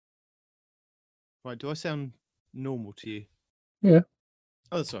Right, do I sound normal to you? Yeah.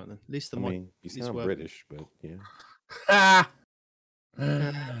 Oh, that's all right then. At least the mic you is sound working. British, but yeah. Ha!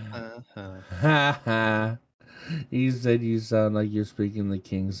 Uh-huh. Ha ha. You said you sound like you're speaking the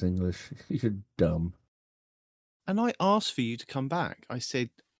King's English. You're dumb. And I asked for you to come back. I said,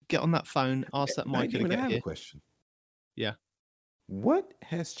 get on that phone, ask that Mike, Micah to I get have here. a question. Yeah. What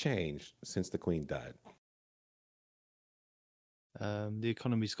has changed since the Queen died? The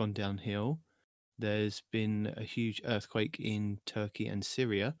economy's gone downhill. There's been a huge earthquake in Turkey and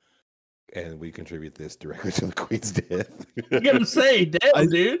Syria. And we contribute this directly to the Queen's death. You're gonna say, damn,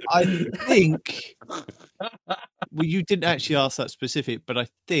 dude. I think. Well, you didn't actually ask that specific, but I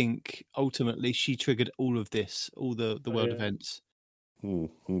think ultimately she triggered all of this, all the world Yeah. events.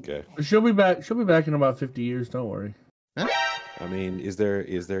 Okay. She'll be back. She'll be back in about 50 years. Don't worry. I mean, is there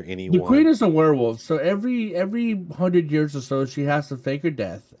anyone? The Queen is a werewolf, so every 100 years or so, she has to fake her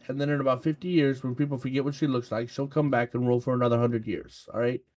death, and then in about 50 years, when people forget what she looks like, she'll come back and rule for another 100 years. All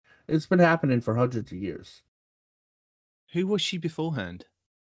right, it's been happening for hundreds of years. Who was she beforehand?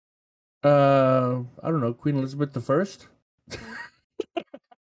 I don't know, Queen Elizabeth I.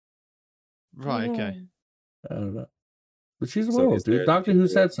 Right. Okay. I don't know, but she's a So werewolf, is dude. there- Doctor Who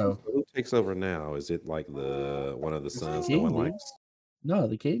said so. Who takes over now? Is it like one of the sons no king, one dude. likes? No,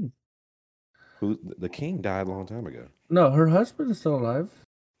 the King. Who the King died a long time ago. No, her husband is still alive.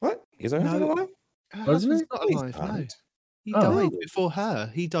 What? Is her husband No. alive? Her Wasn't husband's it? not He's alive. No, not. he Oh. died before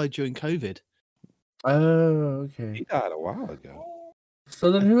her. He died during COVID. Oh, okay. He died a while ago.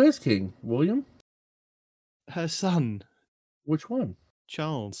 So then, who is king? William? Her son, Which one?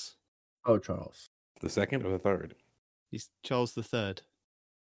 Charles. Oh, Charles. The second or the third? He's Charles III.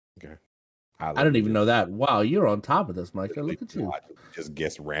 Okay. I didn't even know that. Wow, you're on top of this, Micah. Look at you. I just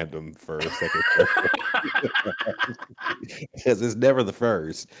guess random first, second. Because it's never the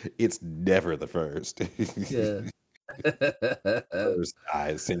first. It's never the first. Yeah. First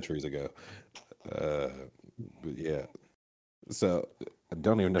died centuries ago. But yeah. So I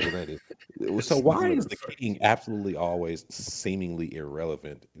don't even know who that is. So why is the king absolutely always seemingly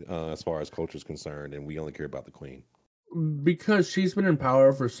irrelevant as far as culture is concerned, and we only care about the queen? Because she's been in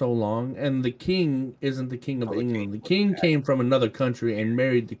power for so long, and the king isn't the king of England. The king came from another country and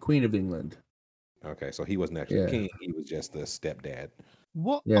married the Queen of England. Okay, so he wasn't actually the king. He was just the stepdad.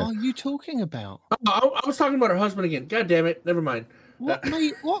 What are you talking about? I was talking about her husband again. God damn it. Never mind. What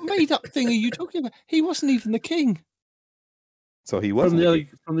made up thing are you talking about? He wasn't even the king. So he was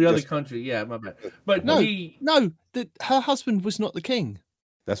from the other country. Yeah, my bad. But her husband was not the king.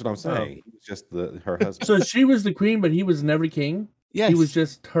 That's what I'm saying. He was just her husband. So she was the queen, but he was never king? Yes. He was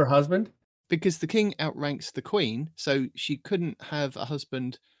just her husband? Because the king outranks the queen, so she couldn't have a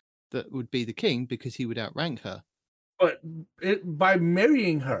husband that would be the king because he would outrank her. But by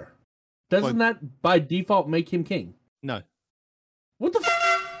marrying her, doesn't that by default make him king? No. What the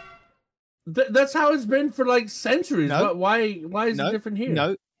that's how it's been for like centuries. No. Why is it different here?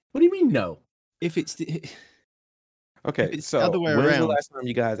 No. What do you mean no? If it's the Okay, it's so the other way when's around. the last time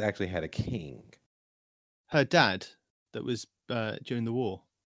you guys actually had a king? Her dad, that was during the war.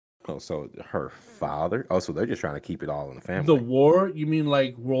 Oh, so her father? Oh, so they're just trying to keep it all in the family. The war? You mean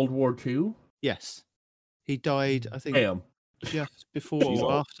like World War II? Yes. He died, I think, just before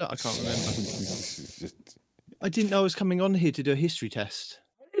or after. I can't remember. I didn't know I was coming on here to do a history test.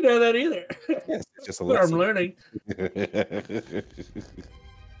 I didn't know that either. Yes, it's just a But I'm learning.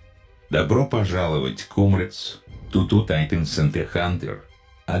 Добро пожаловать, комрades, to Two Titans and a Hunter,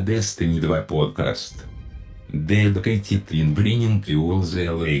 a Destiny 2 podcast. Dedicated in bringing you all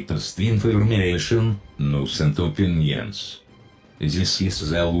the latest information, news and opinions. This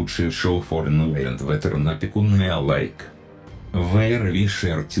is the лучшее show for new and veteran opinion alike. Where we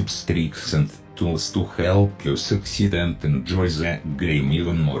share tips, tricks and tools to help you succeed and enjoy the game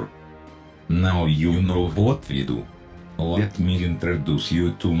even more. Now you know what we do. Let me introduce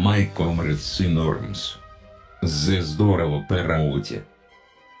you to my comrades in arms. The здорово параоте.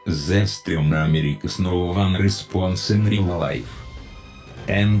 The stream America's no one response in real life.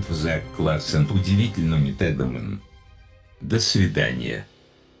 And the class and удивительными тедами. До свидания.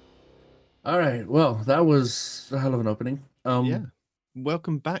 All right. Well, that was a hell of an opening. Yeah.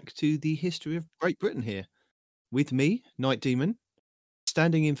 Welcome back to the history of Great Britain here. With me, Night Demon.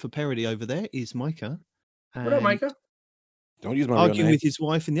 Standing in for Parody over there is Micah. What up, Micah? Don't use my arguing real name. with his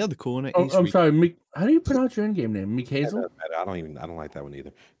wife in the other corner. Oh, I'm sorry. How do you pronounce your in-game name? Mick Hazel? I don't like that one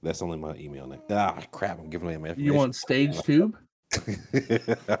either. That's only my email name. Ah, crap! I'm giving away my information. You want Stage Tube? I'm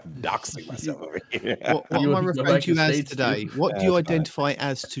doxing myself over here. What am I referring to you as today? What do you identify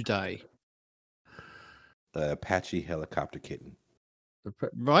as today? Apache helicopter kitten.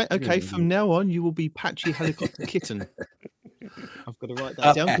 Right. Okay. From now on, you will be Patchy Helicopter Kitten. I've got to write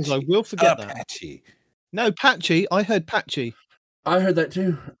that down because I will forget that. Patchy. No, Patchy. I heard Patchy. I heard that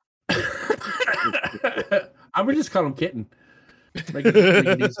too. I would just call him Kitten. Make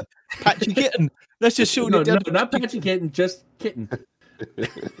it easy. Patchy Kitten. Let's just shorten it down. No, not Patchy Kitten, just Kitten.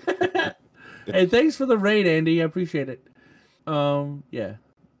 Hey, thanks for the raid, Andy. I appreciate it. Yeah.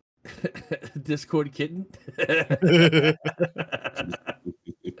 Discord Kitten.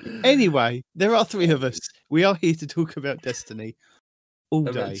 Anyway, there are three of us. We are here to talk about Destiny all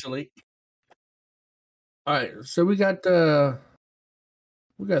day. Eventually. All right, so we got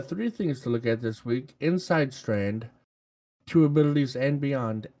three things to look at this week: Inside Strand, Two Abilities and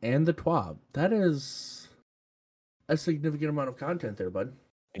Beyond, and the TWAB. That is a significant amount of content there, bud.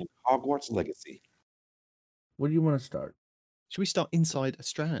 And Hogwarts Legacy. Where do you want to start? Should we start Inside a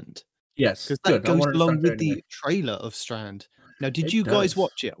Strand? Yes, because that goes along with the trailer of Strand. Now, did you guys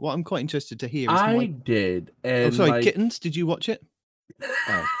watch it? What I'm quite interested to hear is I did. And Kittens, did you watch it?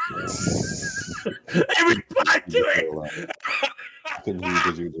 Oh, everybody do it. I couldn't hear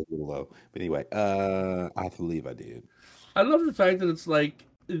because you were just a little low. But anyway, I believe I did. I love the fact that it's like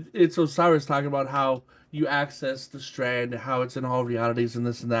it's Osiris talking about how you access the Strand, how it's in all realities and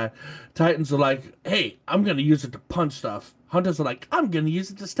this and that. Titans are like, hey, I'm going to use it to punch stuff. Hunters are like, I'm going to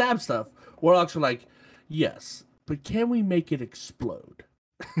use it to stab stuff. Warlocks are like, yes, but can we make it explode?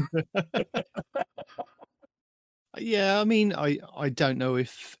 Yeah, I mean, I don't know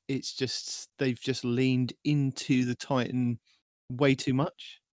if it's just they've just leaned into the Titan way too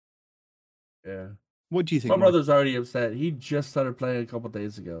much. Yeah. What do you think? My brother's already upset. He just started playing a couple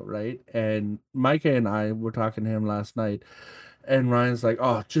days ago, right? And Micah and I were talking to him last night, and Ryan's like,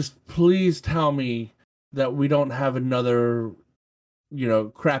 "Oh, just please tell me that we don't have another,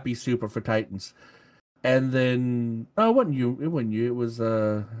 crappy super for Titans." And then, it wasn't you. It wasn't you. It was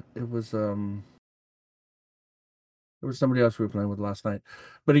somebody else we were playing with last night.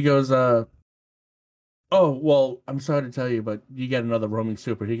 But he goes, "Oh, well, I'm sorry to tell you, but you get another roaming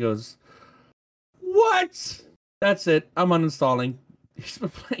super." He goes, "What? That's it. I'm uninstalling." He's been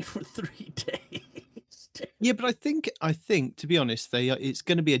playing for 3 days. Yeah, but I think to be honest, it's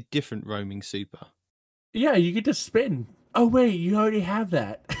going to be a different roaming super. Yeah, you get to spin. Oh wait, you already have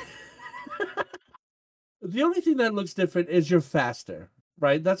that. The only thing that looks different is you're faster,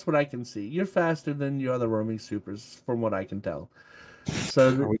 right? That's what I can see. You're faster than your other roaming supers, from what I can tell.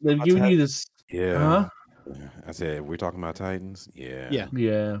 So they've given you this. Yeah. Huh? I said, we're talking about Titans. Yeah.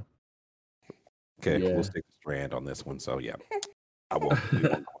 Yeah. Okay, we'll stick to Strand on this one. So yeah, I won't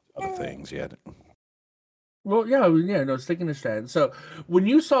do other things yet. Well, no, sticking to Strand. So when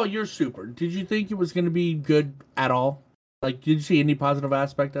you saw your super, did you think it was going to be good at all? Like, did you see any positive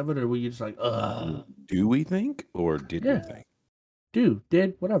aspect of it, or were you just like, ugh? Do we think, or did we think?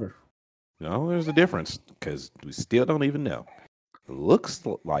 Did, whatever. No, there's a difference, because we still don't even know. It looks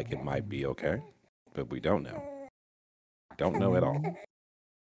like it might be okay, but we don't know. Don't know at all.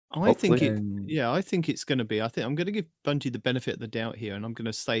 I think it's going to be. I think I'm going to give Bungie the benefit of the doubt here, and I'm going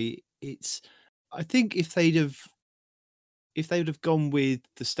to say it's. I think if they'd have gone with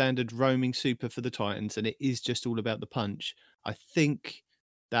the standard roaming super for the Titans, and it is just all about the punch, I think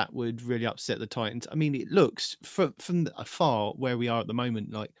that would really upset the Titans. I mean, it looks from afar where we are at the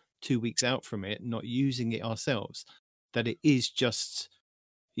moment, like 2 weeks out from it, not using it ourselves, that it is just,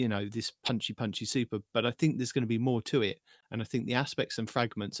 this punchy super. But I think there's going to be more to it. And I think the aspects and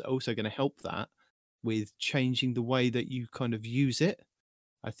fragments are also going to help that with changing the way that you kind of use it.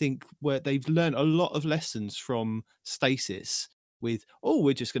 I think where they've learned a lot of lessons from Stasis with,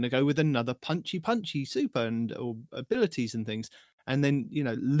 we're just going to go with another punchy super or abilities and things. And then,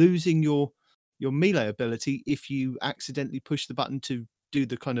 losing your melee ability if you accidentally push the button to do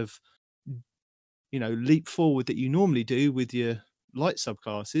the kind of, leap forward that you normally do with your light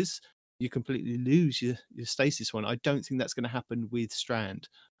subclasses, you completely lose your Stasis one. I don't think that's going to happen with Strand.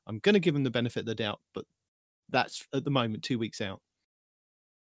 I'm going to give them the benefit of the doubt, but that's at the moment 2 weeks out.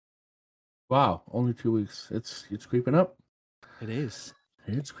 Wow, only 2 weeks. It's creeping up. It is.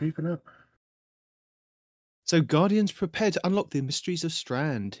 It's creeping up. So Guardians prepare to unlock the mysteries of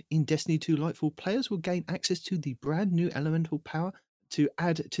Strand. In Destiny 2 Lightfall, players will gain access to the brand new elemental power to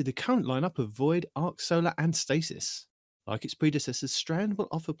add to the current lineup of Void, Arc, Solar, and Stasis. Like its predecessors, Strand will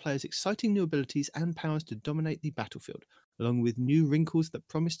offer players exciting new abilities and powers to dominate the battlefield, along with new wrinkles that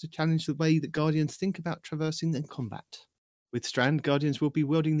promise to challenge the way that Guardians think about traversing and combat. With Strand, Guardians will be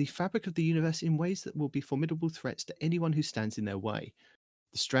wielding the fabric of the universe in ways that will be formidable threats to anyone who stands in their way.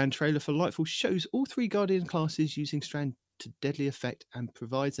 The Strand trailer for Lightfall shows all 3 Guardian classes using Strand to deadly effect and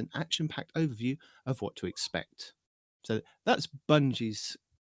provides an action-packed overview of what to expect. So that's Bungie's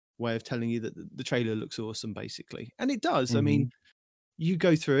way of telling you that the trailer looks awesome, basically. And it does. I mean, you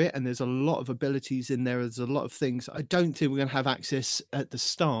go through it and there's a lot of abilities in there. There's a lot of things. I don't think we're going to have access at the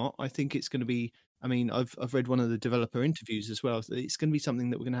start. I think it's going to be, I mean, I've read one of the developer interviews as well. So it's going to be something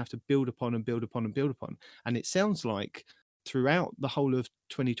that we're going to have to build upon and build upon and build upon. And it sounds like throughout the whole of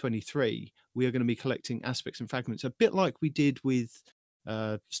 2023, we are going to be collecting aspects and fragments, a bit like we did with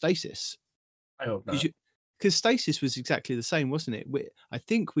Stasis. I hope not. Because Stasis was exactly the same, wasn't it? I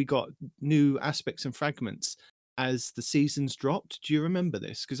think we got new aspects and fragments as the seasons dropped. Do you remember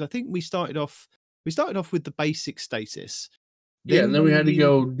this? Because I think we started off with the basic Stasis. Yeah, and then we had to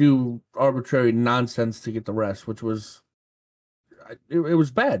go do arbitrary nonsense to get the rest, which was it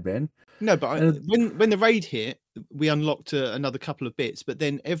was bad, man. No, but when the raid hit, we unlocked another couple of bits. But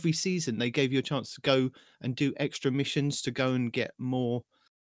then every season they gave you a chance to go and do extra missions to go and get more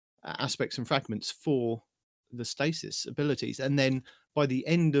aspects and fragments for the Stasis abilities. And then by the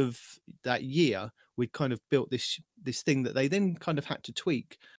end of that year, we'd kind of built this thing that they then kind of had to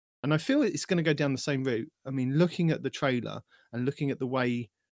tweak. And I feel it's going to go down the same route. I mean, looking at the trailer and looking at the way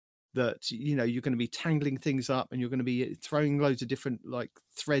that, you know, you're going to be tangling things up and you're going to be throwing loads of different like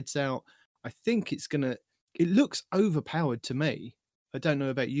threads out. I think it looks overpowered to me. I don't know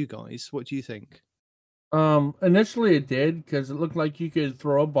about you guys. What do you think? Initially it did, because it looked like you could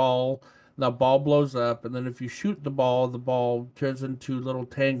throw a ball, the ball blows up, and then if you shoot the ball turns into little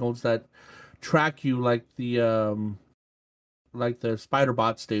tangles that track you like the spider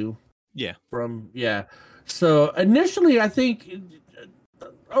bots do. Yeah. So initially I think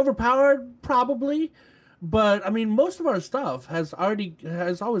overpowered probably, but I mean most of our stuff has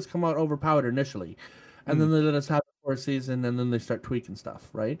always come out overpowered initially. And then they let us have it for a season, and then they start tweaking stuff,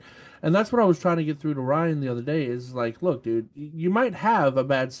 right? And that's what I was trying to get through to Ryan the other day, is like, look, dude, you might have a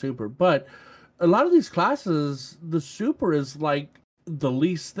bad super, but a lot of these classes, the super is like the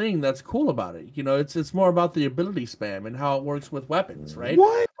least thing that's cool about it. You know, it's more about the ability spam and how it works with weapons, right?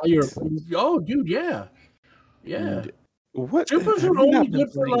 What? Dude, yeah. What? Supers are only good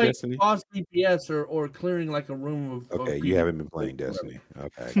for like boss DPS or clearing like a room of. Okay, you haven't been playing Destiny.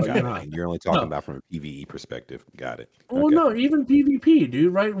 Okay, got it. And you're only talking about from a PvE perspective. Got it. Well, no, even PvP,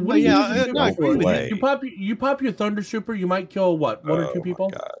 dude. Right? Well, yeah, I agree with you. You pop your Thunder Super, you might kill one or two people.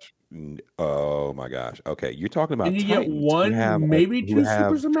 Gosh. Oh my gosh. Okay, you're talking about. And you get one, maybe two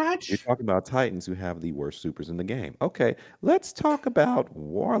supers a match. You're talking about Titans who have the worst supers in the game. Okay, let's talk about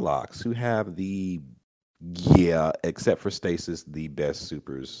Warlocks who have except for Stasis, the best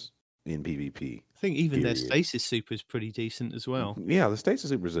supers in PvP. I think even their Stasis super is pretty decent as well. Yeah, the Stasis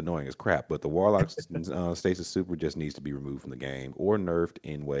super is annoying as crap, but the Warlock's Stasis super just needs to be removed from the game or nerfed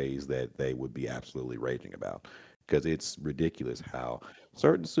in ways that they would be absolutely raging about. Because it's ridiculous how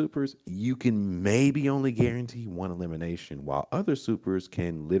certain supers you can maybe only guarantee one elimination, while other supers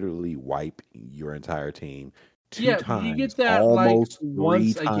can literally wipe your entire team two times. You get that almost like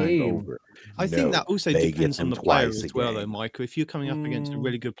once a game. Over. I think that also depends on the player as well, though, Michael. If you're coming up against a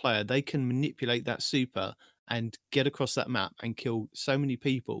really good player, they can manipulate that super and get across that map and kill so many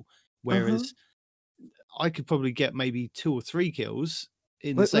people. Whereas I could probably get maybe 2 or 3 kills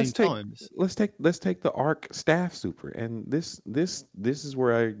in the same times. Let's take the Arc staff super, and this is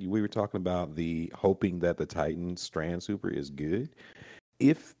where we were talking about the hoping that the Titan Strand super is good.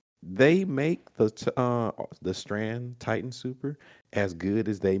 If they make the Strand Titan super as good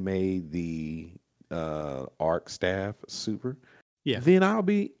as they made the Arc staff super, then I'll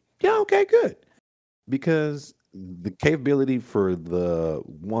be okay, good, because the capability for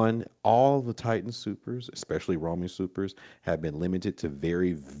all the Titan supers, especially roaming supers, have been limited to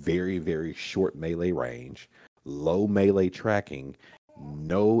very, very, very short melee range, low melee tracking,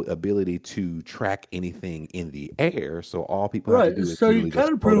 no ability to track anything in the air. So all people have to do is so you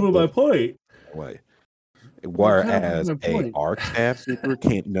kind of prove my point. Way. Whereas a Arc staff super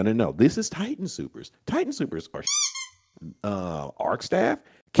can't. No. This is Titan supers. Titan supers are Arc staff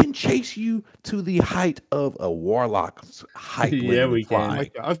can chase you to the height of a Warlock's height. We can.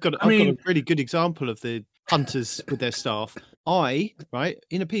 I've got a really good example of the hunters with their staff. In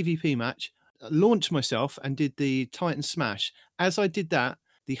a PvP match, launched myself and did the Titan Smash. As I did that,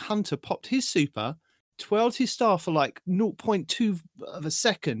 the hunter popped his super, twirled his staff for like 0.2 of a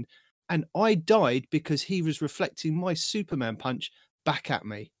second, and I died because he was reflecting my Superman punch back at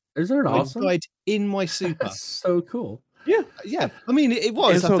me. Isn't it awesome? I died in my super. That's so cool. Yeah. I mean, it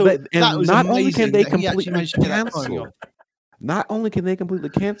was. And I so that was not amazing. Only can they completely cancel. Not only can they completely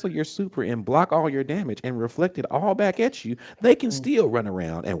cancel your super and block all your damage and reflect it all back at you, they can still run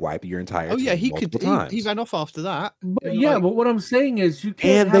around and wipe your entire team. Oh yeah, he ran off after that. But, but what I'm saying is you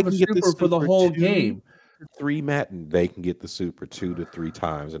can't have a super for the whole game. they can get the super 2 to 3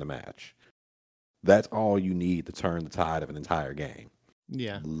 times in a match. That's all you need to turn the tide of an entire game.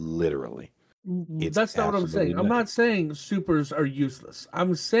 Yeah. Literally. That's not what I'm saying. I'm not saying supers are useless.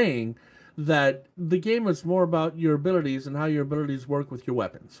 I'm saying that the game is more about your abilities and how your abilities work with your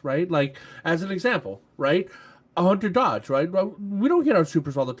weapons, right? Like, as an example, right? A hunter dodge, right? Well, we don't get our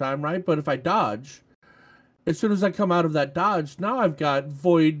supers all the time, right? But if I dodge, as soon as I come out of that dodge, now I've got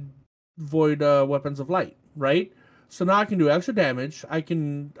void weapons of light, right? So now I can do extra damage. I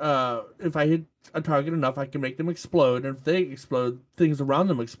can, if I hit a target enough, I can make them explode. And if they explode, things around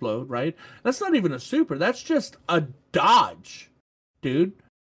them explode, right? That's not even a super. That's just a dodge, dude.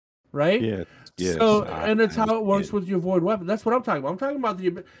 Right? Yeah. Yes. So, and it's how it works with your void weapon. That's what I'm talking about. I'm talking about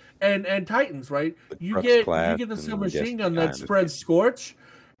the and Titans, right? You get the silver machine gun that spreads scorch,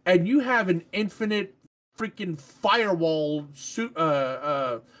 and you have an infinite freaking firewall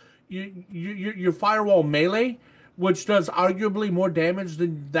your firewall melee, which does arguably more damage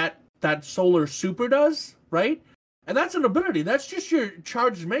than that solar super does, right? And that's an ability. That's just your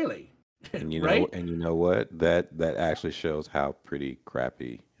charged melee. And you right? know, and you know what? That actually shows how pretty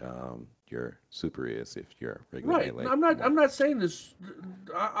crappy your super is if you're regular melee. I'm not saying this.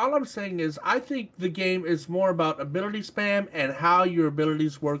 All I'm saying is I think the game is more about ability spam and how your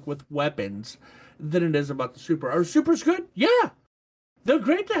abilities work with weapons than it is about the super. Are supers good? Yeah. They're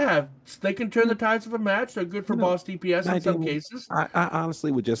great to have. They can turn the tides of a match. They're good for boss DPS in some cases. I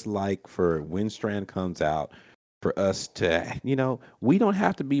honestly would just like for when Strand comes out, for us to, we don't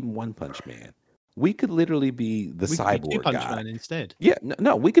have to be One Punch Man. We could literally be the cyborg guy man instead. Yeah,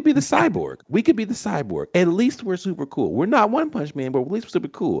 no, we could be the cyborg. We could be the cyborg. At least we're super cool. We're not One Punch Man, but at least we're super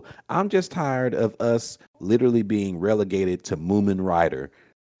cool. I'm just tired of us literally being relegated to Moomin Rider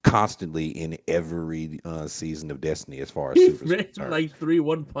constantly in every season of Destiny as far as He's made like 3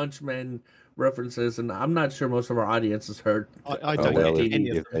 One Punch Man references, and I'm not sure most of our audience has heard. I don't know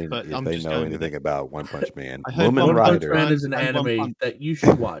if they know anything about One Punch Man. Moomin Rider is an anime that you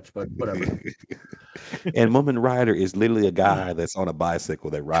should watch, but whatever. And Moomin Rider is literally a guy that's on a bicycle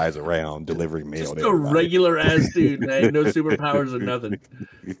that rides around delivering mail. Just a regular ass dude, man. No superpowers or nothing.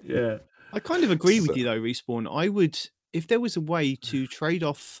 Yeah. I kind of agree with you though, Respawn. I would, if there was a way to trade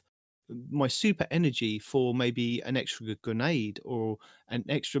off my super energy for maybe an extra grenade or an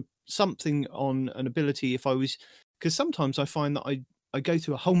extra something on an ability, if I was, because sometimes I find that I go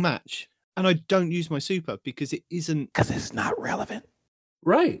through a whole match and I don't use my super because it isn't, because it's not relevant.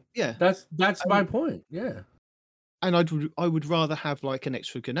 Right. Yeah. That's my point. Yeah. And I would rather have like an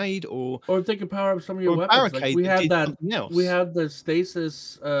extra grenade or they can power up some of your weapons. Like we have we have the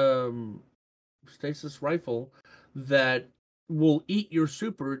stasis rifle that will eat your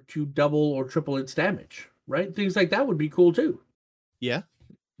super to double or triple its damage. Right? Things like that would be cool too. Yeah.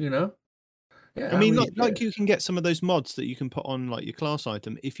 Yeah. I mean, like you can get some of those mods that you can put on like your class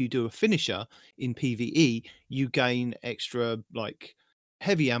item. If you do a finisher in PvE, you gain extra like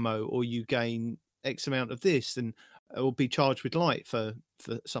heavy ammo, or you gain X amount of this, and it will be charged with light for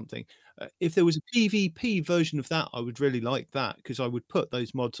something. If there was a PvP version of that, I would really like that, because I would put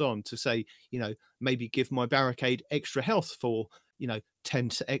those mods on to say, maybe give my barricade extra health for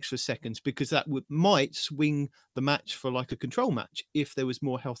 10 extra seconds, because that might swing the match for like a control match if there was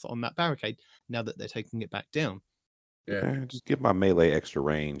more health on that barricade. Now that they're taking it back down, just give my melee extra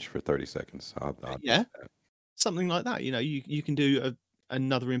range for 30 seconds. I'll something like that. You can do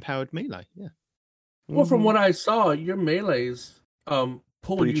another empowered melee. Yeah. Well, from what I saw, your melees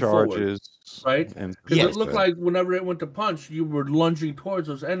pulled you forward, right? Because it looked like whenever it went to punch, you were lunging towards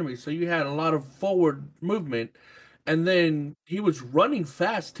those enemies, so you had a lot of forward movement. And then he was running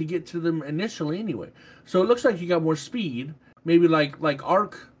fast to get to them initially anyway. So it looks like you got more speed, maybe like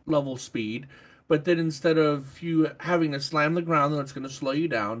arc level speed. But then instead of you having to slam the ground, that's going to slow you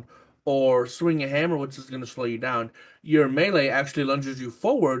down, or swing a hammer, which is going to slow you down, your melee actually lunges you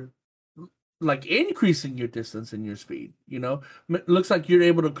forward, like increasing your distance and your speed. It looks like you're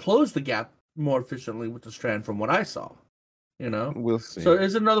able to close the gap more efficiently with the Strand from what I saw. We'll see. So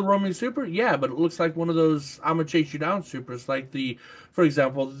is it another roaming super? Yeah, but it looks like one of those I'm gonna chase you down supers. Like for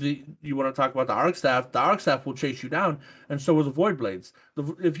example, you want to talk about the arc staff. The arc staff will chase you down, and so will the void blades.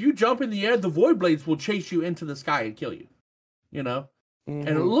 If you jump in the air, the void blades will chase you into the sky and kill you. And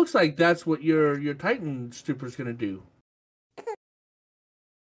it looks like that's what your Titan super is gonna do.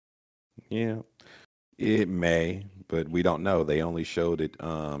 Yeah, it may, but we don't know. They only showed it.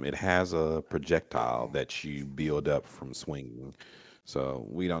 It has a projectile that you build up from swinging, so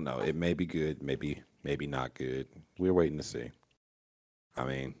we don't know. It may be good, maybe not good. We're waiting to see.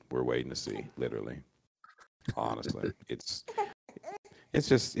 We're waiting to see. Literally, honestly, It's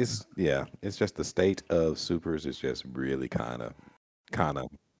just the state of supers is just really kind of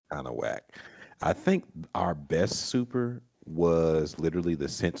whack. I think our best super was literally the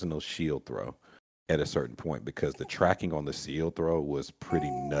Sentinel shield throw at a certain point because the tracking on the shield throw was pretty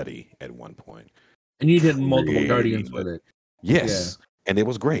nutty at one point. And you did multiple Pretty guardians with nutty. it. Yes, and it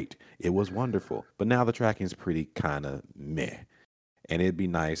was great. It was wonderful. But now the tracking's pretty kind of meh. And it'd be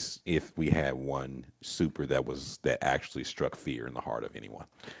nice if we had one super that actually struck fear in the heart of anyone.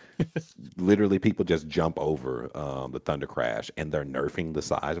 Literally, people just jump over the Thunder Crash, and they're nerfing the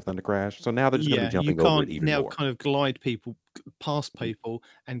size of Thunder Crash. So now they're just going to be you jumping over can't it even now more. kind of glide people past people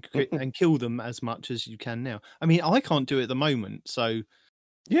and kill them as much as you can now. I mean, I can't do it at the moment, so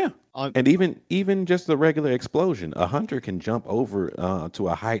Yeah, and even just the regular explosion, a hunter can jump over to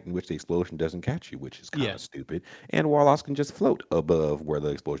a height in which the explosion doesn't catch you, which is kind Yeah. of stupid. And warlocks can just float above where the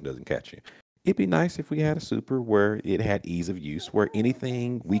explosion doesn't catch you. It'd be nice if we had a super where it had ease of use, where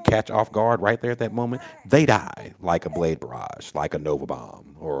anything we catch off guard right there at that moment, they die, like a Blade Barrage, like a Nova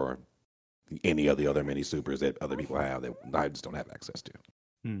Bomb, or any of the other mini supers that other people have that I just don't have access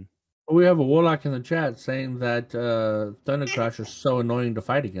to. We have a warlock in the chat saying that Thunder Crash is so annoying to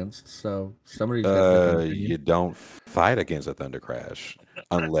fight against. So somebody's got a different opinion. You don't fight against a Thunder Crash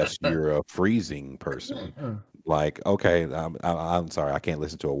unless you're a freezing person. Like, okay, I'm sorry, I can't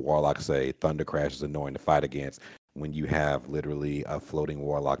listen to a warlock say Thunder Crash is annoying to fight against when you have literally a floating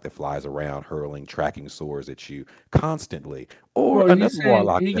warlock that flies around hurling tracking swords at you constantly, or another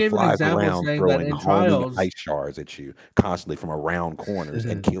warlock that flies around throwing homing ice shards at you constantly from around corners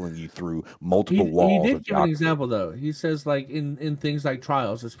and killing you through multiple walls. He did give an example though. He says like in things like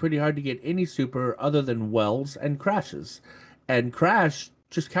Trials, it's pretty hard to get any super other than Wells and Crashes, and Crash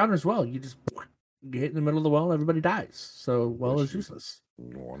just counters well. You just get hit in the middle of the well, everybody dies. So well is useless.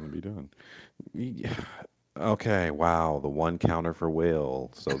 Want to be done. Yeah. Okay, wow, the one counter for Will,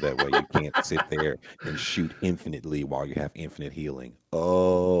 so that way you can't sit there and shoot infinitely while you have infinite healing.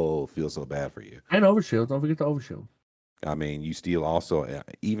 Oh, feels so bad for you. And overshield, don't forget the overshield. I mean, you still also,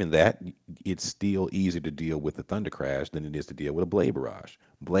 even that, it's still easier to deal with the Thunder Crash than it is to deal with a Blade Barrage.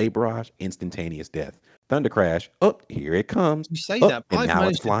 Blade Barrage, instantaneous death. Thunder Crash, here it comes. You say that, but and now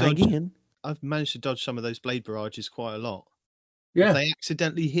it's flying in. I've managed to dodge some of those Blade Barrages quite a lot. Yeah. If they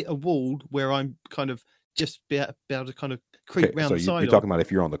accidentally hit a wall where I'm kind of just be able to kind of creep round the side. You're talking about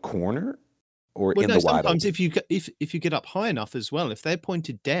if you're on the corner or in the wide sometimes open? if you get up high enough as well, if they're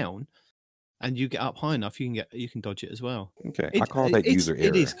pointed down and you get up high enough, you can dodge it as well. Okay, I call that user error.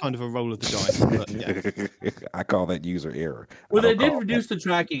 It is kind of a roll of the dice. But, yeah. I call that user error. Well, they did reduce the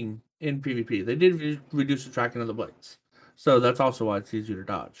tracking in PvP. They did reduce the tracking of the blades, so that's also why it's easier to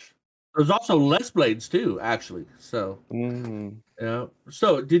dodge. There's also less blades too, actually. So yeah.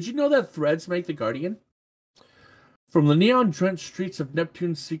 So did you know that threads make the Guardian? From the neon-drenched streets of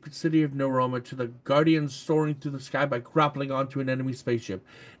Neptune's secret city of Neuroma to the Guardians soaring through the sky by grappling onto an enemy spaceship,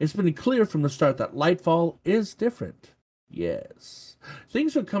 it's been clear from the start that Lightfall is different. Yes.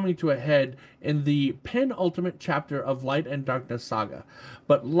 Things are coming to a head in the penultimate chapter of Light and Darkness Saga,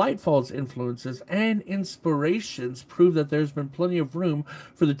 but Lightfall's influences and inspirations prove that there's been plenty of room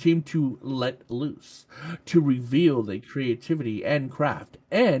for the team to let loose, to reveal their creativity and craft,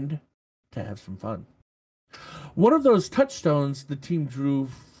 and to have some fun. One of those touchstones the team drew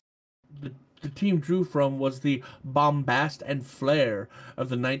from was the bombast and flair of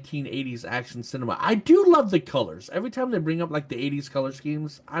the 1980s action cinema. I do love the colors. Every time they bring up like the 80s color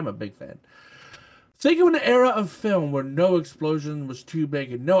schemes, I'm a big fan. Think of an era of film where no explosion was too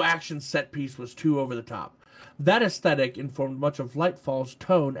big and no action set piece was too over the top. That aesthetic informed much of Lightfall's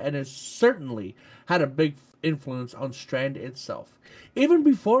tone and has certainly had a big influence on Strand itself, even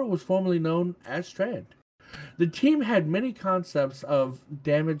before it was formally known as Strand. The team had many concepts of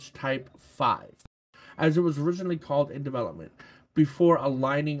Damage Type 5, as it was originally called in development, before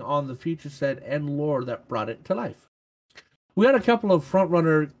aligning on the feature set and lore that brought it to life. We had a couple of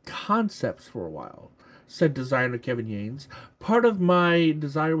frontrunner concepts for a while, said designer Kevin Yanes. Part of my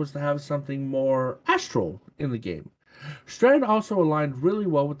desire was to have something more astral in the game. Strand also aligned really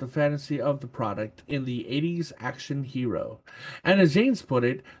well with the fantasy of the product in the 80s action hero. And as Yanes put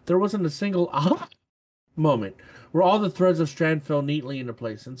it, there wasn't a single moment where all the threads of Strand fell neatly into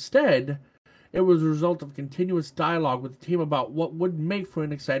place. Instead, it was a result of continuous dialogue with the team about what would make for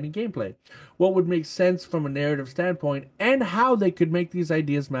an exciting gameplay, what would make sense from a narrative standpoint, and how they could make these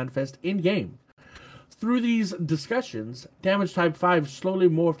ideas manifest in-game. Through these discussions, Damage Type 5 slowly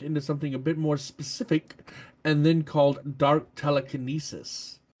morphed into something a bit more specific and then called Dark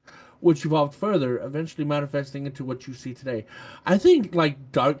Telekinesis, which evolved further, eventually manifesting into what you see today. I think,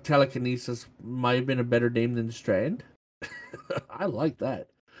 like, Dark Telekinesis might have been a better name than Strand. I like that.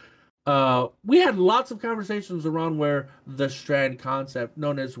 We had lots of conversations around where the strand concept,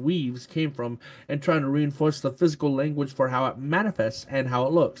 known as weaves, came from, and trying to reinforce the physical language for how it manifests and how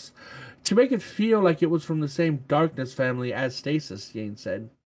it looks, to make it feel like it was from the same darkness family as stasis, Yane said.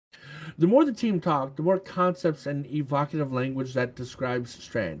 The more the team talked, the more concepts and evocative language that describes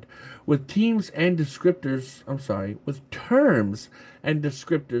strand, with terms and descriptors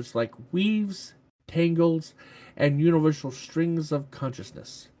like weaves, tangles, and universal strings of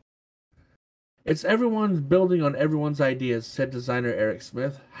consciousness. It's everyone's building on everyone's ideas, said designer Eric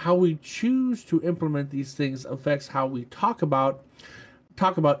Smith. How we choose to implement these things affects how we talk about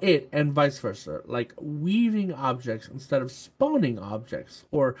it, and vice versa, like weaving objects instead of spawning objects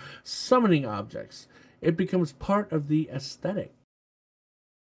or summoning objects. It becomes part of the aesthetic.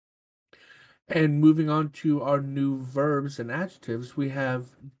 And moving on to our new verbs and adjectives, we have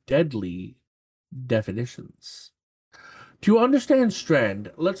deadly definitions. To understand strand,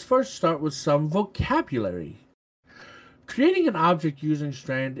 let's first start with some vocabulary. Creating an object using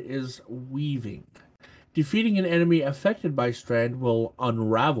strand is weaving. Defeating an enemy affected by strand will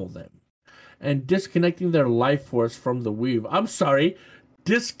unravel them. And disconnecting their life force from the weave. I'm sorry,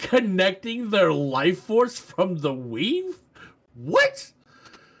 disconnecting their life force from the weave? What?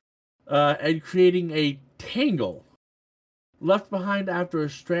 And creating a tangle. Left behind after a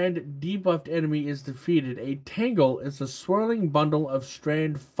strand debuffed enemy is defeated, a tangle is a swirling bundle of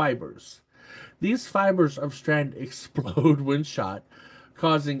strand fibers. These fibers of strand explode when shot,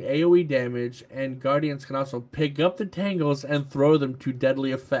 causing AoE damage, and guardians can also pick up the tangles and throw them to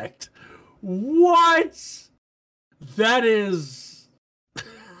deadly effect. What? That is...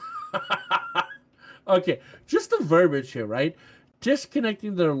 Okay, just the verbiage here, right?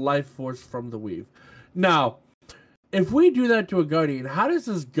 Disconnecting their life force from the weave. Now, if we do that to a guardian, how does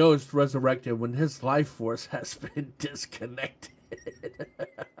this ghost resurrect him when his life force has been disconnected?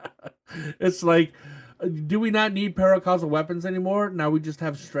 It's like, do we not need paracausal weapons anymore? Now we just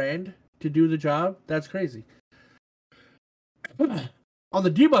have strand to do the job? That's crazy. On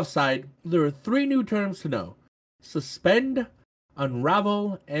the debuff side, there are 3 new terms to know: suspend,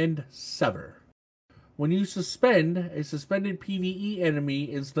 unravel, and sever. When you suspend, a suspended PvE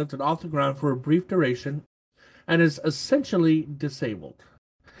enemy is lifted off the ground for a brief duration and is essentially disabled.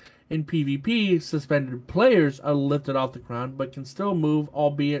 In PvP, suspended players are lifted off the ground but can still move,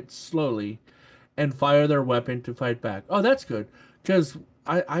 albeit slowly, and fire their weapon to fight back. Oh, that's good, because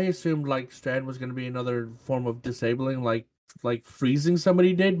I assumed like strand was going to be another form of disabling, like freezing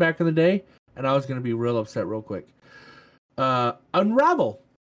somebody did back in the day, and I was going to be real upset real quick. Unravel.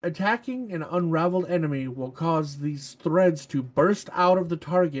 Attacking an unraveled enemy will cause these threads to burst out of the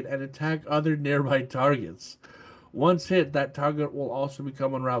target and attack other nearby targets. Once hit, that target will also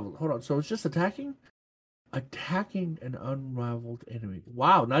become unraveled. Hold on, so it's just attacking? Attacking an unraveled enemy.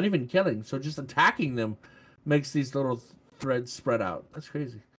 Wow, not even killing. So just attacking them makes these little threads spread out. That's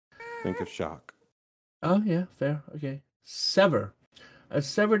crazy. Think of shock. Oh, yeah, fair. Okay. Sever. A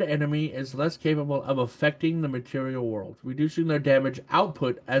severed enemy is less capable of affecting the material world, reducing their damage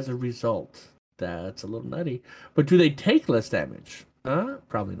output as a result. That's a little nutty. But do they take less damage?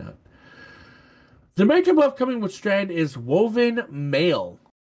 Probably not. The major buff coming with Strand is Woven Mail.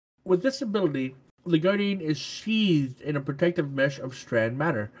 With this ability, the Guardian is sheathed in a protective mesh of Strand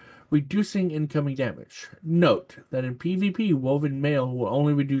matter, reducing incoming damage. Note that in PvP, Woven Mail will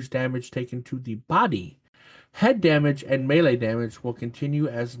only reduce damage taken to the body. Head damage and melee damage will continue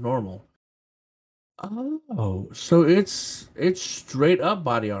as normal. Oh, so it's straight up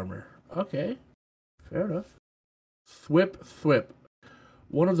body armor. Okay, fair enough. Thwip.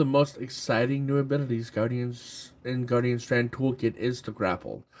 One of the most exciting new abilities Guardian Strand Toolkit is to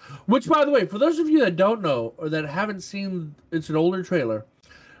grapple. Which, by the way, for those of you that don't know or that haven't seen, it's an older trailer,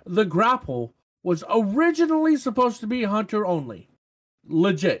 the grapple was originally supposed to be hunter only.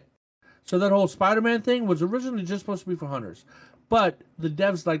 Legit. So that whole Spider-Man thing was originally just supposed to be for hunters. But the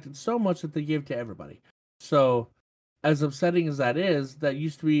devs liked it so much that they gave it to everybody. So, as upsetting as that is, that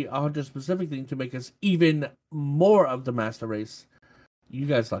used to be a hunter-specific thing to make us even more of the master race. You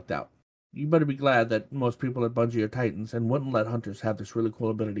guys lucked out. You better be glad that most people at Bungie are Titans and wouldn't let hunters have this really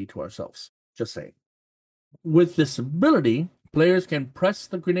cool ability to ourselves. Just saying. With this ability, players can press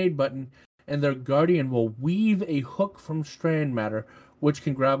the grenade button and their Guardian will weave a hook from strand matter which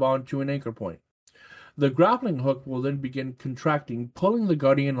can grab onto an anchor point. The grappling hook will then begin contracting, pulling the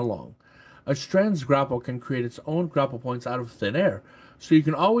Guardian along. A strand's grapple can create its own grapple points out of thin air, so you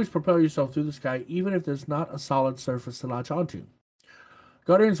can always propel yourself through the sky even if there's not a solid surface to latch onto.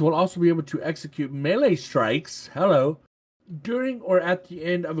 Guardians will also be able to execute melee strikes, during or at the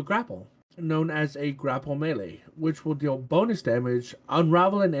end of a grapple. known as a grapple melee, which will deal bonus damage,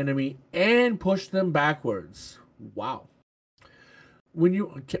 unravel an enemy, and push them backwards. Wow. I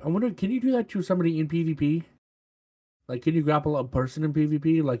wonder, can you do that to somebody in PvP? Like, can you grapple a person in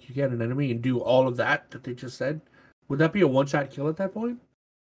PvP like you can an enemy and do all of that they just said? Would that be a one-shot kill at that point?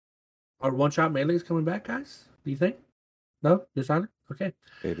 Are one-shot melees coming back, guys? Do you think? No? You're silent? Okay.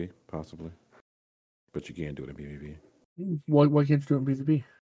 Maybe, possibly. But you can't do it in PvP. Why can't you do it in PvP?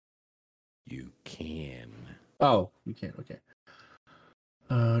 You can. Oh, you can't. Okay.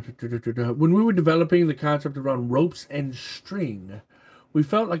 When we were developing the concept around ropes and string, we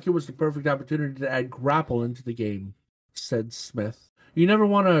felt like it was the perfect opportunity to add grapple into the game, said Smith. You never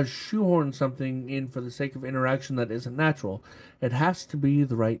want to shoehorn something in for the sake of interaction that isn't natural. It has to be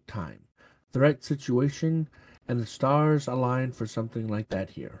the right time, the right situation, and the stars align for something like that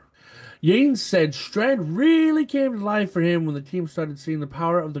here. Yanes said Strand really came to life for him when the team started seeing the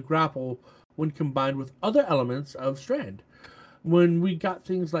power of the grapple when combined with other elements of Strand. When we got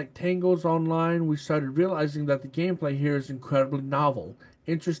things like Tangles online, we started realizing that the gameplay here is incredibly novel,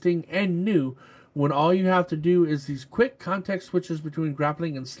 interesting, and new when all you have to do is these quick context switches between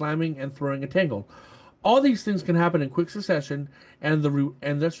grappling and slamming and throwing a tangle. All these things can happen in quick succession, and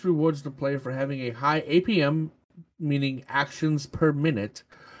this rewards the player for having a high APM, meaning actions per minute,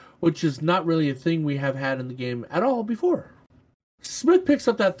 which is not really a thing we have had in the game at all before. Smith picks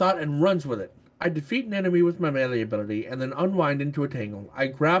up that thought and runs with it. I defeat an enemy with my melee ability and then unwind into a tangle. I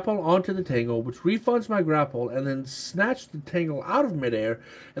grapple onto the tangle, which refunds my grapple, and then snatch the tangle out of midair,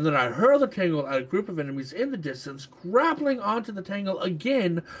 and then I hurl the tangle at a group of enemies in the distance, grappling onto the tangle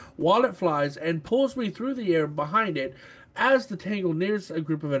again while it flies and pulls me through the air behind it. As the tangle nears a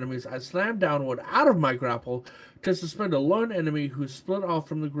group of enemies, I slam downward out of my grapple to suspend a lone enemy who split off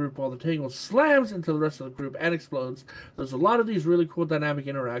from the group while the tangle slams into the rest of the group and explodes. There's a lot of these really cool dynamic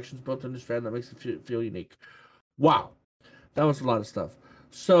interactions built into Strand that makes it feel unique. Wow. That was a lot of stuff.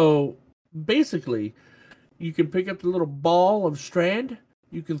 So, basically, you can pick up the little ball of Strand,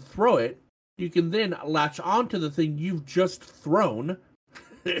 you can throw it, you can then latch onto the thing you've just thrown,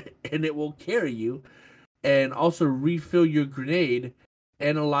 and it will carry you, and also refill your grenade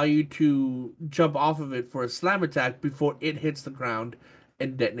and allow you to jump off of it for a slam attack before it hits the ground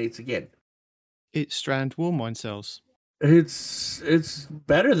and detonates again. It's Strand Warmind cells. It's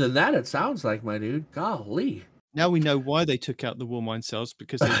better than that, it sounds like, my dude. Golly. Now we know why they took out the Warmind cells,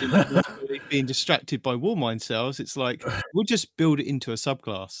 because they didn't being distracted by Warmind cells. It's like, we'll just build it into a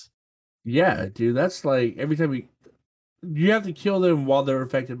subclass. Yeah, dude, that's like every time you have to kill them while they're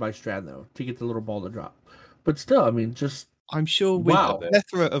affected by Strand, though, to get the little ball to drop. But still, I mean, just... I'm sure with the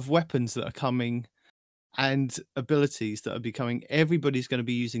plethora of weapons that are coming and abilities that are becoming, everybody's going to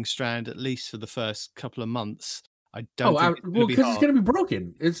be using Strand at least for the first couple of months. I don't think it's because it's going to be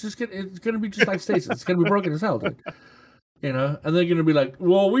broken. It's going to be just like Stasis. It's going to be broken as hell, dude. You know, and they're going to be like,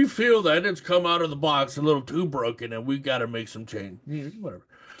 well, we feel that it's come out of the box a little too broken, and we got to make some change. Whatever.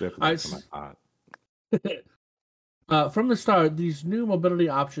 Definitely. From the start, these new mobility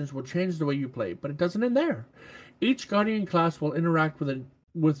options will change the way you play, but it doesn't end there. Each Guardian class will interact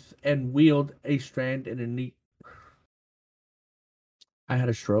with and wield a Strand in a neat... I had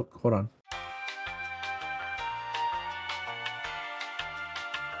a stroke. Hold on.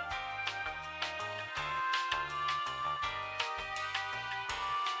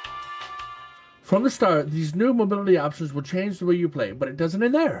 From the start, these new mobility options will change the way you play, but it doesn't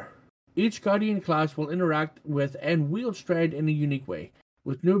end there. Each Guardian class will interact with and wield Strand in a unique way,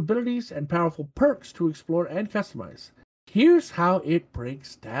 with new abilities and powerful perks to explore and customize. Here's how it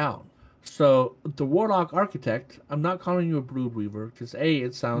breaks down. So, the Warlock Architect, I'm not calling you a Brood Weaver, because A,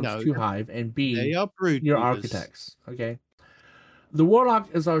 it sounds too hive, and B, they are Brood you're Weavers. Architects, okay? The Warlock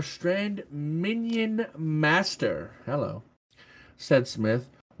is our Strand Minion Master. Hello, said Smith.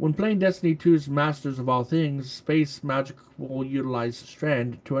 When playing Destiny 2's Masters of All Things, Space Magic will utilize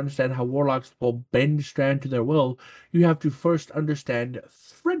Strand. To understand how Warlocks will bend Strand to their will, you have to first understand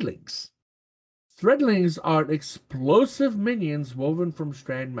Threadlings. Threadlings are explosive minions woven from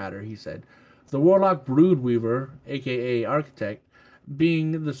Strand matter, he said. The Warlock Broodweaver, aka Architect,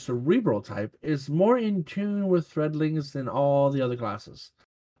 being the cerebral type, is more in tune with Threadlings than all the other classes.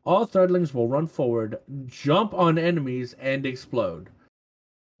 All Threadlings will run forward, jump on enemies, and explode.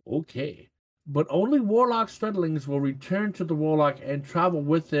 Okay. But only Warlock Threadlings will return to the Warlock and travel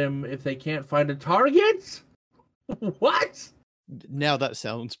with them if they can't find a target? What? Now that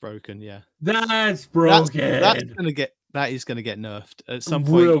sounds broken, yeah. That's broken. That is gonna get nerfed at some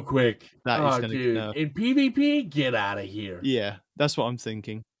point. Real quick. That is gonna get nerfed. In PvP, get out of here. Yeah, that's what I'm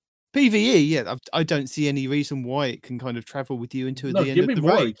thinking. PvE, yeah, I don't see any reason why it can kind of travel with you into the end of the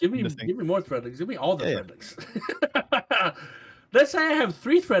raid. Give me more threadlings. Give me all the threadlings. Let's say I have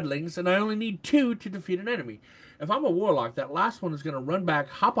 3 threadlings and I only need 2 to defeat an enemy. If I'm a warlock, that last one is going to run back,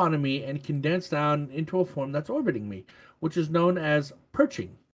 hop onto me, and condense down into a form that's orbiting me, which is known as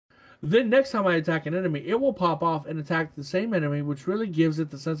perching. Then next time I attack an enemy, it will pop off and attack the same enemy, which really gives it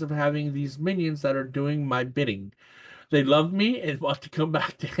the sense of having these minions that are doing my bidding. They love me and want to come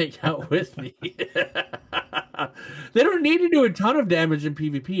back to hang out with me. They don't need to do a ton of damage in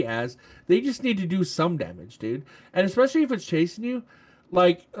PvP, they just need to do some damage, dude. And especially if it's chasing you,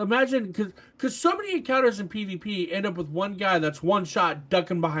 like imagine because so many encounters in PvP end up with one guy that's one shot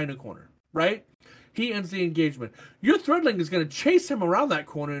ducking behind a corner, right? He ends the engagement. Your threadling is going to chase him around that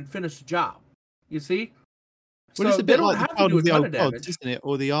corner and finish the job. You see? Well, it's a bit like the Card of the Old Gods, isn't it?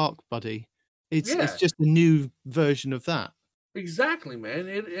 Or the Ark Buddy. It's just a new version of that. Exactly, man.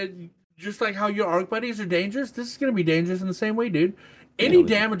 It just like how your Ark Buddies are dangerous, this is going to be dangerous in the same way, dude. Any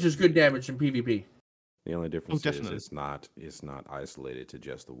damage is good damage in PvP. The only difference is it's not isolated to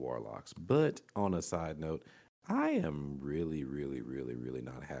just the warlocks. But on a side note, I am really, really, really, really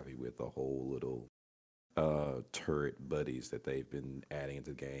not happy with the whole little turret buddies that they've been adding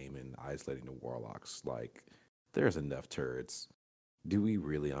into the game and isolating the warlocks. Like, there's enough turrets. Do we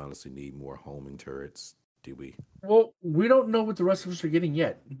really honestly need more homing turrets? Do we? Well, we don't know what the rest of us are getting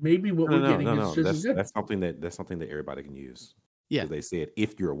yet. Maybe what we're getting is just as good. That's something that everybody can use. Yeah. They said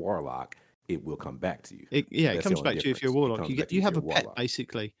if you're a warlock, it will come back to you. It comes back to you if you're a warlock. You have a pet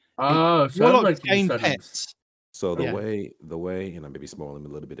basically. Warlocks gain pets. So the way, and I may be spoiling a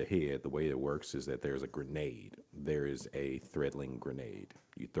little bit ahead, the way it works is that there's a grenade. There is a threadling grenade.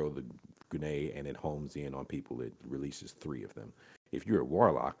 You throw the grenade and it homes in on people. It releases 3 of them. If you're a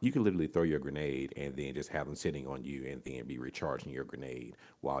warlock, you can literally throw your grenade and then just have them sitting on you and then be recharging your grenade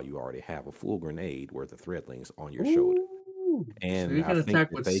while you already have a full grenade worth of threadlings on your shoulder. And so you can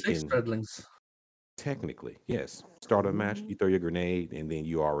attack with 6 threadlings. Technically, yes. Start a match, you throw your grenade, and then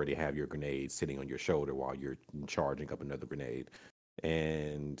you already have your grenade sitting on your shoulder while you're charging up another grenade.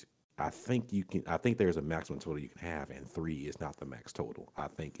 And I think there's a maximum total you can have, and 3 is not the max total. I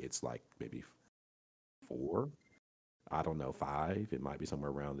think it's like maybe 4. I don't know, 5. It might be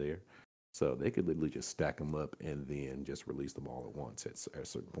somewhere around there. So they could literally just stack them up and then just release them all at once at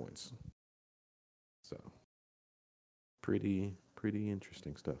certain points. So pretty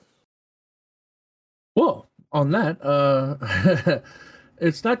interesting stuff. Well, on that,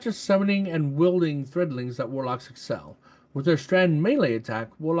 it's not just summoning and wielding threadlings that warlocks excel. With their strand melee attack,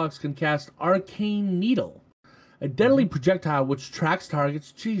 warlocks can cast Arcane Needle, a deadly projectile which tracks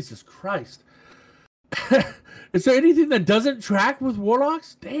targets. Jesus Christ. Is there anything that doesn't track with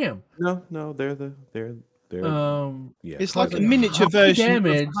warlocks? Damn. No, they're It's like a miniature version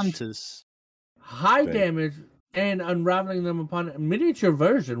of hunters. High damage and unraveling them upon a miniature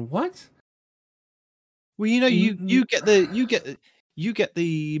version. What? Well, you get the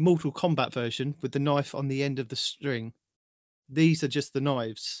Mortal Kombat version with the knife on the end of the string. These are just the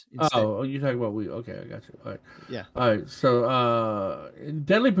knives. Instead. Oh, you're talking about okay, I got you. All right. Yeah. All right. So,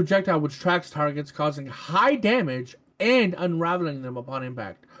 deadly projectile which tracks targets, causing high damage and unraveling them upon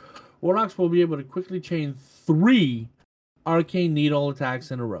impact. Warlocks will be able to quickly chain 3 Arcane Needle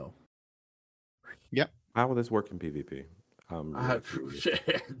attacks in a row. Yep. How will this work in PvP?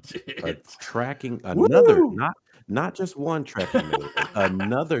 Tracking another, not just one tracking melee,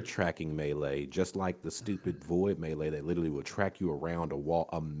 another tracking melee, just like the stupid void melee that literally will track you around a wall,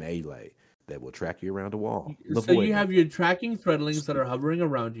 a melee that will track you around a wall. So you have your tracking threadlings that are hovering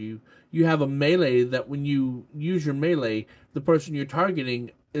around you. You have a melee that when you use your melee, the person you're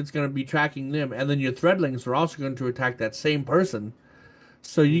targeting, it's going to be tracking them. And then your threadlings are also going to attack that same person.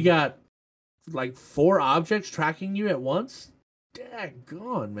 So you got like 4 objects tracking you at once.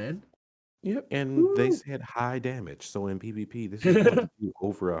 Daggone, man. Yep, and they said high damage. So in PvP, this is going to do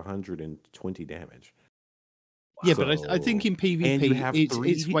over 120 damage. Yeah, so, but I think in PvP,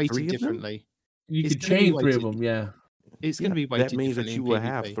 it's weighted differently. You can chain 3 of them, yeah. It's going to be weighted differently. That means that you will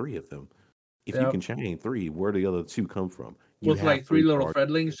have 3 of them. If you can chain 3, where do the other 2 come from? With like 3 little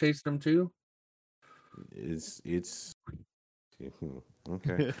threadlings chasing them too? It's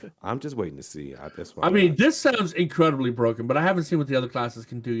okay. I'm just waiting to see. That's why. I mean, this sounds incredibly broken, but I haven't seen what the other classes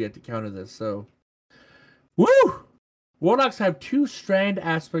can do yet to counter this. So, woo! Warlocks have 2 strand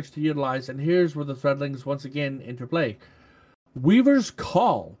aspects to utilize, and here's where the threadlings once again interplay. Weaver's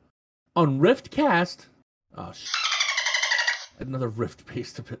Call on Rift Cast. Another Rift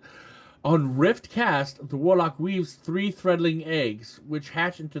based a bit. On Rift Cast, the Warlock weaves 3 threadling eggs, which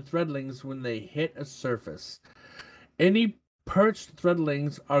hatch into threadlings when they hit a surface. Any perched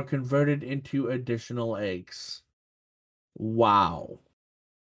threadlings are converted into additional eggs. Wow.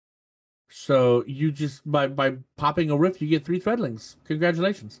 So you just by popping a rift, you get 3 threadlings.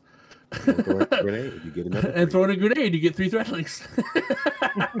 Congratulations. And throwing a grenade, you get another. And throwing a grenade, you get 3 threadlings.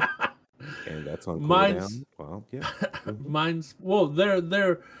 And that's on cooldown. Well, yeah. Mine's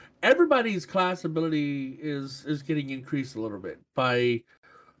they're everybody's class ability is getting increased a little bit by,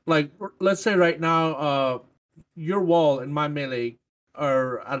 like, let's say right now, your wall and my melee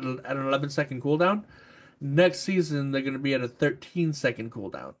are at an 11-second cooldown. Next season, they're going to be at a 13-second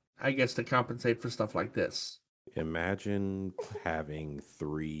cooldown, I guess, to compensate for stuff like this. Imagine having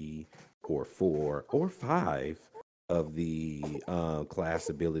 3 or 4 or 5 of the class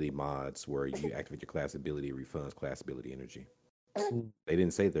ability mods where you activate your class ability, refunds class ability energy. They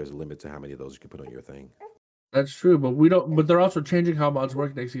didn't say there's a limit to how many of those you can put on your thing. That's true, but we don't. But they're also changing how mods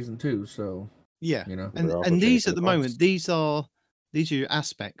work next season too. So yeah, you know, and these at the moment, these are your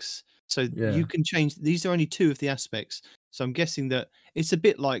aspects. So you can change. These are only 2 of the aspects. So I'm guessing that it's a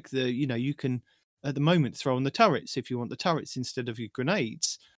bit like you can at the moment throw on the turrets if you want the turrets instead of your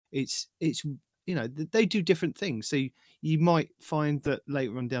grenades. It's they do different things. So you might find that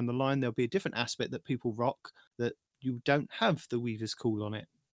later on down the line there'll be a different aspect that people rock that you don't have the Weaver's Call on it,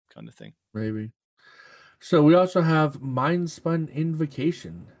 kind of thing. Maybe. So we also have Mind-Spun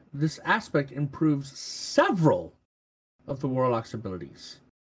Invocation. This aspect improves several of the Warlock's abilities.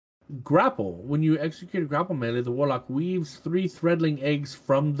 Grapple. When you execute a grapple melee, the Warlock weaves 3 threadling eggs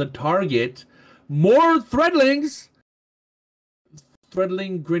from the target. More threadlings!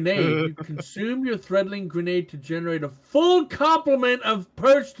 Threadling grenade. You consume your threadling grenade to generate a full complement of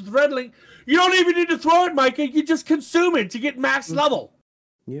perched threadling. You don't even need to throw it, Micah. You just consume it to get max level.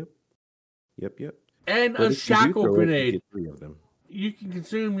 Yep. And a shackle grenade. You get 3 of them. You can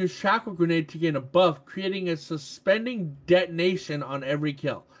consume your shackle grenade to gain a buff, creating a suspending detonation on every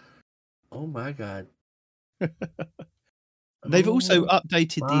kill. Oh my god. They've also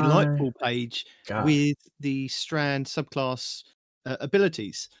updated the Lightfall page with the Strand subclass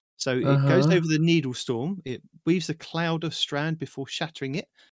abilities. So it goes over the Needle Storm. It weaves a cloud of Strand before shattering it,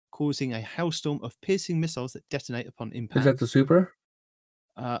 causing a hailstorm of piercing missiles that detonate upon impact. Is that the super?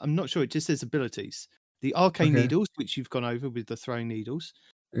 I'm not sure. It just says abilities. The Arcane Needles, which you've gone over with the throwing needles.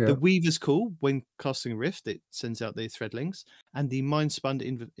 Yeah. The Weaver's Call, when casting a rift, it sends out the threadlings. And the Mind-Spun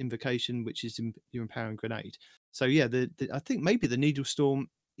Invocation, which is your empowering grenade. So yeah, I think maybe the Needle Storm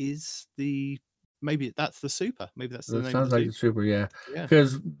is maybe that's the super. Maybe that's the name. Sounds like the super, yeah.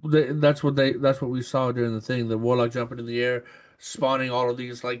 Because that's what we saw during the thing. The Warlock jumping in the air, spawning all of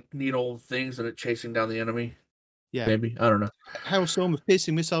these like needle things and it chasing down the enemy. Yeah, maybe, I don't know. Hailstorm of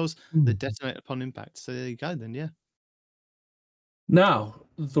piercing missiles that detonate upon impact. So there you go, then. Yeah. Now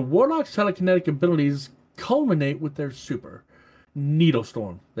the Warlock's telekinetic abilities culminate with their super, Needle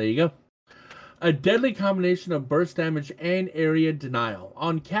Storm. There you go. A deadly combination of burst damage and area denial.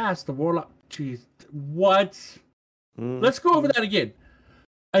 On cast, the Warlock. Jeez, what? Let's go over that again.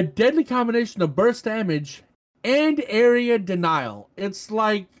 A deadly combination of burst damage and area denial. It's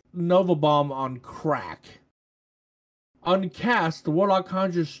like Nova Bomb on crack. On cast, the Warlock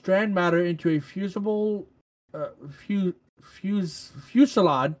conjures strand matter into a fusible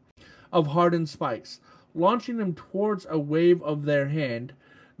fusillade of hardened spikes, launching them towards a wave of their hand.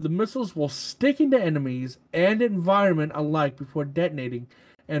 The missiles will stick into enemies and environment alike before detonating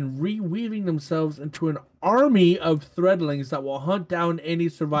and reweaving themselves into an army of threadlings that will hunt down any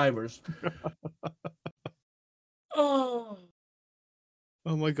survivors. Oh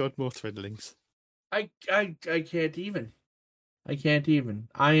my god, more threadlings. I can't even. I can't even.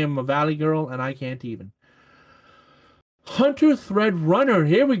 I am a Valley girl and I can't even. Hunter Thread Runner.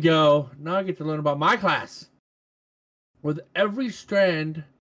 Here we go. Now I get to learn about my class. With every strand,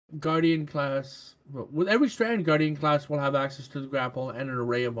 Guardian class will have access to the grapple and an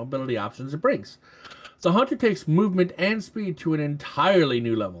array of mobility options it brings. The Hunter takes movement and speed to an entirely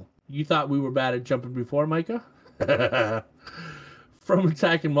new level. You thought we were bad at jumping before, Micah? From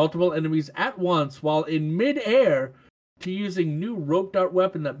attacking multiple enemies at once while in mid-air to using new rope dart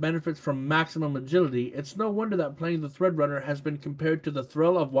weapon that benefits from maximum agility, it's no wonder that playing the Threadrunner has been compared to the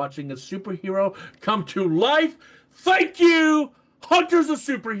thrill of watching a superhero come to life. Thank you! Hunters are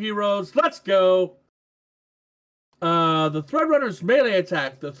superheroes. Let's go. The Threadrunner's melee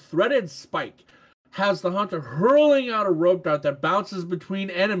attack, the Threaded Spike, has the Hunter hurling out a rope dart that bounces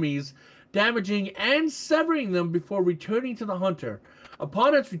between enemies, damaging and severing them before returning to the Hunter.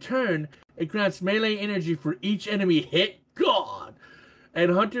 Upon its return, it grants melee energy for each enemy hit. God!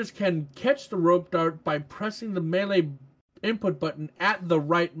 And Hunters can catch the rope dart by pressing the melee input button at the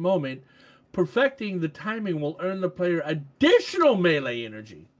right moment, perfecting the timing will earn the player additional melee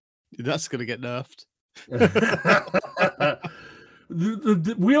energy. That's going to get nerfed.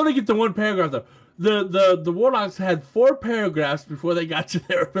 We only get the one paragraph though. The Warlocks had 4 paragraphs before they got to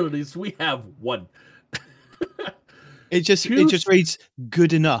their abilities. We have 1. It just reads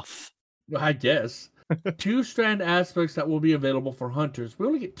good enough. I guess. 2 strand aspects that will be available for hunters. We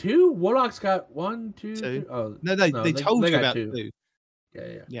only get 2. Warlocks got 1, 2. 3. Oh no, they told you about 2.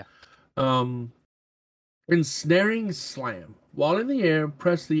 Yeah. Ensnaring Slam. While in the air,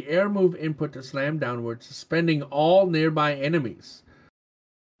 press the air move input to slam downwards, suspending all nearby enemies.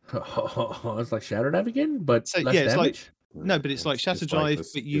 Oh, it's like Shatter Dive again, but less damage. But it's like Shatter Dive,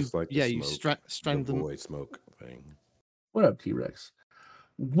 but you strand them. Void smoke thing. What up, T-Rex?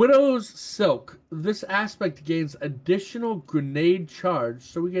 Widow's Silk. This aspect gains additional grenade charge,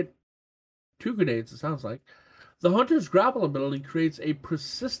 so we get 2 grenades, it sounds like. The Hunter's grapple ability creates a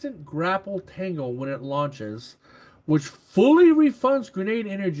persistent grapple tangle when it launches, which fully refunds grenade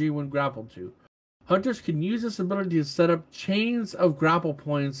energy when grappled to. Hunters can use this ability to set up chains of grapple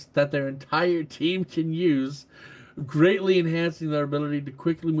points that their entire team can use, greatly enhancing their ability to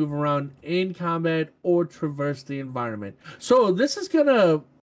quickly move around in combat or traverse the environment. So this is gonna...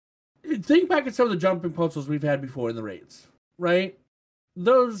 Think back at some of the jumping puzzles we've had before in the raids, right?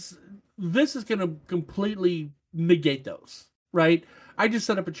 This is gonna completely negate those, right? I just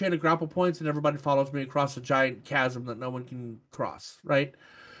set up a chain of grapple points and everybody follows me across a giant chasm that no one can cross, right?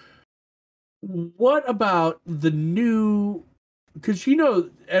 What about the new... Because,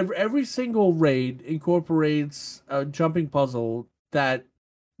 every single raid incorporates a jumping puzzle that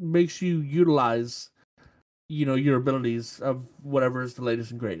makes you utilize, your abilities of whatever is the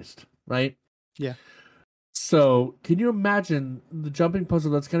latest and greatest, right? Yeah. So, can you imagine the jumping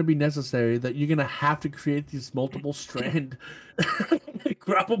puzzle that's going to be necessary that you're going to have to create these multiple strand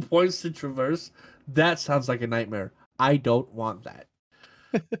grapple points to traverse? That sounds like a nightmare. I don't want that.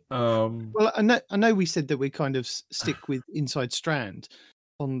 Well, I know we said that we kind of stick with Inside Strand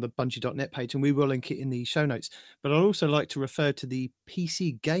on the Bungie.net page, and we will link it in the show notes. But I'd also like to refer to the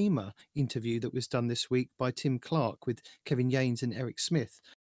PC Gamer interview that was done this week by Tim Clark with Kevin Yanes and Eric Smith.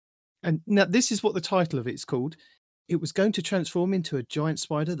 And now this is what the title of it's called. It was going to transform into a giant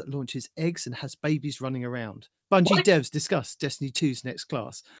spider that launches eggs and has babies running around. Bungie devs discuss Destiny 2's next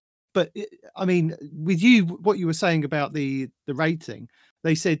class. But I mean, with you, what you were saying about the raid thing,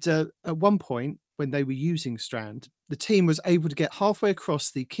 they said at one point when they were using Strand, the team was able to get halfway across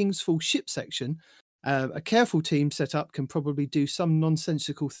the Kingsfall ship section. A careful team set up can probably do some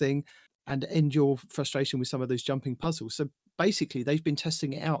nonsensical thing and end your frustration with some of those jumping puzzles. So basically, they've been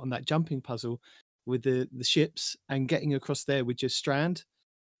testing it out on that jumping puzzle with the ships and getting across there with just Strand.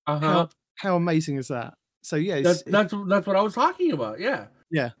 How amazing is that? So yeah, that's what I was talking about. Yeah,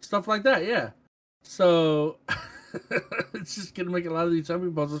 stuff like that. Yeah, so it's just gonna make a lot of these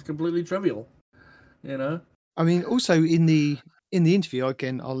jumping puzzles completely trivial. I mean, also in the interview,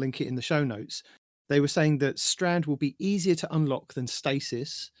 again, I'll link it in the show notes. They were saying that Strand will be easier to unlock than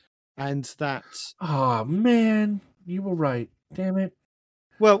Stasis, and that. Oh man, you were right. Damn it.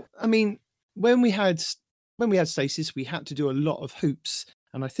 Well, I mean, when we had Stasis, we had to do a lot of hoops,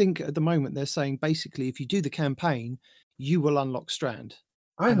 and I think at the moment they're saying basically if you do the campaign, you will unlock Strand.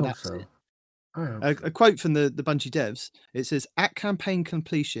 I hope so. A quote from the Bungie devs, it says, at campaign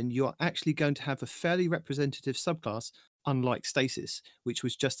completion, you're actually going to have a fairly representative subclass, unlike Stasis, which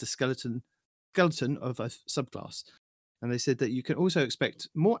was just a skeleton of a subclass. And they said that you can also expect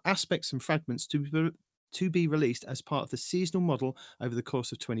more aspects and fragments to be released as part of the seasonal model over the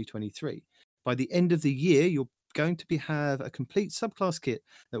course of 2023. By the end of the year, you're going to have a complete subclass kit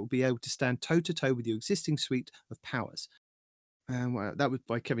that will be able to stand toe-to-toe with your existing suite of powers. That was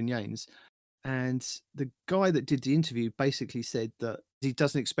by Kevin Yanes. And the guy that did the interview basically said that he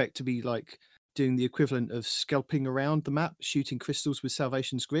doesn't expect to be like doing the equivalent of scalping around the map, shooting crystals with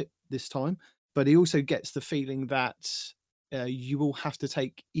Salvation's Grip this time. But he also gets the feeling that you will have to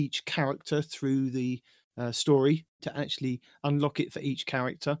take each character through the story to actually unlock it for each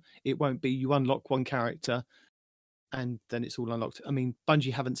character. It won't be you unlock one character and then it's all unlocked. I mean,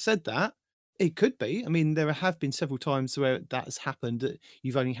 Bungie haven't said that. It could be. I mean, there have been several times where that has happened, that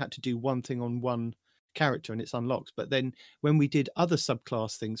you've only had to do one thing on one character and it's unlocked. But then when we did other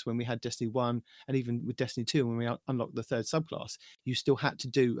subclass things, when we had Destiny 1 and even with Destiny 2, when we unlocked the third subclass, you still had to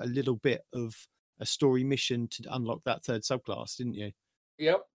do a little bit of a story mission to unlock that third subclass, didn't you?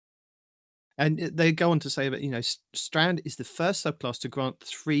 Yep. And they go on to say that, Strand is the first subclass to grant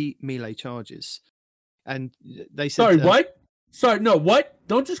 3 melee charges. And they said... Sorry, what? Sorry, no, what?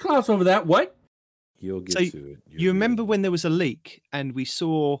 Don't just gloss over that. What? You'll get to it. You remember when there was a leak and we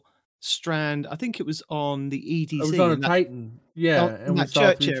saw Strand. I think it was on the EDC. It was on a Titan. Yeah, and we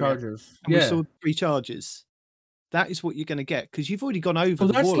saw 3 charges. And we saw 3 charges. That is what you're going to get because you've already gone over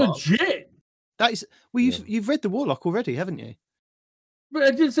the that's Warlock. Legit. That is you've read the Warlock already, haven't you? But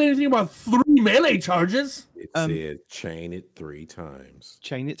I didn't say anything about 3 melee charges. It said chain it 3 times.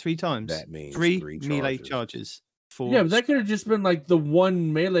 Chain it 3 times. That means 3 melee charges. Yeah, but that could have just been like the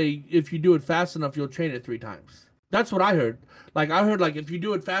 1 melee. If you do it fast enough, you'll chain it 3 times. That's what I heard. Like I heard, like if you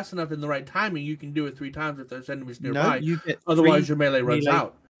do it fast enough in the right timing, you can do it 3 times if there's enemies nearby. No, you get otherwise your melee runs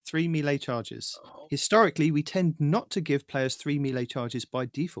out. 3 melee charges. Historically, we tend not to give players 3 melee charges by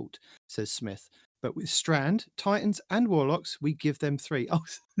default, says Smith. But with Strand, Titans, and Warlocks, we give them 3. Oh,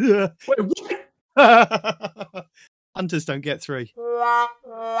 wait, what? Hunters don't get 3. Because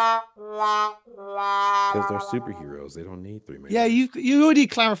they're superheroes. They don't need 3 melee. Yeah, you already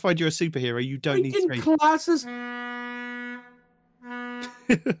clarified you're a superhero. You don't need 3. Classes.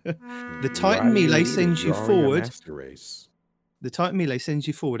 The Titan melee sends you forward. Race. The Titan melee sends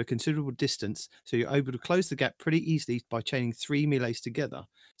you forward a considerable distance, so you're able to close the gap pretty easily by chaining 3 melees together.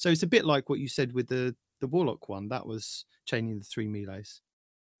 So it's a bit like what you said with the Warlock one. That was chaining the 3 melees.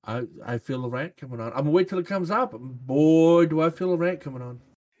 I feel a rant coming on. I'm gonna wait till it comes out, but boy, do I feel a rant coming on.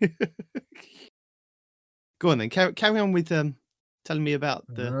 Go on then. Carry on with telling me about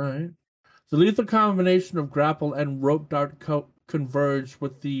the. All right. The lethal combination of grapple and rope dart converge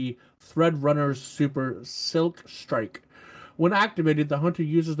with the Thread Runner's super Silk Strike. When activated, the hunter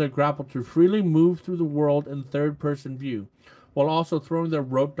uses their grapple to freely move through the world in third-person view, while also throwing their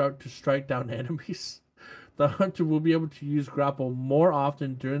rope dart to strike down enemies. The hunter will be able to use grapple more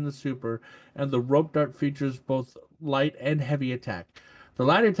often during the super, and the rope dart features both light and heavy attack. The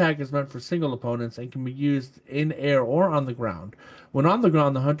light attack is meant for single opponents and can be used in air or on the ground. When on the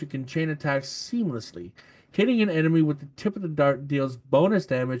ground, the hunter can chain attacks seamlessly. Hitting an enemy with the tip of the dart deals bonus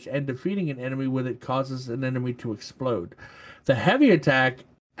damage, and defeating an enemy with it causes an enemy to explode. The heavy attack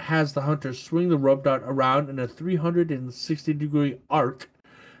has the hunter swing the rope dart around in a 360-degree arc,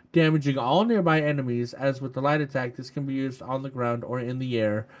 damaging all nearby enemies. As with the light attack, this can be used on the ground or in the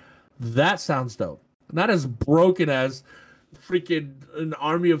air. That sounds dope. Not as broken as freaking an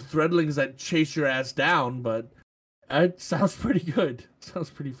army of threadlings that chase your ass down, but it sounds pretty good.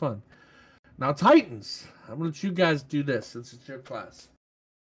 Sounds pretty fun. Now, Titans. I'm going to let you guys do this since it's your class.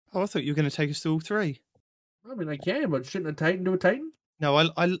 Oh, I thought you were going to take us to all 3. I mean, I can, but shouldn't a Titan do a Titan? No,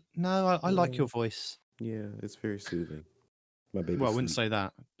 I like your voice. Yeah, it's very soothing. My baby. Well, I wouldn't say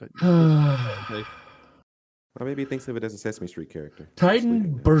that, but my baby thinks of it as a Sesame Street character.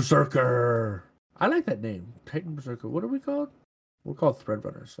 Titan Berserker. I like that name, Titan Berserker. What are we called? We're called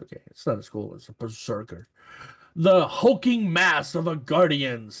Threadrunners. Okay, it's not a school. It's a Berserker. The hulking mass of a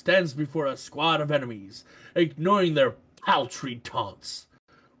guardian stands before a squad of enemies, ignoring their paltry taunts.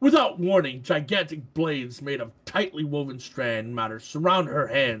 Without warning, gigantic blades made of tightly woven strand matter surround her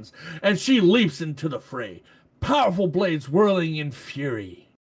hands, and she leaps into the fray, powerful blades whirling in fury.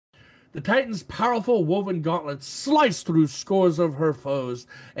 The Titan's powerful woven gauntlets slice through scores of her foes,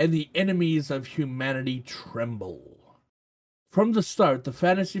 and the enemies of humanity tremble. From the start, the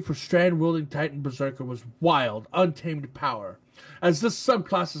fantasy for strand-wielding Titan Berserker was wild, untamed power. As this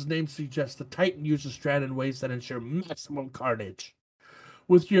subclass's name suggests, the Titan uses strand in ways that ensure maximum carnage.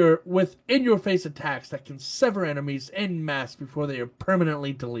 With in-your-face attacks that can sever enemies en masse before they are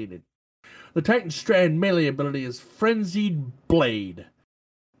permanently deleted. The Titan Strand melee ability is Frenzied Blade.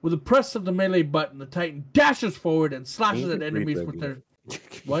 With a press of the melee button, the Titan dashes forward and slashes at enemies with their...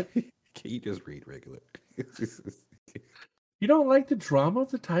 What? Can you just read regular? You don't like the drama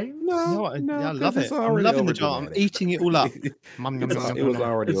of the Titan? No, I love it. I'm loving the drama. I'm eating it all up. It was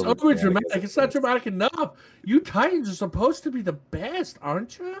already It's over dramatic. It's not dramatic enough. You Titans are supposed to be the best,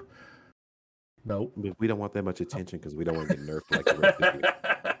 aren't you? Nope. We don't want that much attention because we don't want to get nerfed like the rest of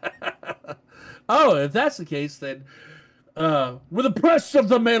you. Oh, if that's the case, then with a press of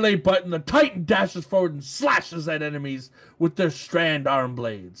the melee button, the Titan dashes forward and slashes at enemies with their strand arm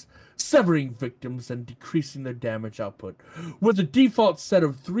blades, severing victims and decreasing their damage output. With a default set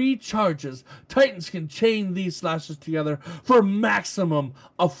of 3 charges, Titans can chain these slashes together for maximum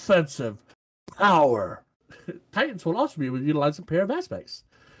offensive power. Titans will also be able to utilize a pair of aspects.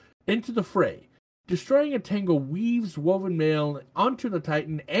 Into the fray. Destroying a tangle weaves woven mail onto the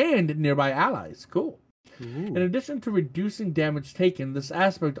Titan and nearby allies. Cool. Ooh. In addition to reducing damage taken, this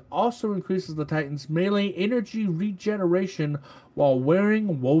aspect also increases the Titan's melee energy regeneration while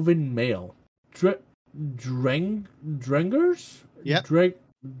wearing woven mail. Drenger's? Yep.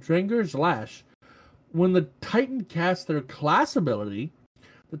 Drenger's Lash. When the Titan casts their class ability,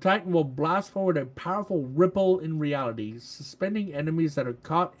 The Titan will blast forward a powerful ripple in reality, suspending enemies that are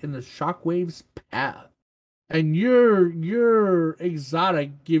caught in the shockwave's path. And your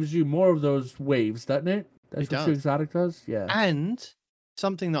exotic gives you more of those waves, doesn't it? That's what your exotic does? Yeah. And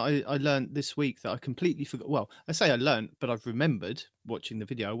something that I learned this week that I completely forgot. Well, I say I learned, but I've remembered watching the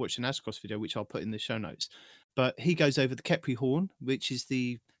video. I watched an Ascross video, which I'll put in the show notes. But he goes over the Khepri horn, which is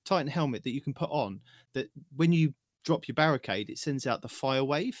the Titan helmet that you can put on, that when you drop your barricade, it sends out the fire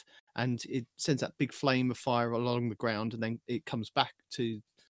wave, and it sends that big flame of fire along the ground, and then it comes back to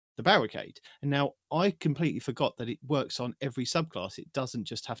the barricade. And now I completely forgot that it works on every subclass. It doesn't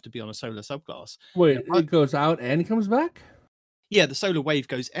just have to be on a solar subclass. Wait, it goes out and it comes back? Yeah, the solar wave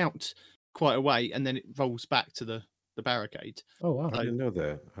goes out quite a way and then it rolls back to the barricade. Oh wow. I didn't know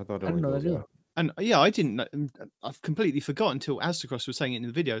that. I thought it I didn't know goes that out. And yeah, I didn't know. I've completely forgot until Aztecross was saying it in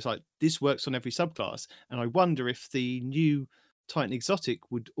the video. It's like, this works on every subclass. And I wonder if the new Titan Exotic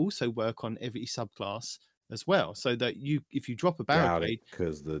would also work on every subclass as well, so that if you drop a barricade,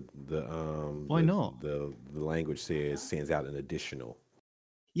 because why not? The language sends out an additional.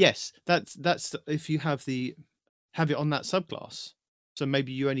 Yes, that's if you have it on that subclass. So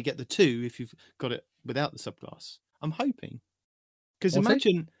maybe you only get the 2 if you've got it without the subclass. I'm hoping, because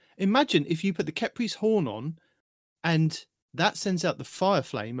imagine if you put the Khepri's horn on, and that sends out the fire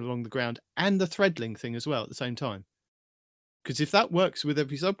flame along the ground and the threadling thing as well at the same time. Because if that works with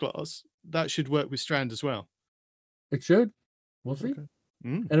every subclass, that should work with Strand as well. It should. We'll see. Okay.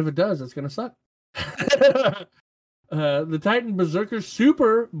 And if it does, it's going to suck. The Titan Berserker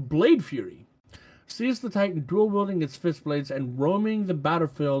Super Blade Fury sees the Titan dual-wielding its fist blades and roaming the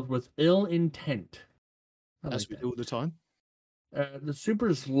battlefield with ill intent. As we do all the time. The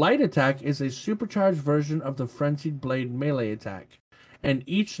Super's light attack is a supercharged version of the Frenzied Blade melee attack. And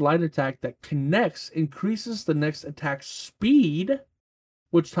each light attack that connects increases the next attack's speed,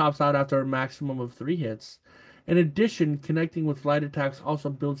 which tops out after a maximum of 3 hits. In addition, connecting with light attacks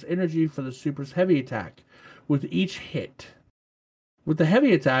also builds energy for the Super's heavy attack with each hit. With the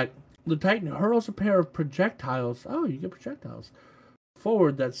heavy attack, the Titan hurls a pair of projectiles. Oh, you get projectiles.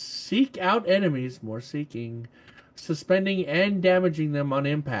 Forward that seek out enemies, more seeking, suspending and damaging them on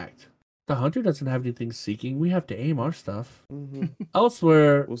impact. The Hunter doesn't have anything seeking. We have to aim our stuff. Mm-hmm.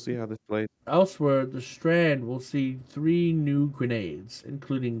 Elsewhere, we'll see how this plays. Elsewhere, the Strand will see 3 new grenades,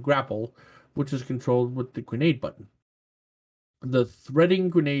 including Grapple, which is controlled with the grenade button. The Threading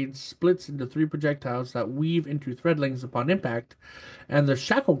Grenade splits into 3 projectiles that weave into threadlings upon impact, and the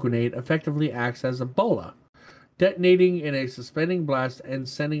Shackle Grenade effectively acts as a bola, detonating in a suspending blast and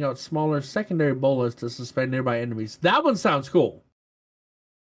sending out smaller secondary bolas to suspend nearby enemies. That one sounds cool.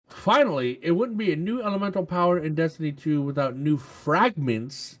 Finally, it wouldn't be a new elemental power in Destiny 2 without new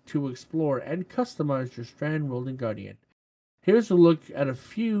fragments to explore and customize your Strand-wielding Guardian. Here's a look at a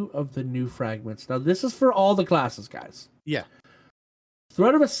few of the new fragments. Now, this is for all the classes, guys. Yeah.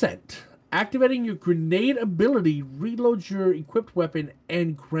 Thread of Ascent. Activating your grenade ability reloads your equipped weapon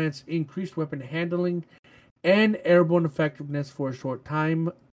and grants increased weapon handling and airborne effectiveness for a short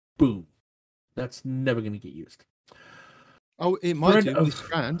time. Boom. That's never going to get used. Oh, it might do with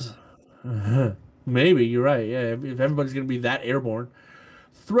Strand. Maybe, you're right. Yeah, if everybody's going to be that airborne.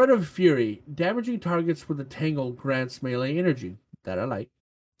 Thread of Fury. Damaging targets with a tangle grants melee energy. That I like.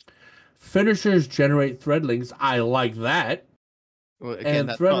 Finishers generate threadlings. I like that. Well, again,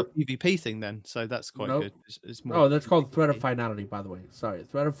 that's not a PvP thing then, so that's quite good. It's more that's called Thread of Finality, by the way. Sorry.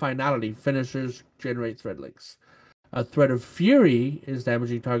 Thread of Finality. Finishers generate threadlings. A Thread of Fury is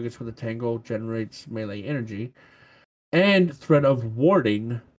damaging targets with a tangle, generates melee energy. And Thread of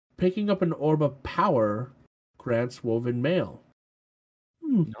Warding, picking up an orb of power, grants woven mail.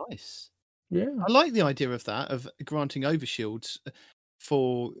 Nice. Yeah. I like the idea of that, of granting overshields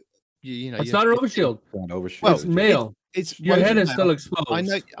for, you know. It's not an overshield. Well, it's mail. It's your head is mail. still exposed.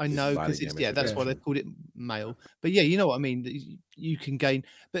 I know, because that's why they called it mail. But yeah, you know what I mean? You can gain.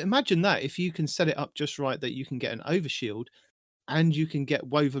 But imagine that, if you can set it up just right, that you can get an overshield and you can get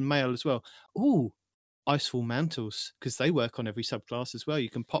woven mail as well. Ooh. Icefall mantles, because they work on every subclass as well. You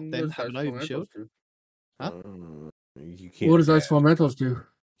can pop them, have an overshield. Huh? What does Icefall mantles do?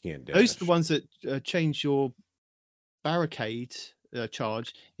 Can't dash. Those are the ones that change your barricade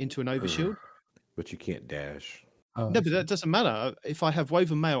charge into an overshield. But you can't dash. No, but that doesn't matter. If I have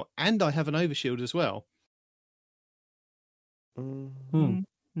woven mail and I have an overshield as well.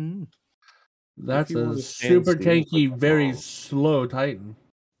 That's a super tanky, very slow Titan.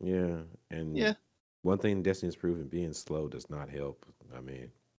 Yeah, and one thing Destiny's proven, being slow does not help. I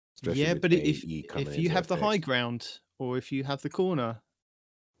mean, yeah, but if you have the high ground or if you have the corner,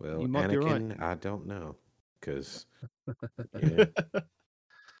 well, you might Anakin, be right. I don't know, because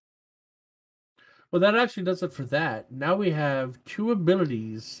Well, that actually does it for that. Now we have 2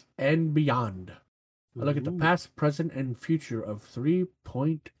 abilities and beyond. A look at the past, present, and future of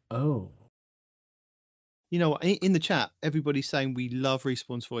 3.0. You know, in the chat, everybody's saying we love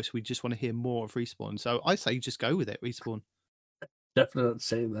Respawn's voice. We just want to hear more of Respawn. So I say just go with it, Respawn. Definitely not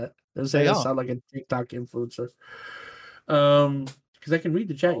saying that. They're saying I sound like a TikTok influencer. Because I can read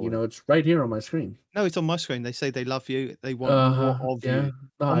the chat, it's right here on my screen. No, it's on my screen. They say they love you. They want more of you.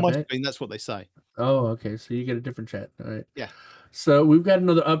 No, on my screen, that's what they say. Oh, okay. So you get a different chat. All right. Yeah. So we've got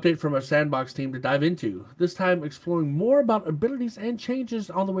another update from our Sandbox team to dive into. This time exploring more about abilities and changes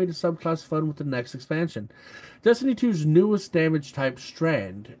on the way to subclass fun with the next expansion. Destiny 2's newest damage type,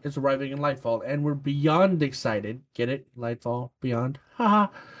 Strand, is arriving in Lightfall, and we're beyond excited. Get it? Lightfall, Beyond. Haha.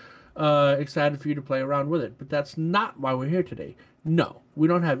 Excited for you to play around with it. But that's not why we're here today. No, we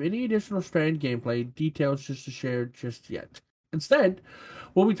don't have any additional Strand gameplay details just to share just yet. Instead,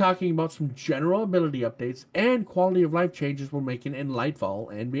 we'll be talking about some general ability updates and quality of life changes we're making in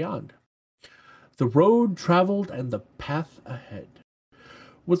Lightfall and beyond. The road traveled and the path ahead.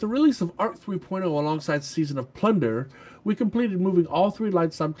 With the release of Arc 3.0 alongside Season of Plunder, we completed moving all 3 light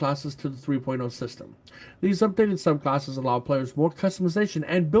subclasses to the 3.0 system. These updated subclasses allow players more customization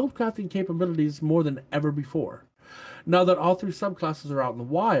and build crafting capabilities more than ever before. Now that all 3 subclasses are out in the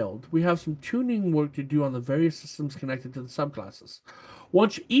wild, we have some tuning work to do on the various systems connected to the subclasses.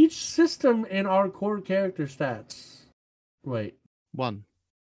 Once each system in our core character stats... Wait. One.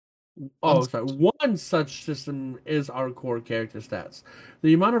 Oh, sorry. One such system is our core character stats.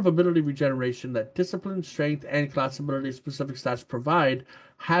 The amount of ability regeneration that discipline, strength, and class ability specific stats provide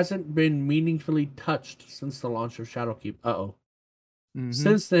hasn't been meaningfully touched since the launch of Shadowkeep.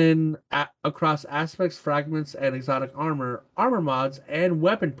 Since then, across aspects, fragments, and exotic armor mods, and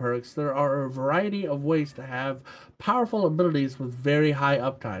weapon perks, there are a variety of ways to have powerful abilities with very high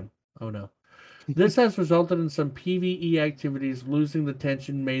uptime. Oh no. This has resulted in some PvE activities losing the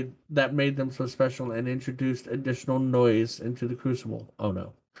tension that made them so special and introduced additional noise into the Crucible. Oh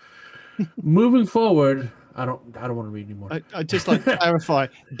no. Moving forward, I don't want to read anymore. I just like to clarify,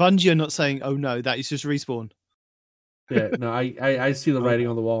 Bungie are not saying, oh no, that is just Respawn. Yeah, no, I see the writing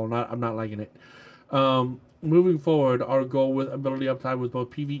on the wall, and I'm not liking it. Moving forward, our goal with ability uptime with both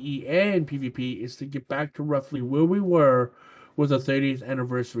PvE and PvP is to get back to roughly where we were with the 30th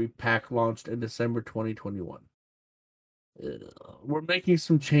anniversary pack launched in December 2021. We're making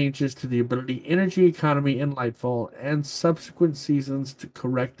some changes to the ability energy economy in Lightfall and subsequent seasons to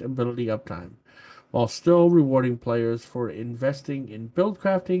correct ability uptime, while still rewarding players for investing in build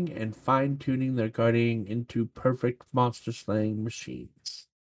crafting and fine-tuning their guardian into perfect monster-slaying machines.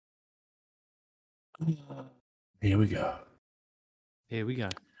 Here we go.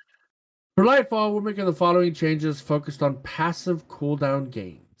 For Lightfall, we're making the following changes focused on passive cooldown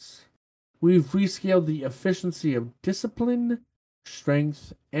gains. We've rescaled the efficiency of discipline,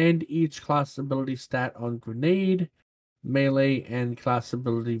 strength, and each class ability stat on grenade, melee, and class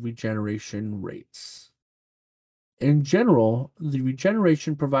ability regeneration rates. In general, the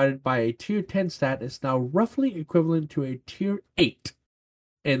regeneration provided by a tier 10 stat is now roughly equivalent to a tier 8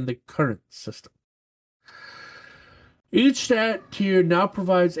 in the current system. Each stat tier now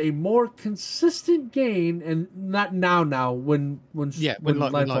provides a more consistent gain, and not now when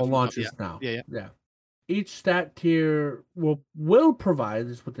Lightfall launches now. Yeah. Each stat tier will provide,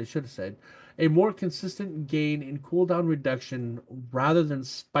 is what they should have said, a more consistent gain in cooldown reduction rather than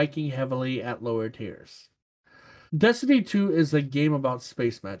spiking heavily at lower tiers. Destiny 2 is a game about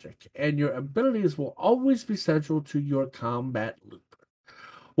space magic, and your abilities will always be central to your combat loop.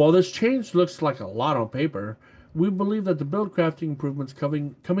 While this change looks like a lot on paper, we believe that the build crafting improvements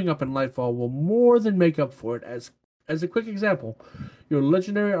coming up in Lightfall will more than make up for it. As a quick example, your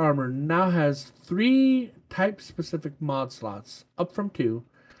legendary armor now has 3 type-specific mod slots, up from 2,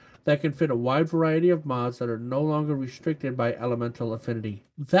 that can fit a wide variety of mods that are no longer restricted by elemental affinity.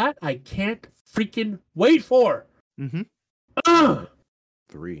 That I can't freaking wait for! 3.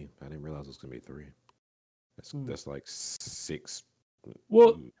 I didn't realize it was going to be 3. That's like 6.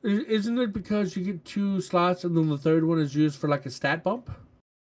 Well, isn't it because you get 2 slots and then the third one is used for like a stat bump?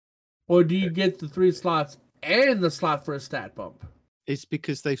 Or do you get the 3 slots and the slot for a stat bump? It's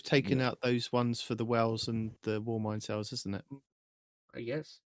because they've taken out those ones for the wells and the Warmind cells, isn't it? I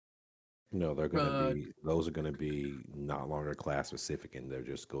guess. No, they're going to be. Those are going to be not longer class specific, and they'll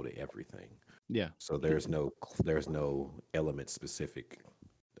just go to everything. Yeah. So there's no element specific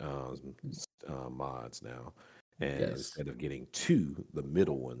mods now. And instead of getting 2, the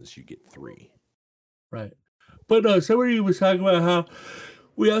middle ones, you get 3. Right. But somebody was talking about how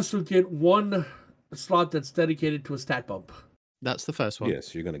we also get 1 slot that's dedicated to a stat bump. That's the first one.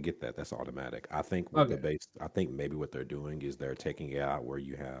 Yes, you're gonna get that. That's automatic. I think I think maybe what they're doing is they're taking it out where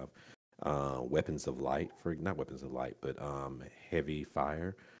you have weapons of light not weapons of light, but heavy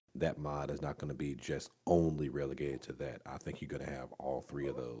fire. That mod is not going to be just only relegated to that. I think you're going to have all three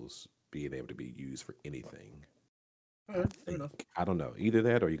of those being able to be used for anything. I don't know. Either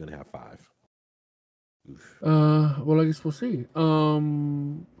that or you're going to have 5. Oof. Well, I guess we'll see.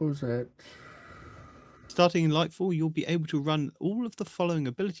 What was that? Starting in Lightfall, you'll be able to run all of the following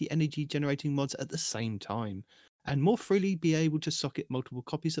ability energy generating mods at the same time, and more freely be able to socket multiple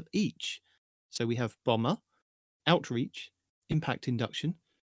copies of each. So we have Bomber, Outreach, Impact Induction,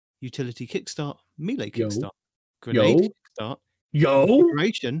 Utility Kickstart, Melee Kickstart, Grenade Kickstart,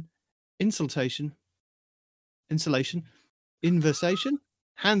 Liberation, Insulation, Inversation,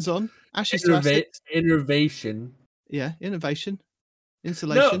 Hands-on, Ashes to Assets. Innovation. Yeah, Innovation.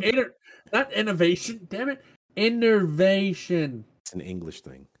 Insulation. No, not innovation. Damn it. Innervation. It's an English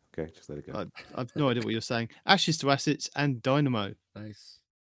thing. Okay, just let it go. I've no idea what you're saying. Ashes to Assets and Dynamo. Nice.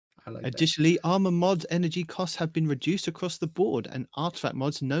 I like Additionally, armor mod energy costs have been reduced across the board, and artifact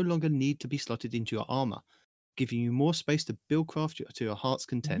mods no longer need to be slotted into your armor, giving you more space to build craft to your heart's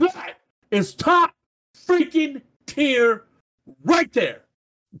content. That is top freaking tier right there.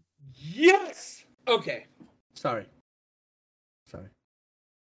 Yes. Okay. Sorry.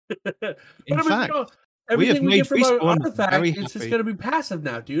 In fact, everything we get from our artifact is just going to be passive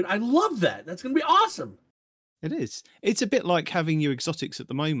now, dude. I love that. That's going to be awesome. It is. It's a bit like having your exotics at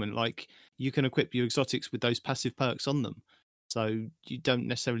the moment. Like, you can equip your exotics with those passive perks on them, so you don't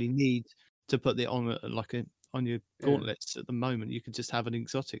necessarily need to put it on on your gauntlets at the moment. You can just have an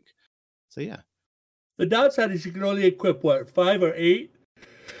exotic. So yeah. The downside is you can only equip 5 or 8.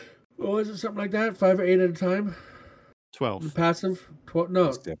 What was it? Something like that. 5 or 8 at a time. 12. Passive? 12?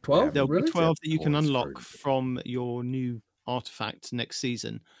 No, 12? There'll really? be 12 that you can unlock from your new artifact next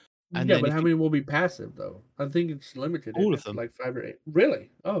season. And yeah, but how many will be passive, though? I think it's limited. All of them. Like 5 or 8. Really?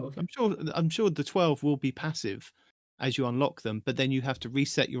 Oh, okay. I'm sure the 12 will be passive as you unlock them, but then you have to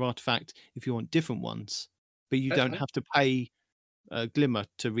reset your artifact if you want different ones. But you don't have to pay Glimmer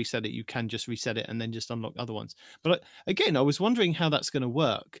to reset it. You can just reset it and then just unlock other ones. But again, I was wondering how that's going to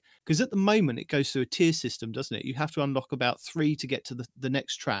work, because at the moment it goes through a tier system, doesn't it? You have to unlock about 3 to get to the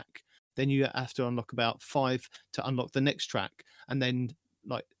next track. Then you have to unlock about 5 to unlock the next track, and then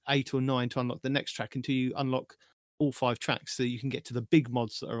like 8 or 9 to unlock the next track until you unlock all 5 tracks so you can get to the big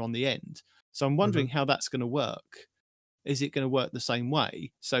mods that are on the end. So I'm wondering how that's going to work. Is it going to work the same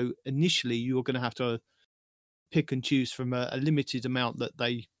way? So initially you're going to have to pick and choose from a limited amount that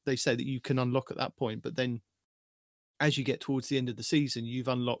they say that you can unlock at that point, but then as you get towards the end of the season, you've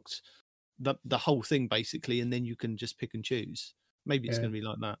unlocked the whole thing basically, and then you can just pick and choose. Maybe it's going to be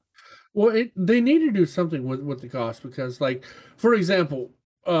like that. Well, they need to do something with the cost, because, like, for example,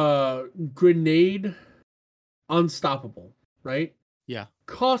 Grenade Unstoppable, right? Yeah.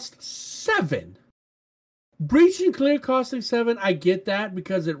 Cost 7. Breach and Clear costing 7, I get that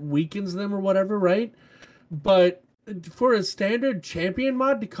because it weakens them or whatever, right? But for a standard champion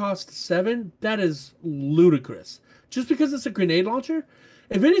mod to cost 7, that is ludicrous. Just because it's a grenade launcher?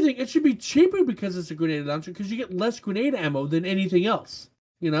 If anything, it should be cheaper because it's a grenade launcher, because you get less grenade ammo than anything else,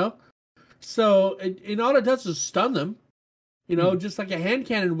 you know? So, and all it does is stun them, you know, just like a hand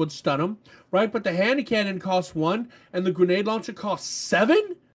cannon would stun them, right? But the hand cannon costs 1 and the grenade launcher costs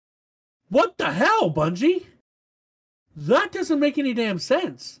 7? What the hell, Bungie? That doesn't make any damn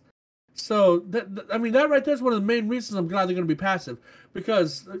sense. So, that right there is one of the main reasons I'm glad they're going to be passive.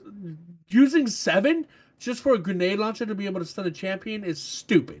 Because using 7 just for a grenade launcher to be able to stun a champion is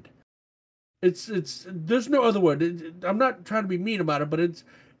stupid. It's there's no other word. I'm not trying to be mean about it, but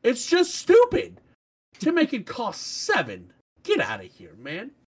it's just stupid to make it cost 7. Get out of here,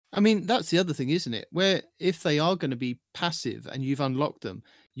 man. I mean, that's the other thing, isn't it? Where if they are going to be passive and you've unlocked them,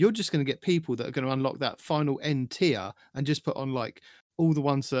 you're just going to get people that are going to unlock that final end tier and just put on like all the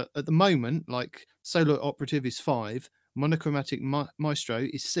ones that at the moment, like Solo Operative is 5, Monochromatic Maestro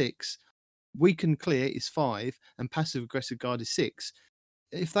is 6, Weaken Clear is 5, and Passive Aggressive Guard is 6.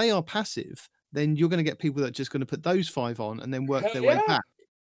 If they are passive, then you're going to get people that are just going to put those 5 on and then work their way back.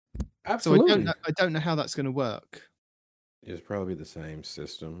 Absolutely. So I don't know how that's going to work. It's probably the same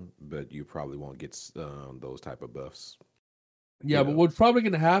system, but you probably won't get those type of buffs. Yeah, but what's probably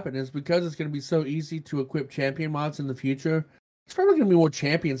going to happen is because it's going to be so easy to equip champion mods in the future, it's probably going to be more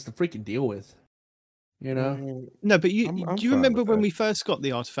champions to freaking deal with. You know? No, but do you remember when we first got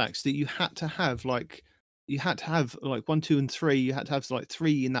the artifacts that you had to have like 1, 2, and 3? You had to have like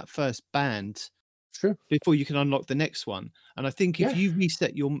 3 in that first band. Sure. Before you can unlock the next one. And I think if you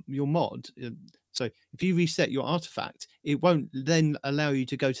reset your mod, So if you reset your artifact, it won't then allow you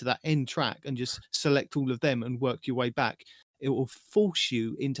to go to that end track and just select all of them and work your way back. It will force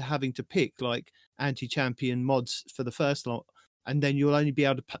you into having to pick like anti-champion mods for the first lot, and then you'll only be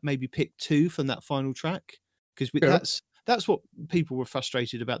able to maybe pick 2 from that final track, because that's what people were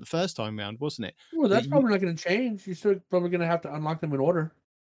frustrated about the first time round, wasn't it? Well, that's probably not going to change. You're still probably going to have to unlock them in order.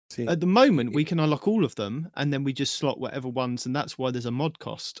 At the moment, we can unlock all of them, and then we just slot whatever ones, and that's why there's a mod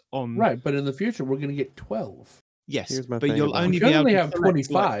cost on. Right, but in the future, we're going to get 12. Yes, but you'll only be able to have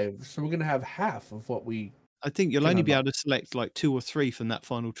 25, so we're going to have half of what we. I think you'll only be able to select like 2 or 3 from that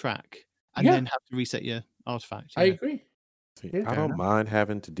final track, and then have to reset your artifact. I agree. I don't mind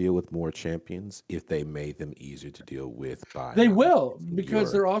having to deal with more champions if they made them easier to deal with. They will,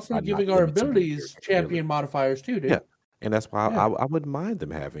 because they're also giving our abilities champion modifiers too, dude. Yeah. And that's why I wouldn't mind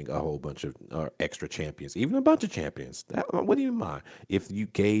them having a whole bunch of extra champions, even a bunch of champions. What do you mind? If you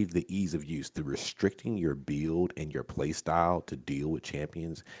gave the ease of use, the restricting your build and your play style to deal with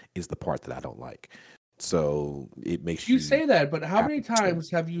champions is the part that I don't like. So it makes you say that, but how many times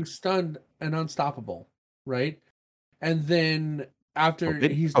have you stunned an unstoppable, right? And then after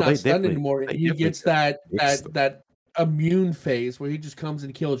he's not stunned anymore, he gets that immune phase where he just comes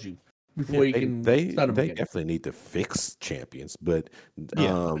and kills you. Before you can stun him they again. definitely need to fix champions, but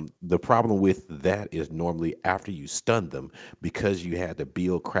the problem with that is normally after you stun them, because you had to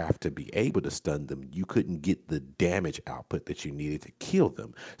build craft to be able to stun them, you couldn't get the damage output that you needed to kill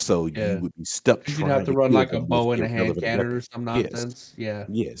them. So you would be stuck. You'd have to run like a bow and a hand cannon or some nonsense.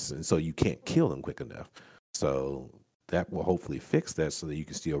 Yes, and so you can't kill them quick enough. So that will hopefully fix that, so that you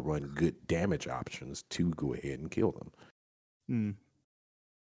can still run good damage options to go ahead and kill them.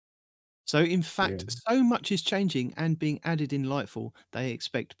 So, in fact, so much is changing and being added in Lightfall, they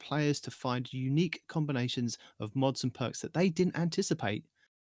expect players to find unique combinations of mods and perks that they didn't anticipate.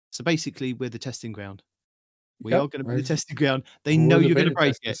 So, basically, we're the testing ground. We are going to be the testing ground. They know you're going to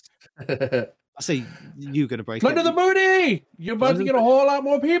break it. I say you're going to break it. Under the booty! You're about to get a whole lot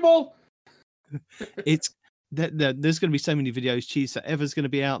more people. There's going to be so many videos. Cheese Forever's going to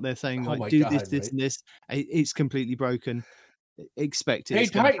be out there saying, do this, and this. It's completely broken. Expect it. Hey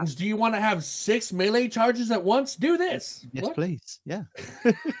Titans, do you want to have 6 melee charges at once? Do this. Yes, please. Yeah.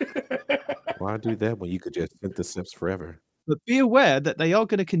 Why do that when you could just synthesize forever? But be aware that they are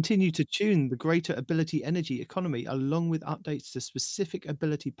going to continue to tune the greater ability energy economy along with updates to specific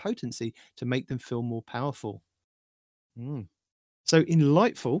ability potency to make them feel more powerful. So in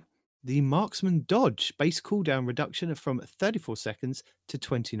Lightfall, the Marksman Dodge base cooldown reduction from 34 seconds to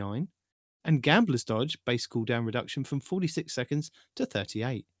 29. And Gambler's Dodge base cooldown reduction from 46 seconds to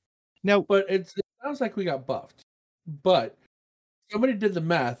 38. Now, but it sounds like we got buffed. But somebody did the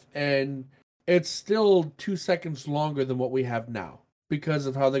math, and it's still 2 seconds longer than what we have now because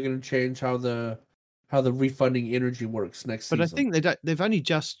of how they're going to change how the refunding energy works next season. But I think they've only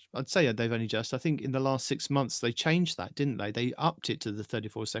just. I think in the last 6 months they changed that, didn't they? They upped it to the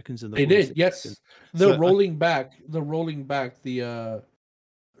 34 seconds and they did. Yes, seconds. They're rolling back the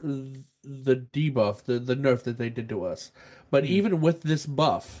debuff, the nerf that they did to us. But even with this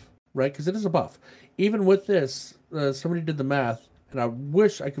buff, right, because it is a buff, even with this, somebody did the math, and I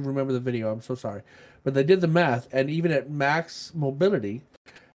wish I could remember the video, I'm so sorry, but they did the math, and even at max mobility,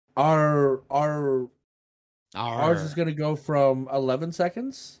 ours is going to go from 11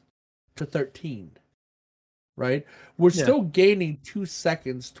 seconds to 13, right? We're still gaining 2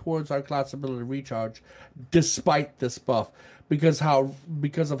 seconds towards our class ability recharge despite this buff. Because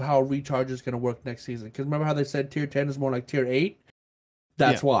of how recharge is going to work next season. Because remember how they said tier 10 is more like tier 8?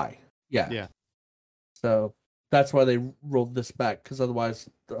 That's why. Yeah. So that's why they rolled this back. Because otherwise,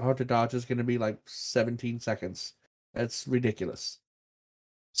 the Hunter Dodge is going to be like 17 seconds. That's ridiculous.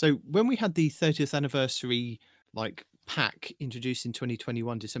 So when we had the 30th anniversary pack introduced in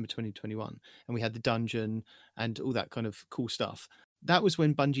December 2021, and we had the dungeon and all that kind of cool stuff, that was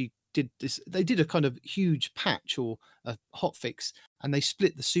when Bungie did this. They did a kind of huge patch or a hotfix, and they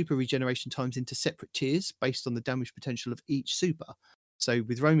split the super regeneration times into separate tiers based on the damage potential of each super. So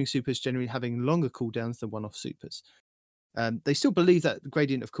with roaming supers generally having longer cooldowns than one-off supers. They still believe that the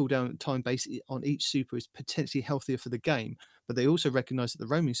gradient of cooldown time based on each super is potentially healthier for the game, but they also recognize that the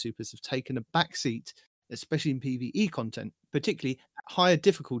roaming supers have taken a backseat, especially in PvE content, particularly at higher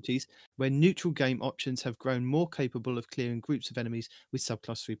difficulties where neutral game options have grown more capable of clearing groups of enemies with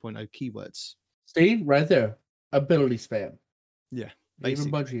subclass 3.0 keywords. See, right there, ability spam. Yeah, basically.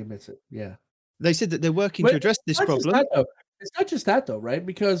 Even Bungie admits it. Yeah, they said that they're working to address this problem. It's not just that though, right?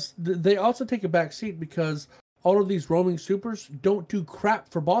 Because they also take a backseat because all of these roaming supers don't do crap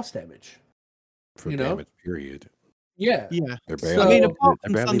for boss damage. Damage, period. Yeah. Yeah. They're So- barely, I mean, apart they're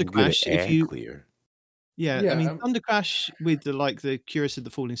from barely Thunder even good Crash, at if ad you clear. yeah, Yeah, I mean, I'm- Thunder Crash with the Curious of the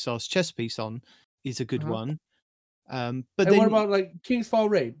Falling Stars chess piece on is a good Uh-huh. one. But And then what about like King's Fall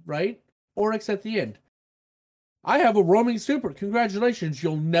Raid, right? Oryx at the end. I have a roaming super. Congratulations,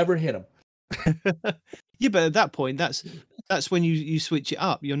 you'll never hit him. yeah, but at that point, that's when you switch it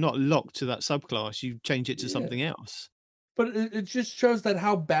up. You're not locked to that subclass. You change it to Yeah. something else. But it just shows that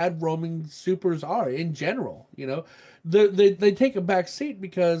how bad roaming supers are in general. You know, they take a back seat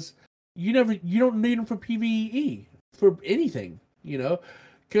because you don't need them for PvE for anything. You know,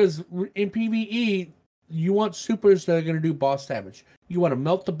 because in PvE you want supers that are going to do boss damage. You want to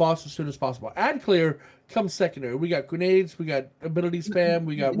melt the boss as soon as possible. Ad clear comes secondary. We got grenades, we got ability spam,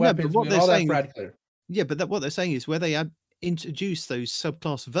 we got No, but weapons, what we they're got all that saying for is- ad clear. Yeah, but what they're saying is where they introduce those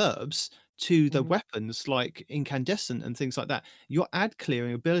subclass verbs to the Mhm. weapons, like incandescent and things like that. Your ad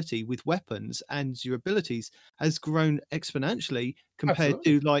clearing ability with weapons and your abilities has grown exponentially compared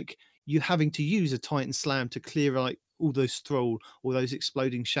Absolutely. to like you having to use a Titan Slam to clear like all those thrall or those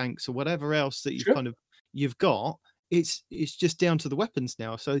exploding shanks or whatever else that Sure. you've got. It's just down to the weapons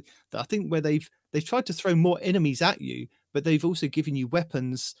now. So I think where they've tried to throw more enemies at you, but they've also given you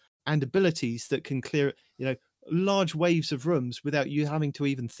weapons and abilities that can clear, large waves of rooms without you having to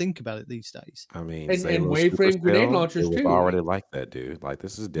even think about it these days. I mean, And Zalo wave frame grenade Supercell, launchers it was too, already like- like that, dude. Like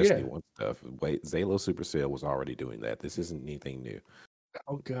this is Destiny Yeah. 1 stuff. Wait, Zalo Supercell was already doing that. This isn't anything new.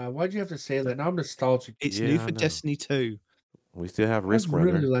 Oh god, why'd you have to say that? Now I'm nostalgic. It's Yeah, new I for know. Destiny 2. We still have I Risk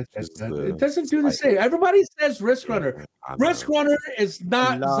really Runner. like which that. is It doesn't do the slightly- same. Everybody says Risk Yeah, Runner. I Risk know. Runner is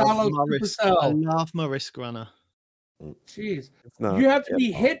not Zalo I Supercell. love my Risk Runner. Jeez. It's not You have to at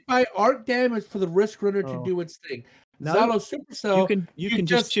be all. hit by arc damage for the Risk Runner to Oh. do its thing. No, Zalo Supercell, you can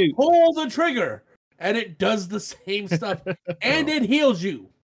just shoot. pull the trigger and it does the same stuff and Oh. it heals you.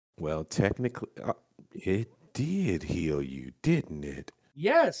 Well, technically, it did heal you, didn't it?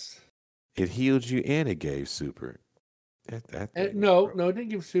 Yes. It healed you and it gave super. That thing was No, broke. it didn't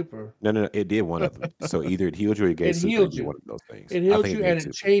give super. No, it did one of them. So either it healed you or it gave It super. healed It you. one of those things. It I healed think you gave and it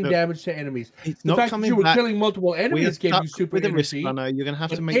super. chained Look, damage to enemies. It's The not fact that coming you were back. killing multiple We are enemies gave you stuck super with a Risk energy, Runner. You're going to have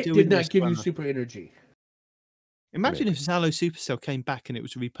but to make it do did with not Risk give you Runner. super energy. Imagine Maybe. if Zalo Supercell came back and it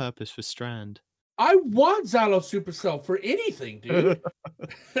was repurposed for Strand. I want Zalo Supercell for anything, dude.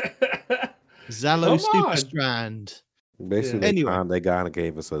 Zalo Come Super on. Basically, Strand. Yeah. Anyway. they kind of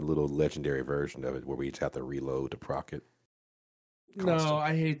gave us a little legendary version of it where we each have to reload to proc it. No, Constant.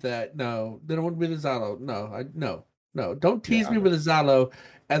 I hate that. No, they don't want to be the Zalo. No. Don't tease I me know. with a Zalo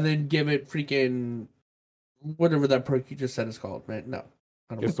and then give it freaking whatever that perk you just said is called, man. No,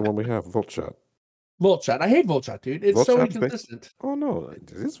 I don't It's the want one we have, Volt Shot. Volt Shot. I hate Volt Shot, dude. It's Volt so Shot is inconsistent. Oh no,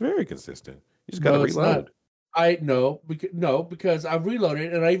 it's very consistent. You just got to No, it's not. reload. Because I've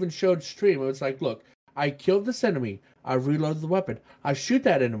reloaded and I even showed stream. It was like, look, I killed this enemy. I reloaded the weapon. I shoot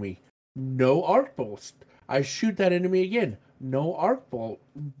that enemy. No arc burst. I shoot that enemy again. No arc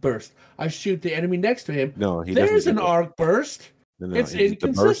burst. I shoot the enemy next to him. No, he doesn't. There's do an that. arc burst. No, It's the burst-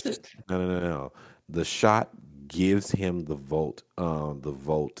 inconsistent. No. The shot gives him the Volt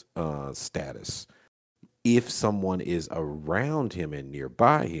status. If someone is around him and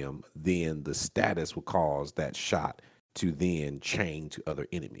nearby him, then the status will cause that shot to then chain to other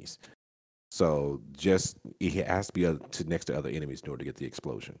enemies. So it has to be next to other enemies in order to get the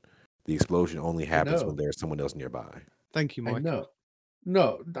explosion. The explosion only happens know. when there's someone else nearby. Thank you, Mike. I know.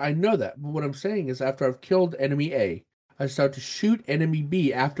 No, I know that. But what I'm saying is after I've killed enemy A, I start to shoot enemy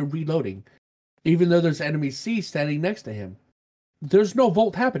B after reloading, even though there's enemy C standing next to him. There's no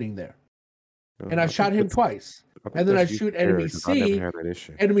Volt happening there. And I shot him twice. And then I shoot enemy I never C. had that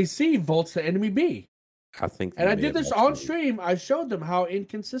issue. Enemy C volts to enemy B. I think, And you I may did have this on actually- stream. I showed them how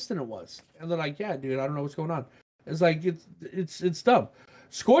inconsistent it was. And they're like, yeah, dude, I don't know what's going on. It's like, it's dumb.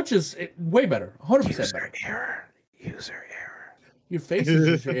 Scorch is way better. 100% better. User error. Your face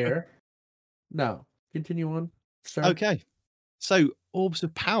is your air. No. Continue on, sir. Okay. So orbs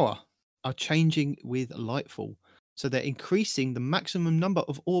of power are changing with Lightfall. So they're increasing the maximum number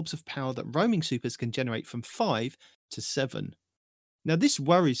of orbs of power that roaming supers can generate from 5 to 7. Now, this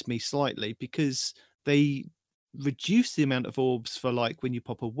worries me slightly because they reduce the amount of orbs for like when you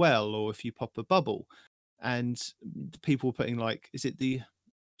pop a well or if you pop a bubble. And people putting like, is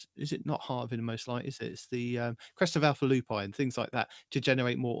it not Heart of Innermost Light? Is it? It's the Crest of Alpha Lupi and things like that to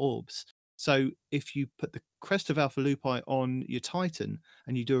generate more orbs. So if you put the Crest of Alpha Lupi on your Titan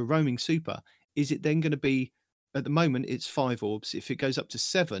and you do a roaming super, is it then going to be, at the moment, it's 5 orbs. If it goes up to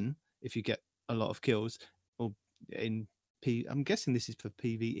 7, if you get a lot of kills, or I'm guessing this is for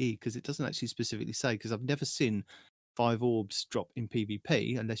PvE because it doesn't actually specifically say, because I've never seen 5 orbs drop in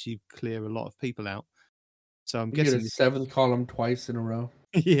PvP unless you clear a lot of people out. So I'm You get guessing a 7th column twice in a row.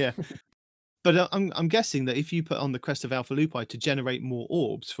 yeah. But I'm guessing that if you put on the Crest of Alpha Lupi to generate more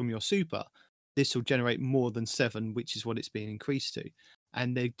orbs from your super, this will generate more than 7, which is what it's being increased to.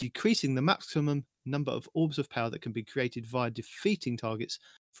 And they're decreasing the maximum number of orbs of power that can be created via defeating targets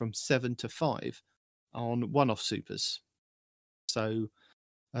from 7 to 5 on one-off supers. So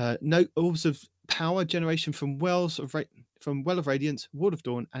no orbs of power generation from Well of Radiance, Ward of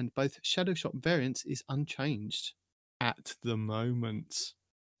Dawn, and both Shadow Shot variants is unchanged at the moment.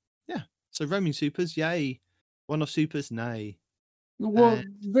 Yeah. So roaming supers, yay. One-off supers, nay. Well,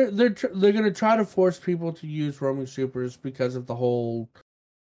 they're going to try to force people to use roaming supers because of the whole,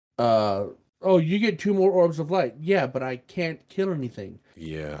 oh, you get 2 more orbs of light. Yeah, but I can't kill anything.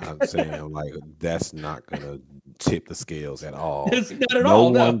 Yeah, I'm saying like that's not gonna tip the scales at all. It's not at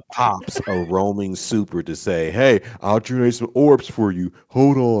all. No one pops a roaming super to say, "Hey, I'll generate some orbs for you.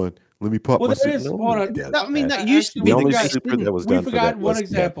 Hold on, let me pop my super." Hold on. I mean, that used to be the only case, super that was we done for forgot that one was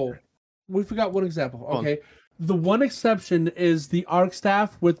example. Nether. We forgot one example. Okay, the one exception is the Arc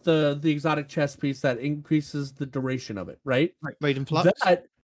Staff with the exotic chest piece that increases the duration of it. Right? Like Radiant Flux.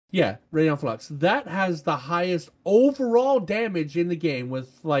 Yeah, Radiant Flux. That has the highest overall damage in the game. With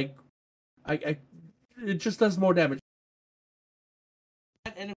like, it just does more damage.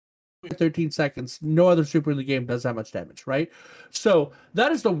 13 seconds. No other super in the game does that much damage, right? So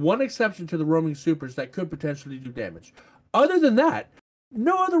that is the one exception to the roaming supers that could potentially do damage. Other than that,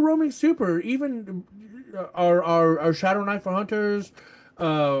 no other roaming super, even our Shadow Knight for Hunters,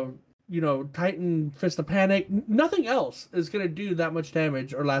 Titan Fist of Panic, nothing else is going to do that much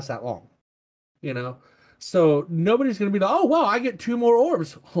damage or last that long, So nobody's going to be like, oh, wow, I get 2 more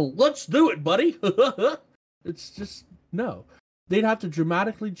orbs. Let's do it, buddy. It's just, no. They'd have to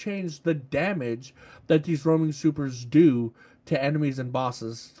dramatically change the damage that these roaming supers do to enemies and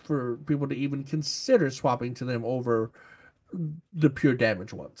bosses for people to even consider swapping to them over the pure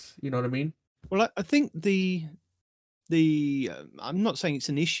damage ones. You know what I mean? Well, I think the I'm not saying it's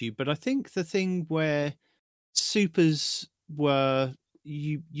an issue, but I think the thing where supers were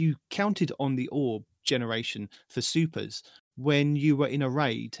you counted on the orb generation for supers when you were in a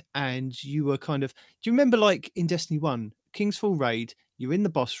raid and you were kind of, do you remember like in Destiny 1, Kingsfall raid, you're in the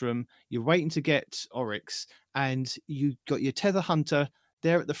boss room, you're waiting to get Oryx, and you got your tether hunter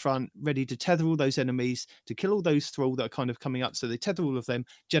there at the front, ready to tether all those enemies, to kill all those thrall that are kind of coming up. So they tether all of them,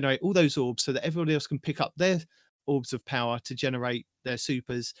 generate all those orbs so that everybody else can pick up their orbs of power to generate their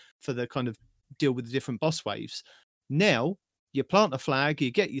supers for the kind of deal with the different boss waves. Now you plant a flag,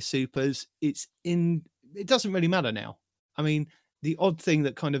 you get your supers, it doesn't really matter now. I mean, the odd thing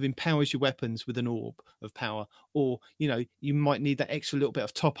that kind of empowers your weapons with an orb of power, or, you might need that extra little bit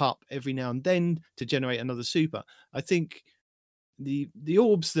of top up every now and then to generate another super. I think the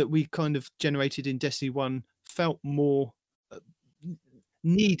orbs that we kind of generated in Destiny 1 felt more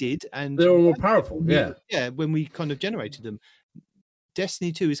needed, and they were more powerful. Yeah, when we kind of generated them.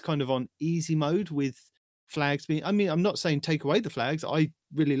 Destiny 2 is kind of on easy mode with flags being, I mean, I'm not saying take away the flags. I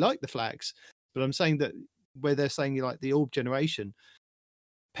really like the flags, but I'm saying that where they're saying you like the orb generation,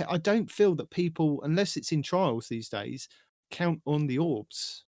 I don't feel that people, unless it's in trials these days, count on the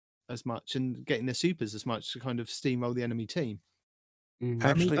orbs as much and getting their supers as much to kind of steamroll the enemy team.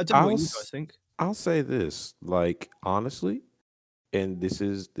 Actually, I don't know what you guys think. I'll say this, like, honestly, and this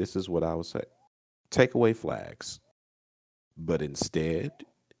is what I would say: take away flags, but instead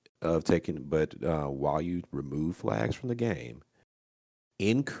of while you remove flags from the game,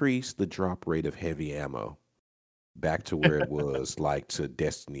 increase the drop rate of heavy ammo back to where it was like to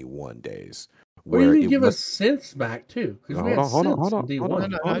Destiny 1 days. Where you give us synths back too. Hold on. No. I see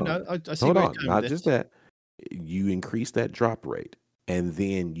hold where on. Not just that. You increase that drop rate, and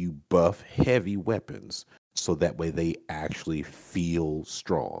then you buff heavy weapons so that way they actually feel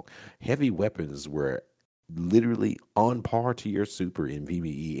strong. Heavy weapons were literally on par to your super in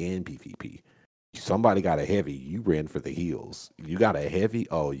PvE and PvP. Somebody got a heavy, you ran for the heals. You got a heavy,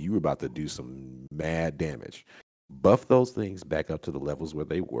 oh, you were about to do some mad damage. Buff those things back up to the levels where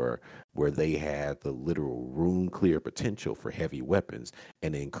they were, where they had the literal rune clear potential for heavy weapons,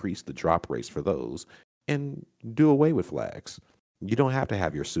 and increase the drop rates for those, and do away with flags. You don't have to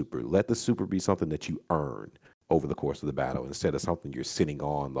have your super. Let the super be something that you earn over the course of the battle instead of something you're sitting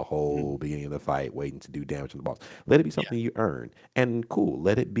on the whole beginning of the fight waiting to do damage to the boss. Let it be something you earn. And cool,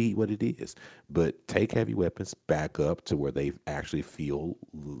 let it be what it is. But take heavy weapons back up to where they actually feel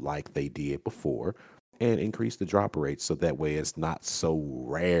like they did before, and increase the drop rate so that way it's not so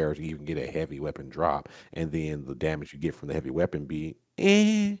rare to even get a heavy weapon drop, and then the damage you get from the heavy weapon be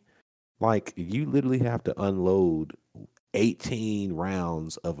like you literally have to unload 18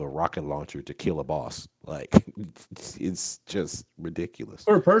 rounds of a rocket launcher to kill a boss. Like, it's just ridiculous.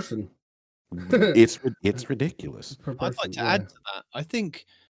 Per person. It's ridiculous. Per person, I'd like to add to that. I think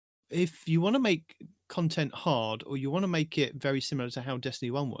if you want to make content hard, or you want to make it very similar to how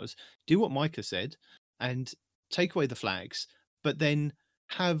Destiny 1 was, do what Micah said and take away the flags, but then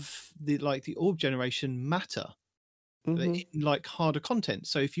have the orb generation matter in like harder content.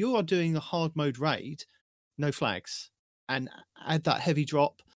 So if you are doing a hard mode raid, no flags, and add that heavy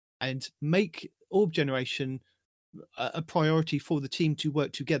drop and make orb generation a priority for the team to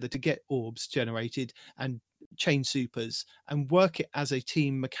work together to get orbs generated and chain supers and work it as a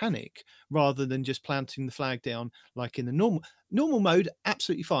team mechanic rather than just planting the flag down like in the normal mode.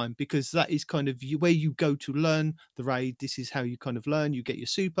 Absolutely fine, because that is kind of where you go to learn the raid. This is how you kind of learn. You get your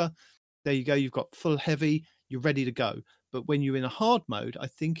super, there you go, you've got full heavy, you're ready to go. But when you're in a hard mode, I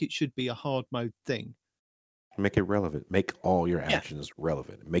think it should be a hard mode thing. Make it relevant. Make all your actions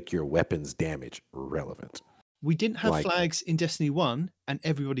relevant. Make your weapons damage relevant. We didn't have flags in Destiny 1, and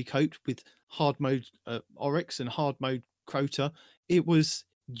everybody coped with hard mode Oryx and hard mode Crota. It was,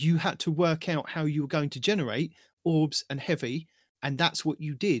 you had to work out how you were going to generate orbs and heavy, and that's what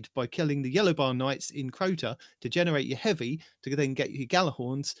you did by killing the Yellow Bar Knights in Crota to generate your heavy, to then get your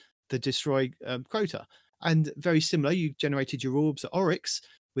Galahorns to destroy Crota. And very similar, you generated your orbs at Oryx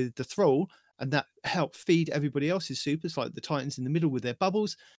with the Thrall, and that helped feed everybody else's supers, like the Titans in the middle with their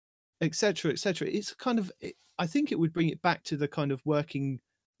bubbles, etc., etc. It's kind of, I think it would bring it back to the kind of working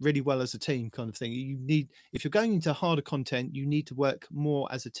really well as a team kind of thing. You need, if you're going into harder content, you need to work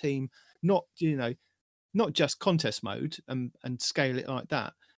more as a team, not just contest mode and scale it like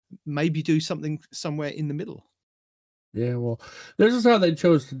that. Maybe do something somewhere in the middle. Yeah, well, this is how they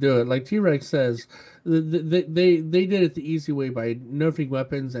chose to do it. Like T-Rex says, they did it the easy way by nerfing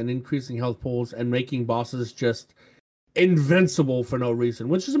weapons and increasing health pools and making bosses just invincible for no reason,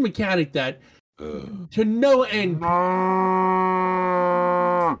 which is a mechanic that to no end,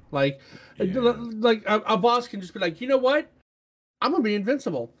 like a boss can just be like, you know what, I'm gonna be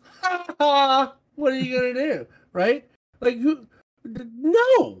invincible. What are you gonna do, right? Like, who?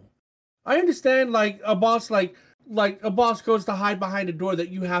 No, I understand. Like a boss, like a boss goes to hide behind a door that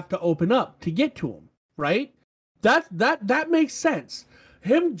you have to open up to get to him, right? That makes sense.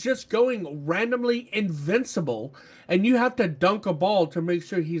 Him just going randomly invincible and you have to dunk a ball to make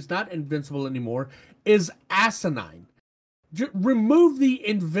sure he's not invincible anymore is asinine. Remove the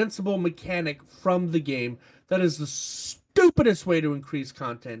invincible mechanic from the game. That is the stupidest way to increase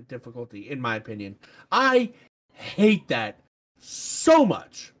content difficulty, in my opinion. I hate that so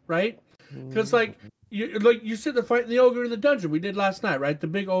much, right? Because you sit there fighting the ogre in the dungeon we did last night, right? The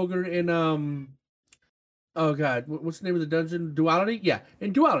big ogre in oh god, what's the name of the dungeon? Duality? Yeah,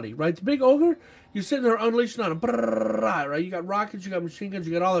 in Duality, right? The big ogre, you're sitting there unleashing on him, right? You got rockets, you got machine guns,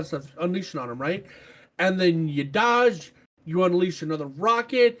 you got all that stuff unleashing on him, right? And then you dodge, you unleash another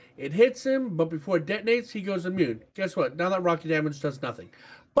rocket, it hits him, but before it detonates, he goes immune. Guess what? Now that rocket damage does nothing.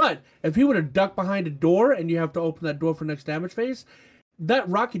 But if he would have ducked behind a door and you have to open that door for next damage phase, that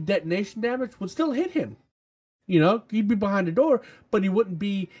rocket detonation damage would still hit him. You know, he'd be behind a door, but he wouldn't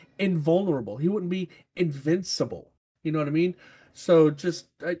be invulnerable. He wouldn't be invincible. You know what I mean? So just,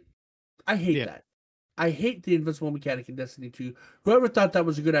 I hate that. I hate the invincible mechanic in Destiny 2. Whoever thought that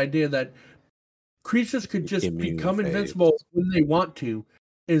was a good idea, that creatures could just become invincible when they want to,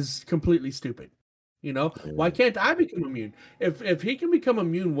 is completely stupid. You know, why can't I become immune? If he can become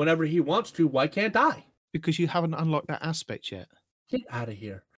immune whenever he wants to, why can't I? Because you haven't unlocked that aspect yet. Get out of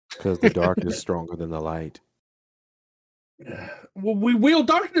here. Because the dark is stronger than the light. Well, we wield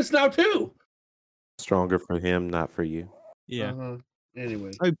darkness now too. Stronger for him, not for you. Yeah.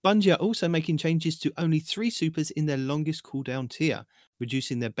 Anyway. So Bungie are also making changes to only 3 supers in their longest cooldown tier,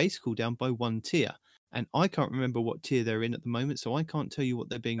 reducing their base cooldown by 1 tier. And I can't remember what tier they're in at the moment, so I can't tell you what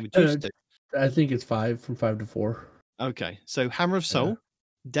they're being reduced to. I think it's 5, from 5 to 4. Okay, so Hammer of Soul,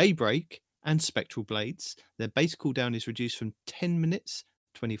 Daybreak, and Spectral Blades. Their base cooldown is reduced from 10 minutes,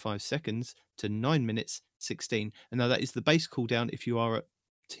 25 seconds to 9 minutes, 16. And now that is the base cooldown if you are at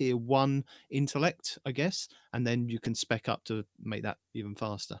tier 1 intellect, I guess, and then you can spec up to make that even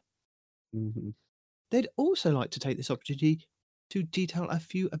faster. Mm-hmm. They'd also like to take this opportunity to detail a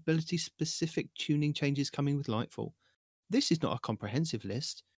few ability-specific tuning changes coming with Lightfall. This is not a comprehensive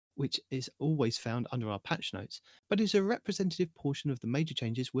list, which is always found under our patch notes, but is a representative portion of the major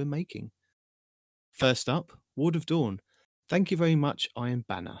changes we're making. First up, Ward of Dawn. Thank you very much, Iron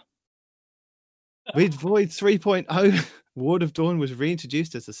Banner. With Void 3.0, Ward of Dawn was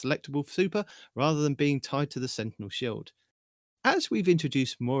reintroduced as a selectable super rather than being tied to the Sentinel Shield. As we've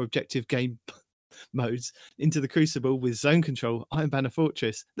introduced more objective game modes into the Crucible with Zone Control, Iron Banner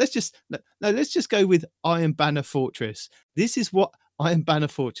Fortress. Let's just go with Iron Banner Fortress. This is what Iron Banner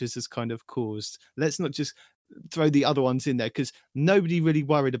Fortress has kind of caused. Let's not just throw the other ones in there, because nobody really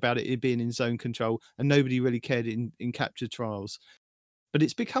worried about it being in Zone Control and nobody really cared in Capture Trials. But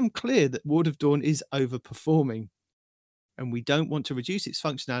it's become clear that Ward of Dawn is overperforming, and we don't want to reduce its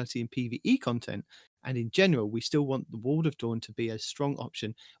functionality in PvE content. And in general, we still want the Ward of Dawn to be a strong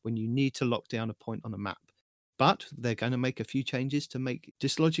option when you need to lock down a point on a map. But they're going to make a few changes to make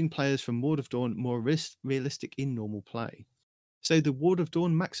dislodging players from Ward of Dawn more realistic in normal play. So the Ward of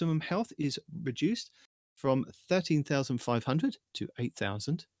Dawn maximum health is reduced from 13,500 to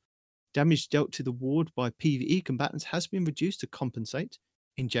 8,000. Damage dealt to the ward by PvE combatants has been reduced to compensate.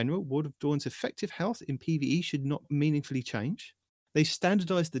 In general, Ward of Dawn's effective health in PvE should not meaningfully change. They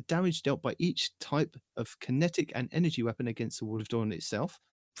standardized the damage dealt by each type of kinetic and energy weapon against the Ward of Dawn itself.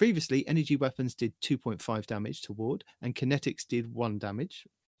 Previously, energy weapons did 2.5 damage to ward, and kinetics did 1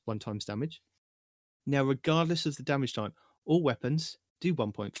 times damage. Now, regardless of the damage type, all weapons do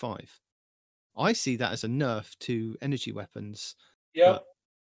 1.5. I see that as a nerf to energy weapons. Yeah.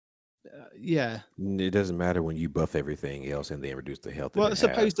 Yeah. It doesn't matter when you buff everything else and then reduce the health. Well, I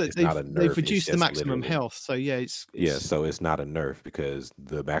suppose that they've reduced the maximum health. So, yeah, it's... Yeah, so it's not a nerf because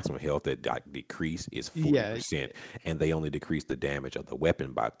the maximum health that decrease is 40%. And they only decrease the damage of the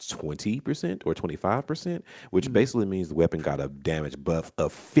weapon by 20% or 25%, which basically means the weapon got a damage buff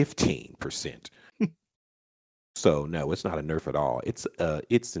of 15%. So no, it's not a nerf at all. It's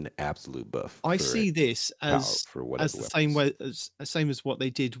an absolute buff. I see this as the same as what they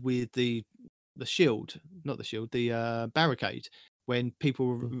did with the shield, not the shield, the barricade, when people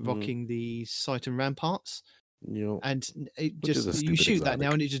were rocking the sight and ramparts. And it just you shoot that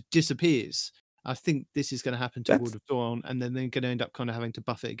now and it just disappears. I think this is going to happen to Ward of Dawn, and then they're going to end up kind of having to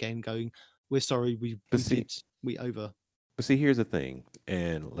buff it again, going, "We're sorry, we over." But see, here's the thing,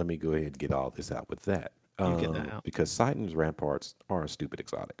 and let me go ahead and get all this out with that. Get that out. Because Sighton's ramparts are a stupid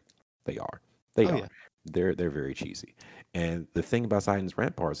exotic. They are. They are. Yeah. They're very cheesy. And the thing about Sighton's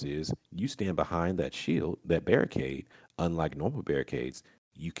ramparts is you stand behind that shield, that barricade, unlike normal barricades,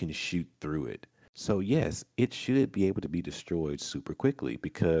 you can shoot through it. So yes, it should be able to be destroyed super quickly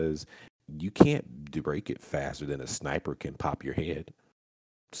because you can't break it faster than a sniper can pop your head.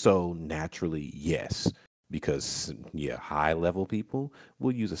 So naturally, yes. Because, high level people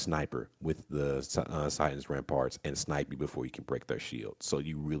will use a sniper with the Sighton's ramparts and snipe you before you can break their shield. So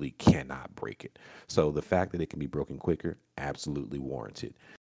you really cannot break it. So the fact that it can be broken quicker, absolutely warranted.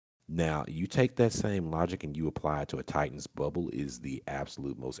 Now, you take that same logic and you apply it to a Titan's bubble is the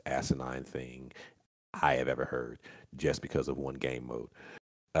absolute most asinine thing I have ever heard just because of one game mode.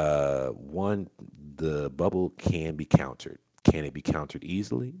 The bubble can be countered. Can it be countered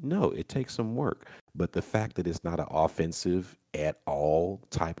easily? No, it takes some work. But the fact that it's not an offensive at all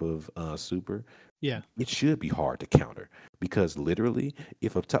type of super, it should be hard to counter. Because literally,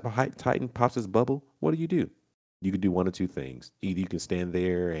 if a Titan pops his bubble, what do? You can do one of two things. Either you can stand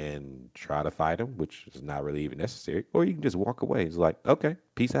there and try to fight him, which is not really even necessary, or you can just walk away. It's like, okay,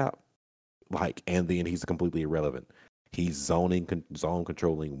 peace out. And then he's completely irrelevant. He's zone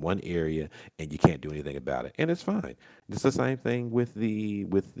controlling one area, and you can't do anything about it, and it's fine. It's the same thing with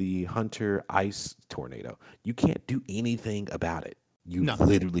the Hunter Ice Tornado. You can't do anything about it. You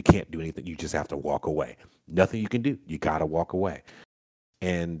literally can't do anything. You just have to walk away. Nothing you can do. You gotta walk away,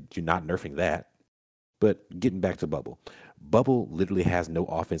 and you're not nerfing that. But getting back to Bubble, Bubble literally has no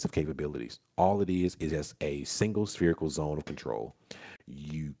offensive capabilities. All it is just a single spherical zone of control.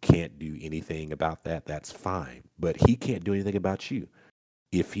 You can't do anything about that. That's fine. But he can't do anything about you.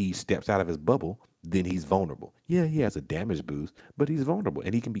 If he steps out of his bubble, then he's vulnerable. Yeah, he has a damage boost, but he's vulnerable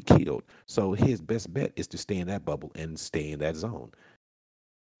and he can be killed. So his best bet is to stay in that bubble and stay in that zone.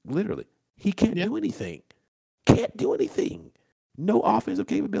 Literally. He can't do anything. Can't do anything. No offensive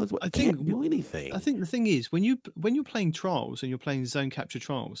capabilities. Can't do anything. I think the thing is, when you're playing Trials and you're playing Zone Capture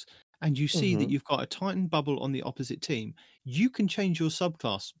Trials, and you see that you've got a Titan bubble on the opposite team, you can change your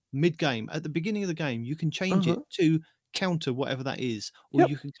subclass mid-game. At the beginning of the game, you can change it to counter whatever that is, or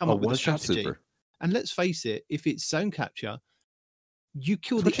you can come up with a strategy. Super. And let's face it, if it's zone capture, you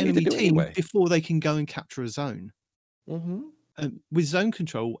kill the enemy team before they can go and capture a zone. With zone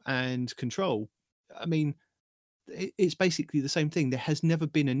control and control, I mean, it's basically the same thing. There has never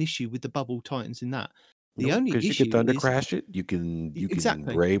been an issue with the bubble Titans in that. The only issue you can thunder crash it, you can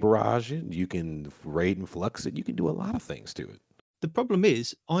ray barrage it, you can raid and flux it, you can do a lot of things to it. The problem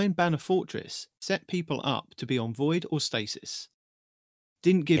is Iron Banner Fortress set people up to be on void or stasis.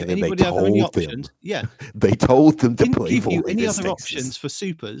 Didn't give anybody any options. Yeah, they told them to play void. Didn't give you any other options for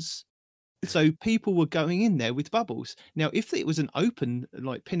supers So people were going in there with bubbles. Now, if it was an open,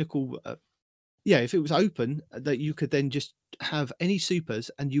 like Pinnacle, if it was open, that you could then just have any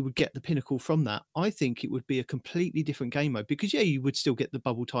supers and you would get the Pinnacle from that, I think it would be a completely different game mode because, you would still get the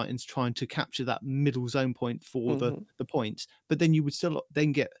Bubble Titans trying to capture that middle zone point for the points, but then you would still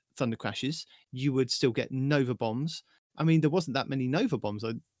then get Thunder Crashes. You would still get Nova Bombs. I mean, there wasn't that many Nova Bombs.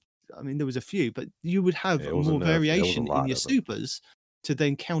 I mean, there was a few, but you would have more variation in your supers to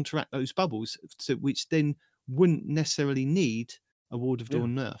then counteract those bubbles, which then wouldn't necessarily need a Ward of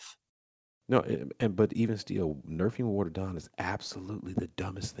Dawn nerf. No, but even still, nerfing Ward of Dawn is absolutely the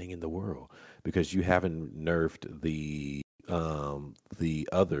dumbest thing in the world because you haven't nerfed the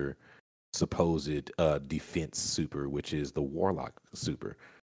other supposed defense super, which is the Warlock super.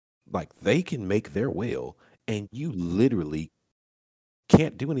 Like they can make their will, and you literally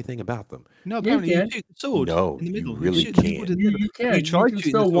can't do anything about them. No, apparently you shoot the sword in the middle. You really can't. You can. You can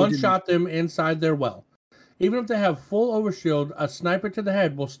still one-shot them inside their well. Even if they have full overshield, a sniper to the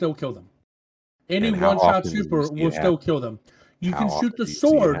head will still kill them. Any one-shot super will still kill them. You can shoot the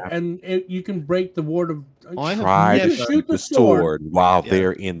sword, and you can break the ward of. Try to shoot the sword while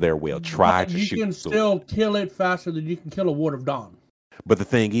they're in their well. Try to shoot. You can still kill it faster than you can kill a Ward of Dawn. But the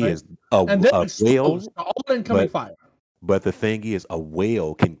thing is, a whale, all incoming fire. But the thing is, a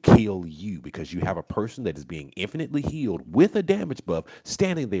whale can kill you because you have a person that is being infinitely healed with a damage buff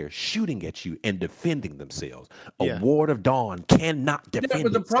standing there shooting at you and defending themselves. A Ward of Dawn cannot defend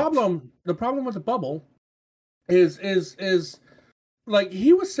but the problem with the bubble is like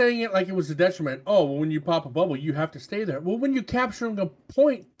he was saying it like it was a detriment. Oh, well, when you pop a bubble, you have to stay there. Well, when you're capturing a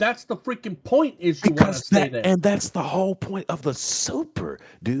point, that's the freaking point is you want to stay there. And that's the whole point of the super,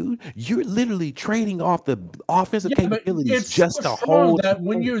 dude. You're literally trading off the offensive capabilities just to hold that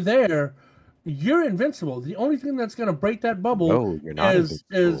when you're there, you're invincible. The only thing that's going to break that bubble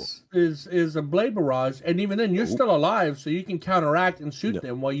is a Blade Barrage, and even then, you're still alive, so you can counteract and shoot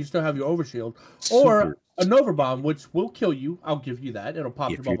them while you still have your overshield, or a Nova Bomb, which will kill you. I'll give you that. It'll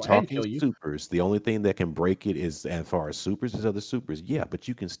pop your bubble and kill you. Supers, the only thing that can break it is, as far as supers, is other supers. Yeah, but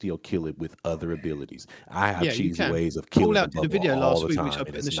you can still kill it with other abilities. I have cheesy ways of killing the bubble video last week, which I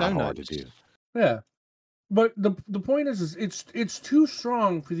put in the show notes. Yeah. But the point is it's too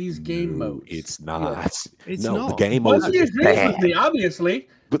strong for these game modes. It's not. It's not. The game modes are just bad. With me, obviously.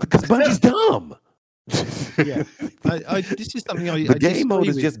 But because Bungie's dumb. This is something the game mode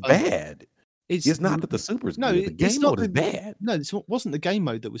is just bad. It's not that the super's good. The game mode is bad. No, it wasn't the game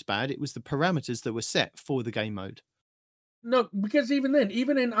mode that was bad. It was the parameters that were set for the game mode. No, because even then,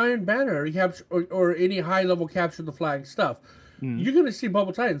 even in Iron Banner or any high level capture the flag stuff, you're going to see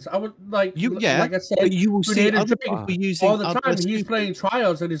Bubble Titans. I would like I said, you will see other people using all the time. He's playing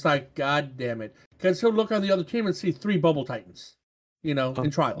Trials and he's like, God damn it, because he'll look on the other team and see 3 Bubble Titans, in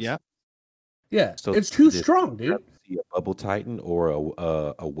Trials. Yeah. So it's too strong, dude. See a Bubble Titan or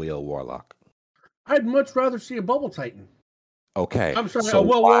a Whale Warlock? I'd much rather see a Bubble Titan. Okay. I'm sorry, a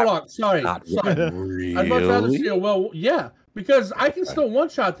Whale Warlock. Sorry. Really? I'd much rather see a because I can still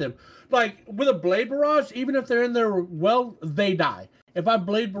one-shot them. Like, with a Blade Barrage, even if they're in their well, they die. If I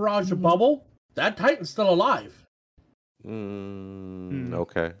Blade Barrage a bubble, that Titan's still alive.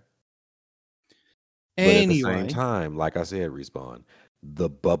 Okay. Anyway. But at the same time, like I said, Respawn, the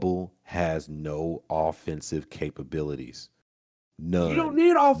bubble has no offensive capabilities. None. You don't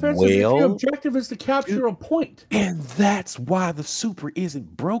need offensive if your objective is to capture a point. And that's why the super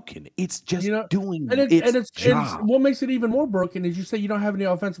isn't broken. It's just doing its job. And what makes it even more broken is you say you don't have any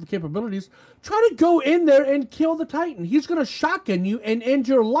offensive capabilities. Try to go in there and kill the Titan. He's going to shotgun you and end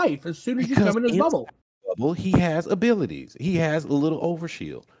your life as soon as you come in his bubble. He has abilities. He has a little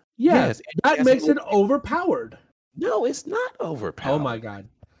overshield. Yes, that makes it overpowered. No, it's not overpowered. Oh my God.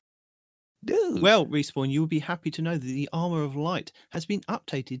 Dude. Well, Respawn, you will be happy to know that the Armor of Light has been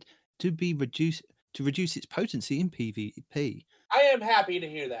updated to reduce its potency in PvP. I am happy to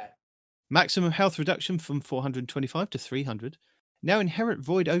hear that. Maximum health reduction from 425 to 300. Now inherent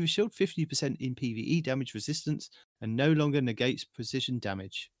Void Overshield 50% in PvE damage resistance and no longer negates precision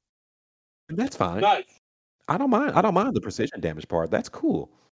damage. That's fine. Nice. I don't mind the precision damage part. That's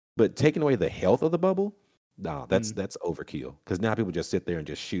cool. But taking away the health of the bubble, no, that's overkill. Because now people just sit there and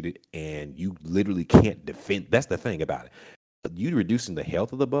just shoot it, and you literally can't defend. That's the thing about it. You reducing the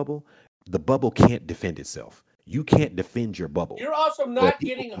health of the bubble can't defend itself. You can't defend your bubble. You're also not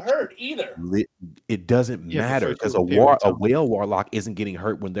getting hurt either. It doesn't matter because a whale warlock isn't getting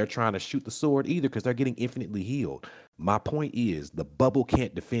hurt when they're trying to shoot the sword either because they're getting infinitely healed. My point is the bubble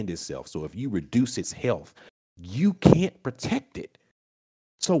can't defend itself. So if you reduce its health, you can't protect it.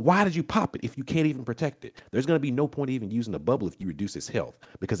 So why did you pop it if you can't even protect it? There's going to be no point even using a bubble if you reduce its health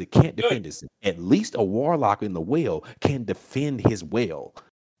because it can't defend itself. At least a warlock in the well can defend his well.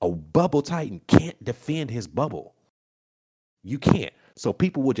 A bubble titan can't defend his bubble. You can't. So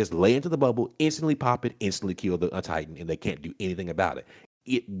people will just lay into the bubble, instantly pop it, instantly kill a titan, and they can't do anything about it.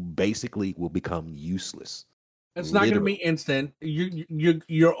 It basically will become useless. It's not going to be instant.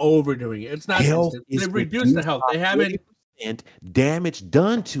 You're overdoing it. It's not instant. They've reduced the health. They haven't. And damage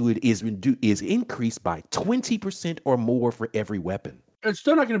done to it is increased by 20% or more for every weapon. It's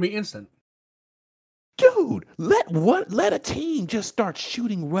still not going to be instant. Dude, let a team just start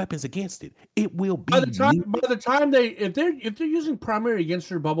shooting weapons against it. It will be by the time if they're using primary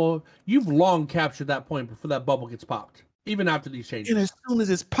against your bubble, you've long captured that point before that bubble gets popped. Even after these changes. And as soon as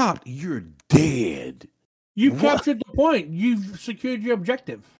it's popped, you're dead. You've captured the point. You've secured your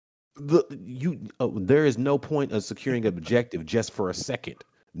objective. There is no point of securing an objective just for a second.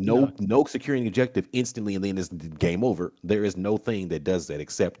 No securing objective instantly and then it's game over. There is no thing that does that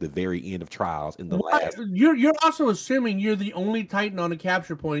except the very end of trials in the last. You're also assuming you're the only Titan on a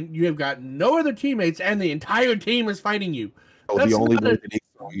capture point. You have got no other teammates and the entire team is fighting you. So the only way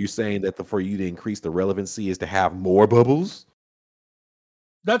you're saying that for you to increase the relevancy is to have more bubbles?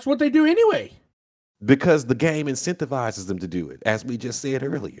 That's what they do anyway. Because the game incentivizes them to do it, as we just said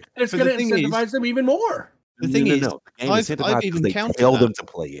earlier. It's going to incentivize them even more. The thing is, the game I've even countered tell them to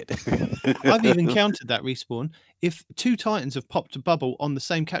play it. I've even countered that Respawn. If two Titans have popped a bubble on the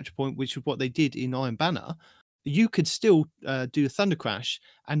same capture point, which is what they did in Iron Banner, you could still do a Thunder Crash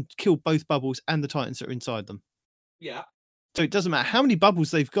and kill both bubbles and the Titans that are inside them. Yeah. So it doesn't matter how many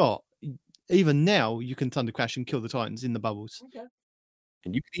bubbles they've got. Even now, you can Thunder Crash and kill the Titans in the bubbles. Okay.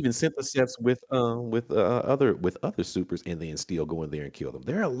 And you can even synthesize with other supers and then still go in there and kill them.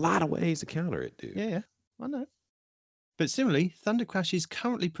 There are a lot of ways to counter it, dude. Yeah, I know. But similarly, Thunder Crash is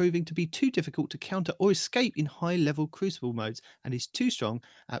currently proving to be too difficult to counter or escape in high-level Crucible modes and is too strong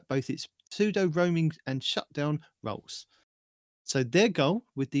at both its pseudo-roaming and shutdown roles. So their goal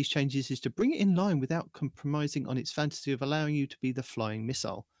with these changes is to bring it in line without compromising on its fantasy of allowing you to be the flying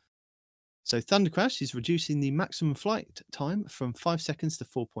missile. So Thunder Crash is reducing the maximum flight time from 5 seconds to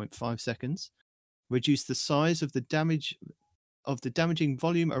 4.5 seconds, reduce the size of the damaging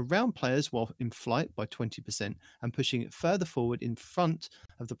volume around players while in flight by 20%, and pushing it further forward in front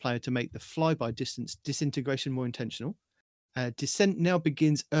of the player to make the flyby distance disintegration more intentional. Descent now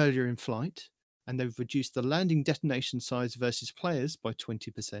begins earlier in flight, and they've reduced the landing detonation size versus players by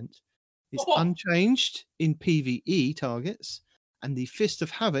 20%. It's unchanged in PvE targets, and the Fist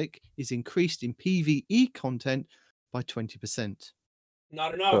of Havoc is increased in PvE content by 20%.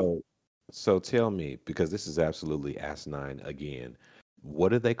 Not enough. So tell me, because this is absolutely asinine again, what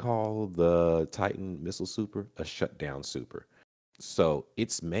do they call the Titan missile super? A shutdown super. So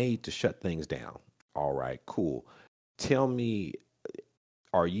it's made to shut things down. All right, cool. Tell me,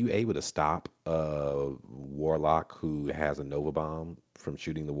 are you able to stop a Warlock who has a Nova Bomb from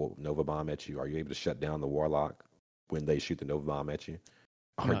shooting the Nova Bomb at you? Are you able to shut down the Warlock when they shoot the Nova Bomb at you?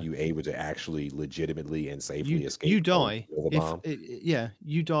 Are you able to actually legitimately and safely escape? You die.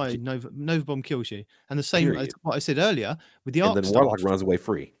 You die. Nova Bomb kills you. And the same as what I said earlier with the Arc And then Warlock runs away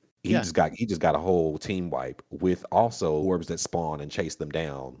free. He just got a whole team wipe with also orbs that spawn and chase them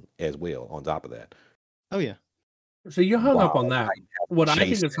down as well on top of that. Oh yeah. So you hung up on that. What I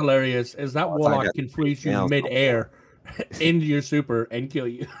think is hilarious is that Warlock can freeze you mid-air into your super and kill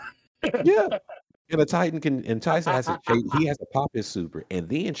you. Yeah. And a Titan Tyson has he has to pop his super and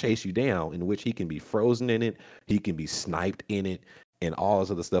then chase you down, in which he can be frozen in it, he can be sniped in it, and all this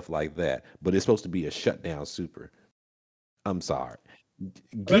other stuff like that. But it's supposed to be a shutdown super. I'm sorry.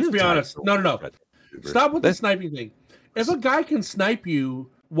 Let's be honest. No. Stop with the sniping thing. If a guy can snipe you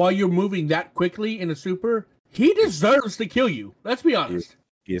while you're moving that quickly in a super, he deserves to kill you. Let's be honest.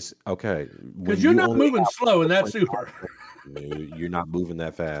 Yes, okay. Because you're not moving slow in that super. You're not moving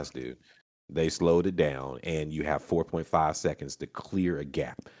that fast, dude. They slowed it down, and you have 4.5 seconds to clear a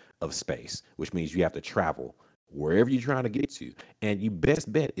gap of space, which means you have to travel wherever you're trying to get to. And your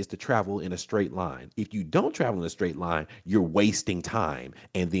best bet is to travel in a straight line. If you don't travel in a straight line, you're wasting time,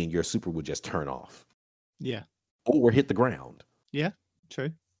 and then your super will just turn off. Yeah. Or hit the ground. Yeah,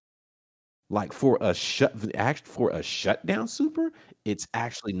 true. Like for a shutdown super, it's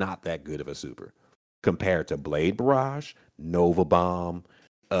actually not that good of a super compared to Blade Barrage, Nova Bomb,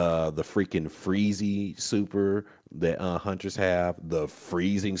 the freaking Freezy super that Hunters have, the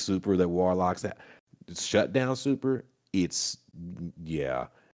freezing super that Warlocks have, shutdown super.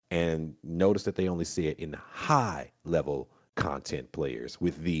 And notice that they only say it in high level content players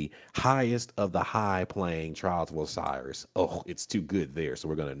with the highest of the high playing Trials of Osiris. Oh, it's too good there, so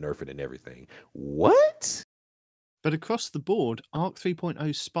we're going to nerf it and everything. What? But across the board, Arc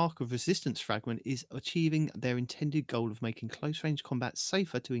 3.0's Spark of Resistance fragment is achieving their intended goal of making close-range combat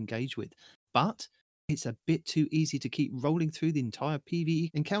safer to engage with. But it's a bit too easy to keep rolling through the entire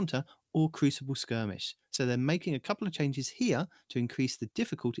PvE encounter or Crucible skirmish. So they're making a couple of changes here to increase the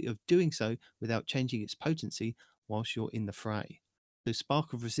difficulty of doing so without changing its potency whilst you're in the fray. So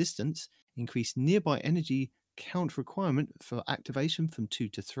Spark of Resistance increased nearby energy count requirement for activation from 2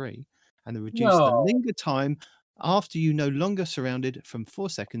 to 3, and they reduced the linger time after you no longer surrounded from 4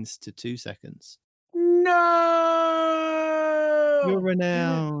 seconds to 2 seconds. No! You're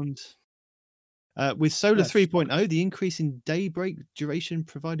renowned. With Solar 3.0, the increase in Daybreak duration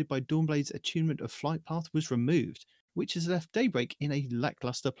provided by Dawnblade's attunement of Flight Path was removed, which has left Daybreak in a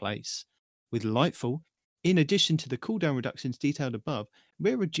lackluster place. With Lightfall, in addition to the cooldown reductions detailed above,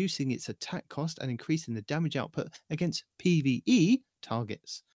 we're reducing its attack cost and increasing the damage output against PvE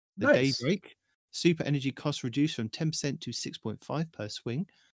targets. The Daybreak super energy cost reduced from 10% to 6.5 per swing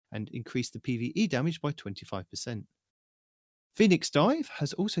and increased the PvE damage by 25%. Phoenix Dive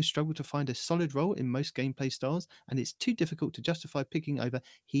has also struggled to find a solid role in most gameplay styles, and it's too difficult to justify picking over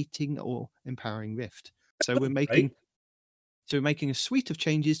Heating or Empowering Rift. So we're making a suite of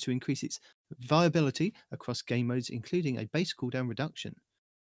changes to increase its viability across game modes, including a base cooldown reduction.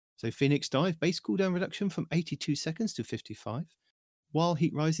 So Phoenix Dive base cooldown reduction from 82 seconds to 55. While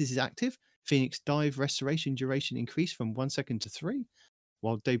Heat Rises is active, Phoenix Dive restoration duration increased from 1 second to 3.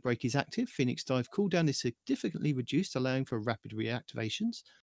 While Daybreak is active, Phoenix Dive cooldown is significantly reduced, allowing for rapid reactivations.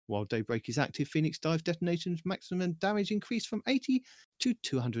 While Daybreak is active, Phoenix Dive detonation's maximum damage increased from 80 to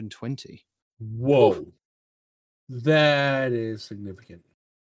 220. Whoa. Oof. That is significant.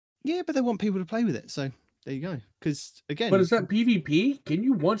 Yeah, but they want people to play with it, so there you go. Because, again... But is that PvP? Can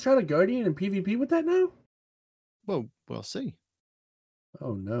you one-shot a Guardian in PvP with that now? Well, we'll see.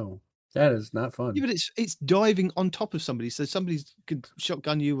 Oh, no. That is not fun. Yeah, but it's diving on top of somebody, so somebody could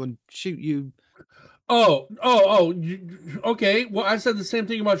shotgun you and shoot you. Okay. Well, I said the same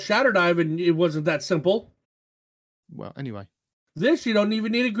thing about Shatter Dive, and it wasn't that simple. Well, anyway. This, you don't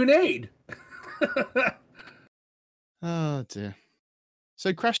even need a grenade. Oh, dear.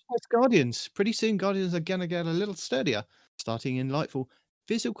 So Crash Test Guardians. Pretty soon, Guardians are going to get a little sturdier. Starting in Lightfall,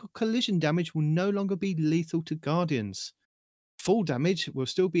 physical collision damage will no longer be lethal to Guardians. Full damage will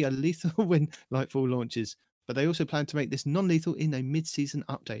still be a lethal when Lightfall launches, but they also plan to make this non-lethal in a mid-season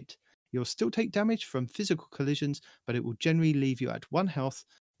update. You'll still take damage from physical collisions, but it will generally leave you at 1 health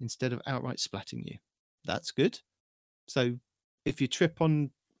instead of outright splatting you. That's good. So if you trip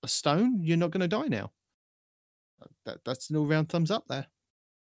on a stone, you're not going to die now. That's an all-round thumbs up there.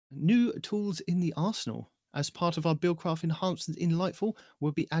 New tools in the arsenal. As part of our Buildcraft enhancements in Lightfall,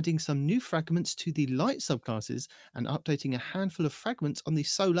 we'll be adding some new fragments to the Light subclasses and updating a handful of fragments on the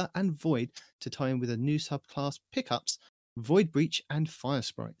Solar and Void to tie in with a new subclass pickups, Void Breach and Fire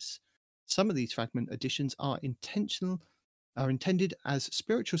Sprites. Some of these fragment additions are intended as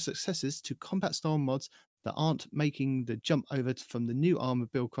spiritual successors to combat style mods that aren't making the jump over from the new Armor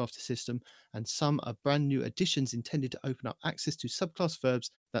Buildcraft system, and some are brand new additions intended to open up access to subclass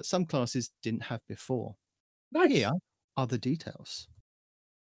verbs that some classes didn't have before. Nice. Here are the details.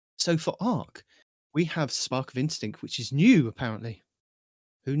 So for Arc, we have Spark of Instinct, which is new, apparently.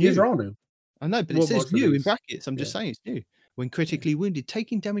 Who knew? These are all new. I know, but it says new in brackets. I'm just saying it's new. When critically wounded,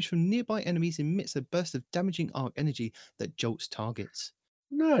 taking damage from nearby enemies emits a burst of damaging arc energy that jolts targets.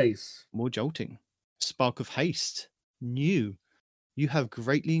 Nice. More jolting. Spark of Haste. New. You have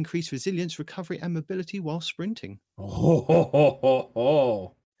greatly increased resilience, recovery, and mobility while sprinting.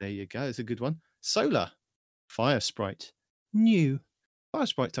 Oh. There you go. It's a good one. Solar. Fire Sprite. New. Fire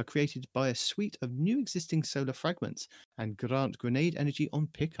Sprites are created by a suite of new existing solar fragments and grant grenade energy on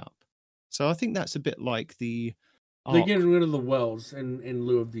pickup. So I think that's a bit like the Arc. They're getting rid of the wells in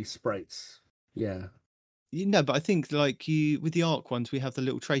lieu of these sprites. Yeah. No, but I think like with the Arc ones, we have the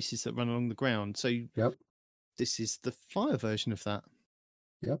little traces that run along the ground. So yep. This is the fire version of that.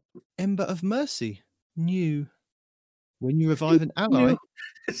 Yep. Ember of Mercy. New. When you revive an ally...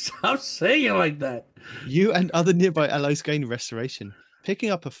 Stop saying it like that. You and other nearby allies gain restoration. Picking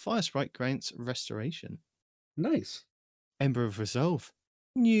up a Fire Sprite grants restoration. Nice. Ember of Resolve.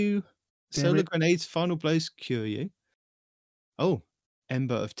 New. Solar Grenades Final Blows cure you. Oh.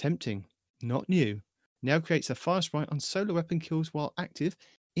 Ember of Tempting. Not new. Now creates a Fire Sprite on solar weapon kills while active,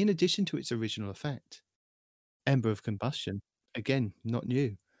 in addition to its original effect. Ember of Combustion. Again, not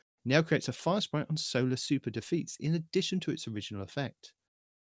new. Now creates a Fire Sprite on solar super defeats, in addition to its original effect.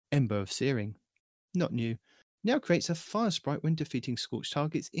 Ember of Searing. Not new. Now creates a fire sprite when defeating scorched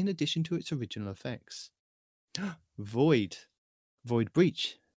targets in addition to its original effects. Void. Void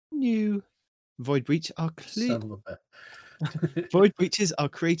Breach. New. Void Breach are Son of a Void Breaches are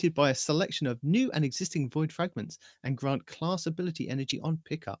created by a selection of new and existing void fragments and grant class ability energy on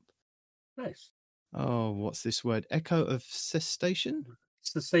pickup. Nice. Oh, what's this word? Echo of cessation?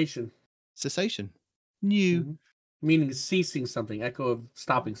 Cessation. Cessation. New. Mhm. Meaning ceasing something. Echo of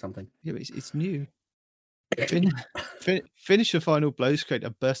stopping something. Yeah, it's new. Finish your final blows, create a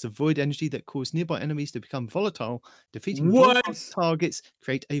burst of void energy that cause nearby enemies to become volatile. Defeating void targets,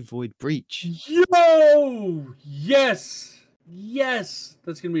 create a void breach. Yo! Yes! Yes!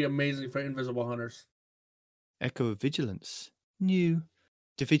 That's going to be amazing for invisible hunters. Echo of vigilance. New.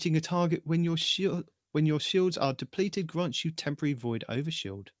 Defeating a target when your shields are depleted grants you temporary void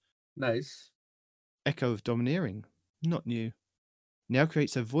overshield. Nice. Echo of domineering. Not new. Now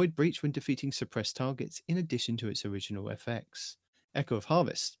creates a void breach when defeating suppressed targets in addition to its original effects. Echo of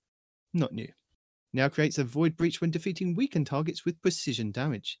harvest. Not new. Now creates a void breach when defeating weakened targets with precision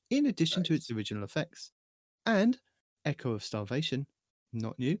damage in addition to its original effects. And Echo of starvation.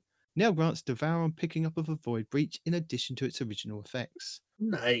 Not new. Now grants devour on picking up of a void breach in addition to its original effects.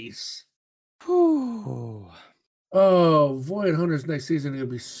 Nice. Whew. Oh, Void Hunters next season are going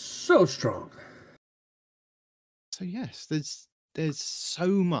to be so strong. So yes, there's so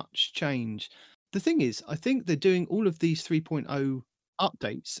much change. The thing is, I think they're doing all of these 3.0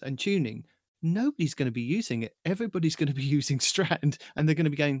 updates and tuning. Nobody's going to be using it. Everybody's going to be using Strand, and they're going to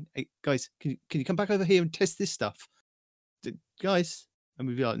be going, "Hey guys, can you come back over here and test this stuff, guys?" And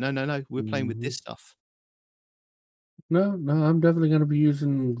we'd be like, "No, we're playing with this stuff." No, I'm definitely going to be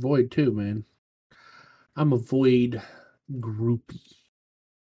using Void too, man. I'm a Void groupie.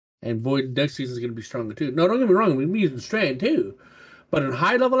 And Void next season is going to be stronger too. No, don't get me wrong. We're using Strand too. But in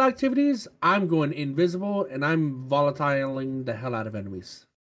high level activities, I'm going invisible and I'm volatiling the hell out of enemies.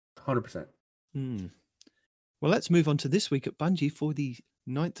 100%. Well, let's move on to this week at Bungie for the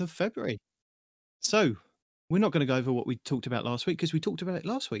 9th of February. So, we're not going to go over what we talked about last week because we talked about it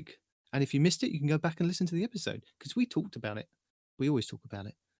last week. And if you missed it, you can go back and listen to the episode because we talked about it. We always talk about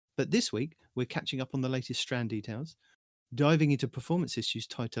it. But this week, we're catching up on the latest Strand details, diving into performance issues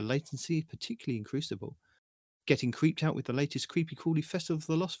tied to latency, particularly in Crucible, getting creeped out with the latest Creepy Crawly Festival of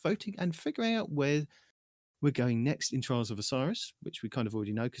the Lost voting, and figuring out where we're going next in Trials of Osiris, which we kind of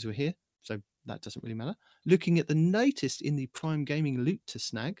already know because we're here, so that doesn't really matter. Looking at the latest in the Prime Gaming loot to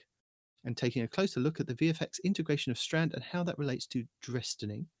snag, and taking a closer look at the VFX integration of Strand and how that relates to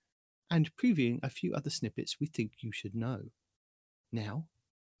Destiny, and previewing a few other snippets we think you should know. Now,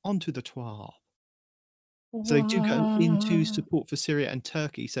 on to the TWAB. So they do go into support for Syria and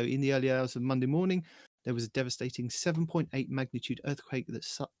Turkey. So in the early hours of Monday morning, there was a devastating 7.8 magnitude earthquake that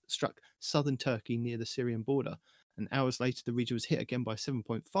struck southern Turkey near the Syrian border. And hours later, the region was hit again by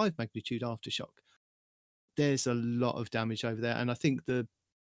 7.5 magnitude aftershock. There's a lot of damage over there. And I think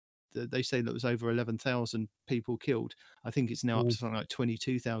they say that it was over 11,000 people killed. I think it's now up to something like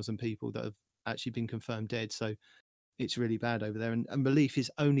 22,000 people that have actually been confirmed dead. So it's really bad over there. And relief is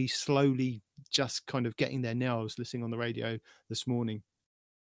only slowly just kind of getting there now. I was listening on the radio this morning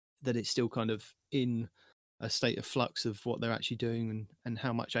that it's still kind of in a state of flux of what they're actually doing and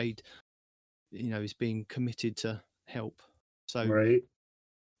how much aid, is being committed to help. So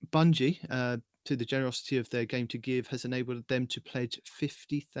Bungie, to the generosity of their Game to Give, has enabled them to pledge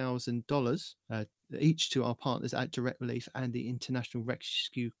 $50,000 each to our partners at Direct Relief and the International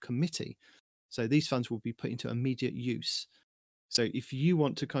Rescue Committee. So these funds will be put into immediate use. So if you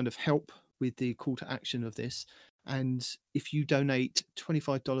want to kind of help with the call to action of this, and if you donate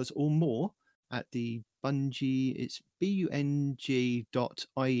 $25 or more at the Bungie, it's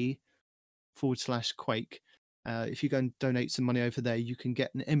bung.ie/Quake. If you go and donate some money over there, you can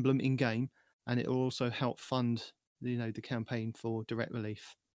get an emblem in game, and it will also help fund, the campaign for Direct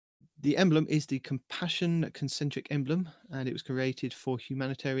Relief. The emblem is the Compassion Concentric emblem, and it was created for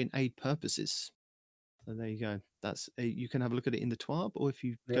humanitarian aid purposes. So there you go. That's you can have a look at it in the TWAB, or if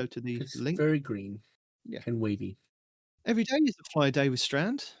you go to the link. Very green, and wavy. Every day is a fly day with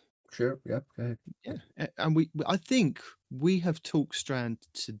Strand. Sure. Yep. Go ahead. Yeah, and I think we have talked Strand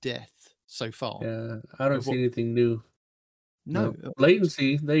to death so far. Yeah, I don't see anything new. No.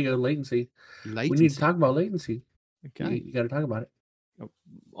 Latency. There you go. Latency. We need to talk about latency. Okay. You got to talk about it.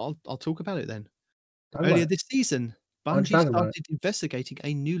 I'll talk about it then. Earlier this season, Bungie started investigating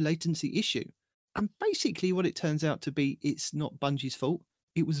a new latency issue. And basically what it turns out to be, it's not Bungie's fault.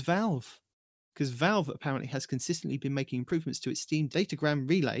 It was Valve. Because Valve apparently has consistently been making improvements to its Steam Datagram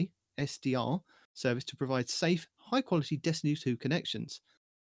Relay, SDR, service to provide safe, high-quality Destiny 2 connections.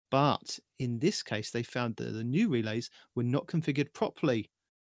 But in this case, they found that the new relays were not configured properly.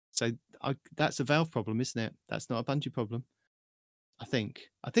 So that's a Valve problem, isn't it? That's not a Bungie problem. I think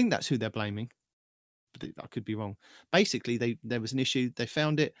that's who they're blaming. But I could be wrong. Basically, there was an issue. They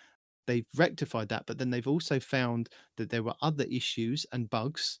found it. They've rectified that, but then they've also found that there were other issues and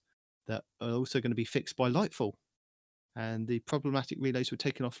bugs that are also going to be fixed by Lightfall. And the problematic relays were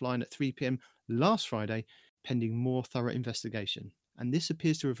taken offline at 3 p.m. last Friday, pending more thorough investigation. And this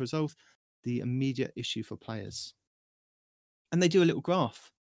appears to have resolved the immediate issue for players. And they do a little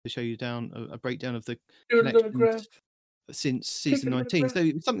graph to show you a breakdown of the connections since season 19. So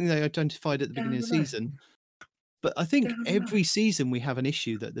it's something they identified at the beginning of the season. But I think every season we have an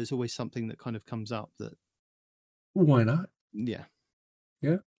issue that there's always something that kind of comes up that. Why not? Yeah.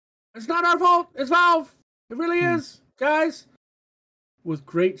 Yeah. It's not our fault. It's Valve. It really is, guys. With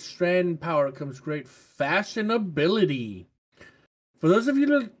great strand power comes great fashionability. For those of you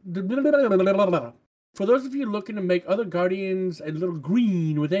looking to make other Guardians a little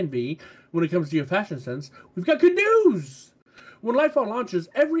green with envy when it comes to your fashion sense, we've got good news. When Lightfall launches,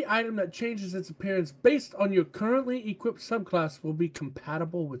 every item that changes its appearance based on your currently equipped subclass will be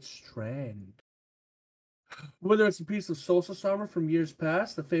compatible with Strand. Whether it's a piece of Solstice armor from years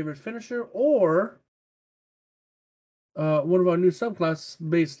past, the favorite finisher, or one of our new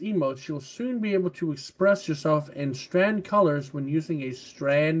subclass-based emotes, you'll soon be able to express yourself in Strand colors when using a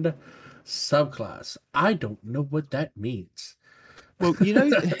Strand subclass. I don't know what that means. Well,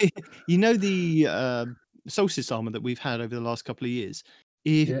 the Solstice armor that we've had over the last couple of years.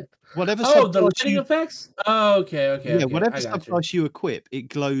 Whatever the lighting effects. Oh, okay. Yeah, whatever subclass you equip, it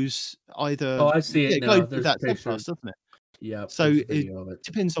glows either. Oh, I see it now. It glows that subclass, doesn't it? Yeah. So it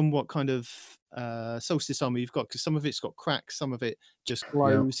depends on what kind of Solstice armor you've got, because some of it's got cracks, some of it just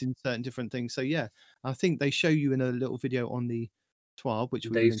glows in certain different things. So yeah, I think they show you in a little video on the TWAB, which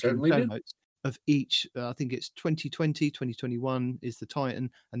they certainly do. Notes, of each. I think it's 2020, 2021 is the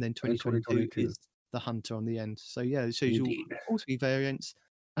Titan, and then 2022 is the Hunter on the end. So yeah, it shows you all three variants.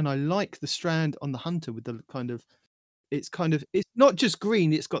 And I like the Strand on the Hunter with the it's not just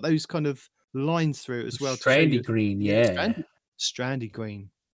green, it's got those kind of lines through it as well. Strandy green, yeah. Strandy green.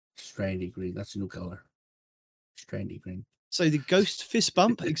 Strandy green, that's a new color. Strandy green. So the Ghost Fist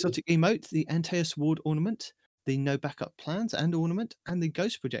Bump exotic emote, the Antaeus Ward ornament, the No Backup Plans and ornament, and the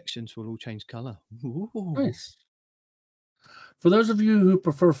Ghost projections will all change color. Ooh. Nice. For those of you who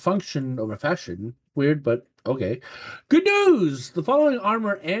prefer function over fashion, weird, but okay. Good news! The following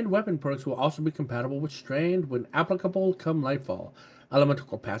armor and weapon perks will also be compatible with Strand when applicable come Lightfall. Elemental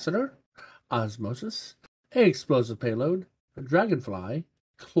Capacitor, Osmosis, Explosive Payload, Dragonfly,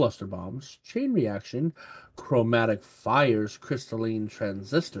 Cluster Bombs, Chain Reaction, Chromatic Fire's Crystalline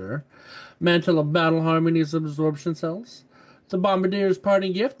Transistor, Mantle of Battle Harmony's Absorption Cells, the Bombardier's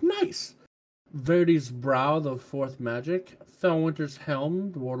Parting Gift, nice! Verdi's Brow, the Fourth Magic, Felwinter's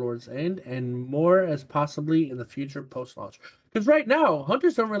Helm, the Warlord's End, and more as possibly in the future post-launch. Because right now,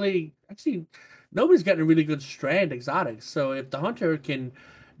 Hunters don't really... Actually, nobody's getting a really good Strand exotics. So if the Hunter can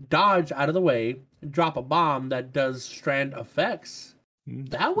dodge out of the way and drop a bomb that does Strand effects,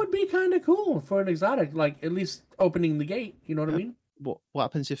 that would be kind of cool for an exotic. Like, at least opening the gate. You know what I mean? What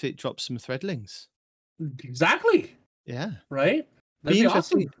happens if it drops some Threadlings? Exactly. Yeah. Right? That'd be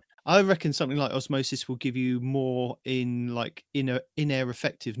awesome. I reckon something like Osmosis will give you more in in-air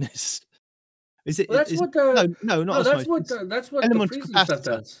effectiveness. Is it? Well, that's what the not Osmosis. That's what the freezing stuff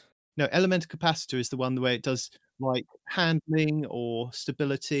does. No, Elemental Capacitor is the one where it does like handling or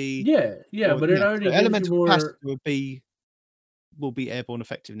stability. Yeah, but it already gives Elemental you more... Capacitor will be airborne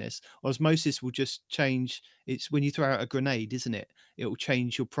effectiveness. Osmosis will just change. It's when you throw out a grenade, isn't it? It will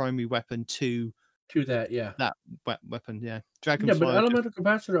change your primary weapon to that, yeah. That weapon, yeah. Dragonfly. Yeah, but Elemental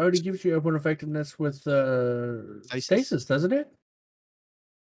Capacitor already gives you airborne effectiveness with stasis, doesn't it?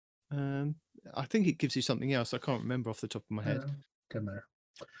 I think it gives you something else. I can't remember off the top of my head. Doesn't matter.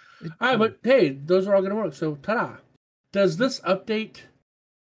 All right, but hey, those are all going to work. So, ta-da! Does this update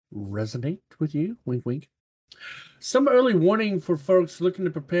resonate with you? Wink, wink. Some early warning for folks looking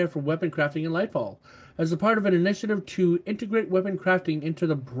to prepare for weapon crafting in Lightfall. As a part of an initiative to integrate weapon crafting into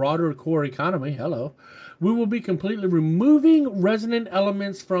the broader core economy, we will be completely removing resonant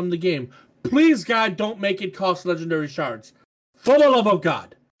elements from the game. Please, God, don't make it cost legendary shards. For the love of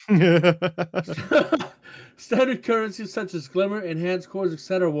God. Standard currencies such as Glimmer, Enhanced Cores,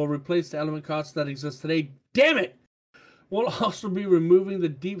 etc. will replace the element costs that exist today. Damn it! We'll also be removing the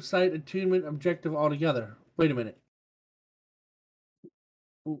Deep Sight Attunement objective altogether. Wait a minute.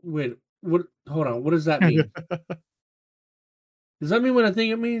 Wait. What? Hold on. What does that mean? Does that mean what I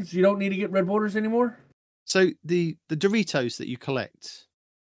think it means? You don't need to get red borders anymore? So the Doritos that you collect,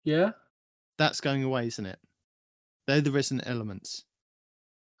 Yeah. That's going away, isn't it? They're the resident elements.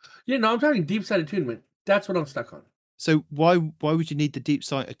 Yeah, no, I'm talking deep sight attunement. That's what I'm stuck on. So why would you need the deep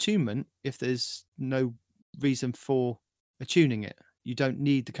sight attunement if there's no reason for attuning it? You don't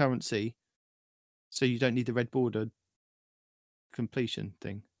need the currency, so you don't need the red border completion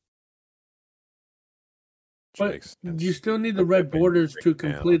thing. But you still need the red borders to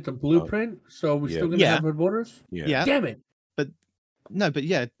complete the blueprint, so we're still going to have red borders? Yeah. Damn it. But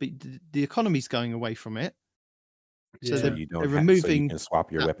the economy's going away from it. So So they're you don't removing. so you can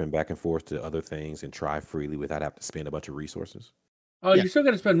swap your weapon back and forth to other things and try freely without having to spend a bunch of resources. Oh, you're still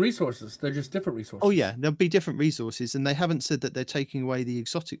going to spend resources. They're just different resources. Oh yeah, there'll be different resources, and they haven't said that they're taking away the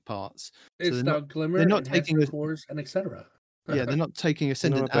exotic parts. It's so not Glimmer, they're not taking cores, and etc. Yeah, they're not taking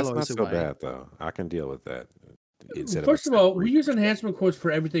Ascendant That's alloys not away. so bad though. I can deal with that. First of all, we use enhancement cores for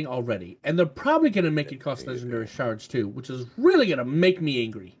everything already, and they're probably going to make it cost legendary shards too, which is really going to make me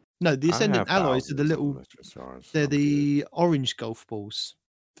angry. No, the Ascendant alloys are the little. They're the orange golf balls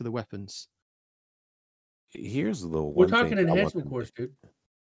for the weapons. Here's the one. We're talking enhancement cores, dude.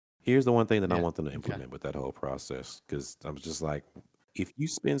 Here's the one thing that I want them to implement with that whole process, because I'm just like, if you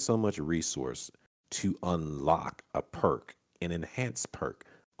spend so much resource to unlock a perk, an enhanced perk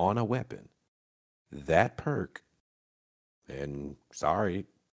on a weapon, that perk, and sorry,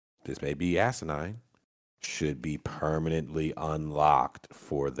 this may be asinine, should be permanently unlocked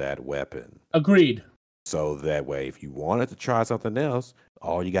for that weapon. Agreed. So that way, if you wanted to try something else,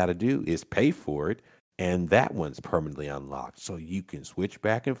 all you got to do is pay for it, and that one's permanently unlocked. So you can switch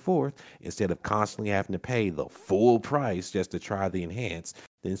back and forth instead of constantly having to pay the full price just to try the enhanced,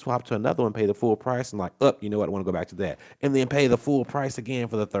 then swap to another one, pay the full price, and like, you know what, I want to go back to that. And then pay the full price again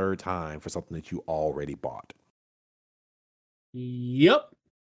for the third time for something that you already bought. Yep.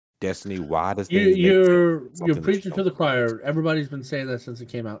 Destiny, why does you're preaching to the choir? Everybody's been saying that since it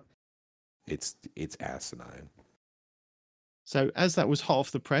came out. It's asinine. So as that was hot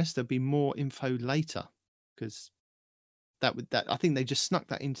off the press, there'll be more info later, because that I think they just snuck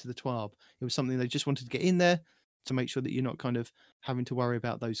that into the TWAB. It was something they just wanted to get in there to make sure that you're not kind of having to worry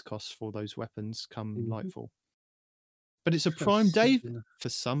about those costs for those weapons come Lightfall. But it's a Prime day for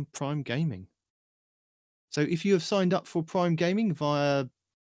some Prime Gaming. So if you have signed up for Prime Gaming via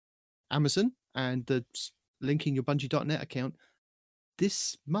Amazon and the linking your Bungie.net account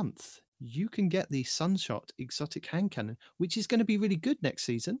this month, you can get the Sunshot exotic hand cannon, which is going to be really good next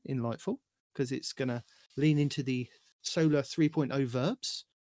season in Lightfall, because it's going to lean into the Solar 3.0 verbs.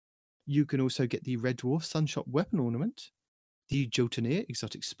 You can also get the Red Dwarf Sunshot weapon ornament, the Jolteneer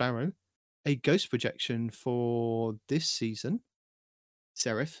exotic sparrow, a ghost projection for this season,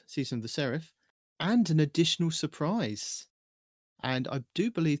 Seraph, Season of the Seraph, and an additional surprise. And I do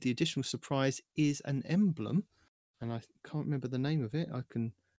believe the additional surprise is an emblem, and I can't remember the name of it. I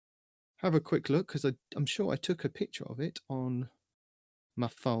can have a quick look, because I'm sure I took a picture of it on my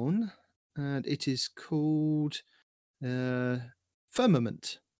phone, and it is called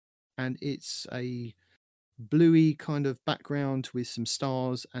Firmament, and it's a bluey kind of background with some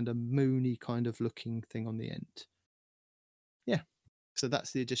stars and a moony kind of looking thing on the end. Yeah, so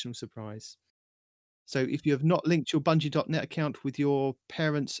that's the additional surprise. So if you have not linked your Bungie.net account with your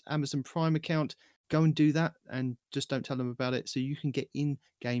parents' Amazon Prime account, go and do that, and just don't tell them about it, so you can get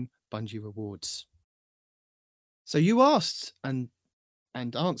in-game Bungie rewards. So you asked and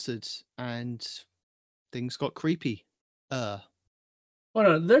answered, and things got creepy. Hold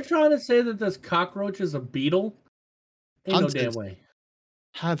on, they're trying to say that this cockroach is a beetle? Ain't no damn way.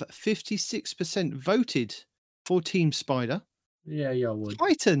 Have 56% voted for Team Spider. Yeah, y'all would.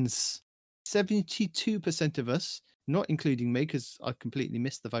 Titans, 72% of us, not including me because I completely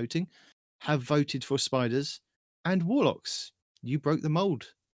missed the voting, have voted for Spiders. And Warlocks, you broke the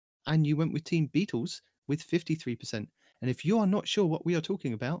mold, and you went with Team Beetles with 53%. And if you are not sure what we are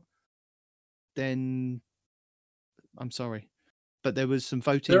talking about, then I'm sorry. But there was some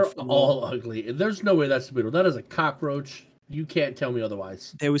voting. They're all ugly. There's no way that's a beetle. That is a cockroach. You can't tell me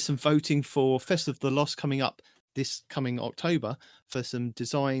otherwise. There was some voting for Festival of the Lost coming up this coming October for some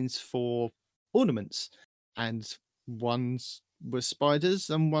designs for ornaments. And ones were spiders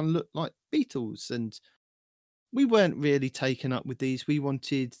and one looked like beetles. And we weren't really taken up with these. We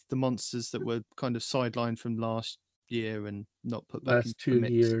wanted the monsters that were kind of sidelined from last year and not put back last 2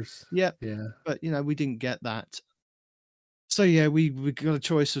 years. Yeah. But, we didn't get that. So, yeah, we got a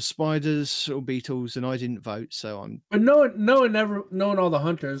choice of spiders or beetles, and I didn't vote, so I'm... But knowing all the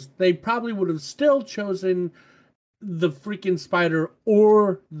hunters, they probably would have still chosen the freaking spider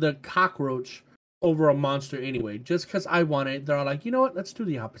or the cockroach over a monster anyway. Just because I want it, they're all like, you know what, let's do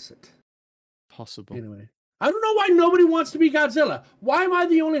the opposite. Possible. Anyway. I don't know why nobody wants to be Godzilla. Why am I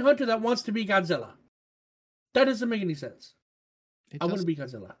the only hunter that wants to be Godzilla? That doesn't make any sense. I want to be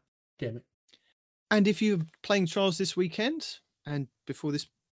Godzilla. Damn it. And if you're playing Trials this weekend, and before this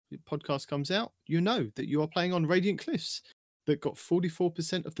podcast comes out, you know that you are playing on Radiant Cliffs that got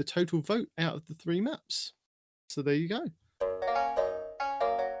 44% of the total vote out of the 3 maps. So there you go.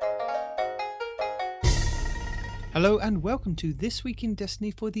 Hello and welcome to This Week in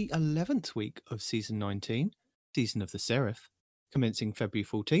Destiny for the 11th week of Season 19, Season of the Seraph, commencing February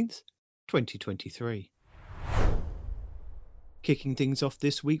 14th, 2023. Kicking things off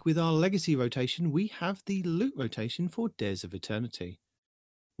this week with our Legacy rotation, we have the Loot rotation for Dares of Eternity,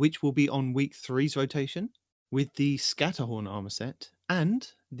 which will be on Week 3's rotation, with the Scatterhorn armor set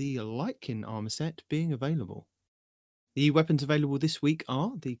and the Lightkin armor set being available. The weapons available this week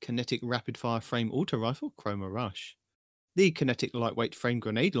are the Kinetic Rapid Fire Frame Auto Rifle, Chroma Rush, the Kinetic Lightweight Frame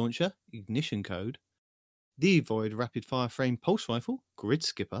Grenade Launcher, Ignition Code, the Void Rapid Fire Frame Pulse Rifle, Grid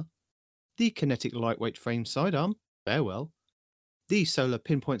Skipper, the Kinetic Lightweight Frame Sidearm, Farewell, the Solar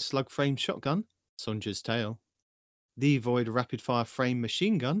Pinpoint Slug Frame Shotgun, Sonja's Tale, the Void Rapid Fire Frame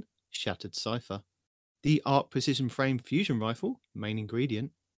Machine Gun, Shattered Cipher, the Arc Precision Frame Fusion Rifle, Main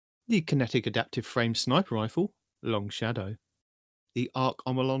Ingredient, the Kinetic Adaptive Frame Sniper Rifle, Long Shadow, the Arc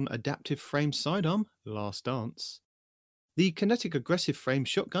Omolon Adaptive Frame Sidearm, Last Dance, the Kinetic Aggressive Frame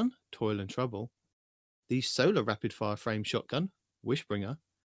Shotgun, Toil and Trouble, the Solar Rapid Fire Frame Shotgun, Wishbringer,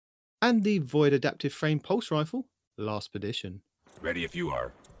 and the Void Adaptive Frame Pulse Rifle, Last Perdition. Ready if you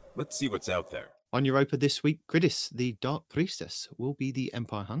are. Let's see what's out there. On Europa this week, Gridis, the Dark Priestess, will be the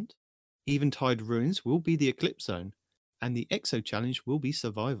Empire Hunt, Eventide Ruins will be the Eclipse Zone, and the Exo Challenge will be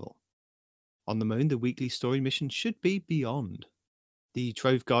Survival. On the Moon, the weekly story mission should be Beyond. The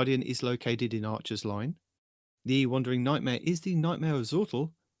Trove Guardian is located in Archer's Line. The Wandering Nightmare is the Nightmare of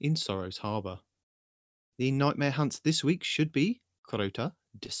Zortal in Sorrow's Harbour. The Nightmare hunts this week should be Crota,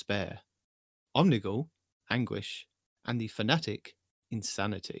 Despair, Omnigul, Anguish, and the Fanatic,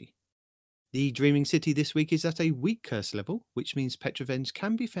 Insanity. The Dreaming City this week is at a weak curse level, which means Petrovenge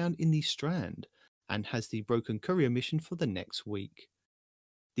can be found in the Strand, and has the Broken Courier mission for the next week.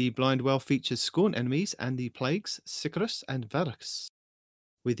 The Blind Well features Scorn enemies and the Plagues, Sicarus and Varax,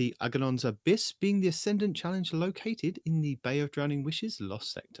 with the Aganon's Abyss being the Ascendant challenge located in the Bay of Drowning Wishes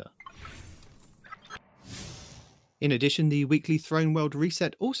Lost Sector. In addition, the weekly Throne World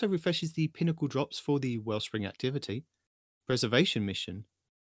reset also refreshes the pinnacle drops for the Wellspring activity, Preservation mission,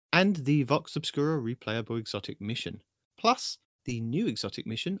 and the Vox Obscura replayable exotic mission, plus the new exotic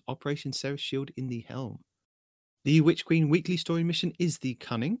mission, Operation Seraph Shield in the Helm. The Witch Queen weekly story mission is the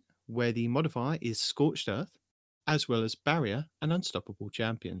Cunning, where the modifier is Scorched Earth, as well as Barrier and Unstoppable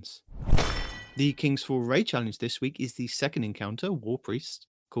Champions. The King's Fall Raid challenge this week is the second encounter, War Priest,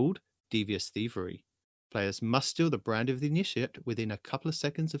 called Devious Thievery. Players must steal the Brand of the Initiate within a couple of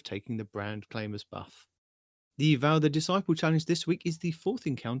seconds of taking the Brand Claimer's buff. The Vow the Disciple challenge this week is the fourth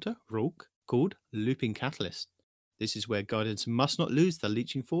encounter, Rorke, called Looping Catalyst. This is where Guardians must not lose the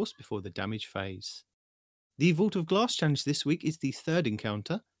Leeching Force before the damage phase. The Vault of Glass challenge this week is the third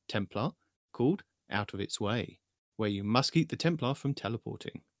encounter, Templar, called Out of Its Way, where you must keep the Templar from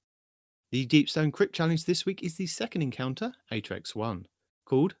teleporting. The Deepstone Crypt challenge this week is the second encounter, Atrax 1,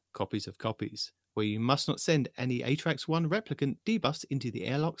 called Copies of Copies, where you must not send any Atrax 1 replicant debuffs into the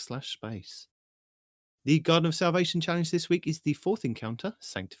airlock/space. The Garden of Salvation challenge this week is the fourth encounter,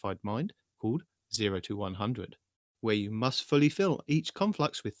 Sanctified Mind, called 0 to 100, where you must fully fill each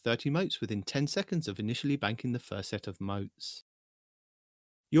conflux with 30 motes within 10 seconds of initially banking the first set of motes.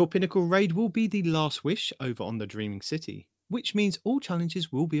 Your pinnacle raid will be the Last Wish over on the Dreaming City, which means all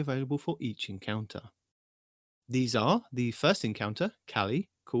challenges will be available for each encounter. These are the first encounter, Kali,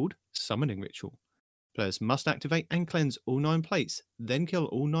 called Summoning Ritual. Players must activate and cleanse all 9 plates, then kill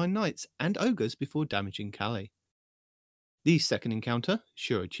all 9 knights and ogres before damaging Kali. The second encounter,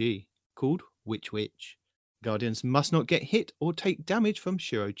 Shirochi, called Witch Witch. Guardians must not get hit or take damage from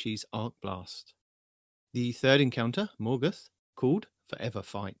Shirochi's Arc Blast. The third encounter, Morgoth, called Forever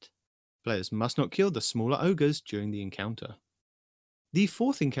Fight. Players must not kill the smaller ogres during the encounter. The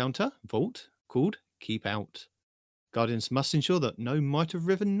fourth encounter, Vault, called Keep Out. Guardians must ensure that no Might of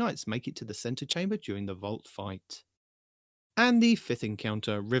Riven knights make it to the center chamber during the Vault fight. And the fifth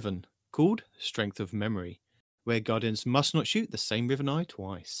encounter, Riven, called Strength of Memory, where Guardians must not shoot the same Riven Eye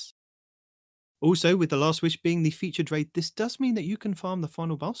twice. Also, with the Last Wish being the featured raid, this does mean that you can farm the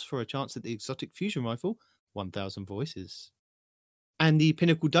final boss for a chance at the exotic fusion rifle, 1000 Voices. And the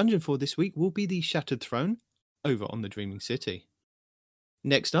pinnacle dungeon for this week will be the Shattered Throne, over on the Dreaming City.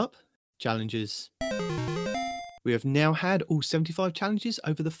 Next up, challenges. We have now had all 75 challenges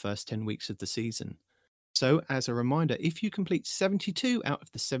over the first 10 weeks of the season. So, as a reminder, if you complete 72 out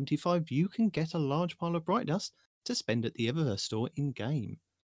of the 75, you can get a large pile of Bright Dust to spend at the Eververse store in-game.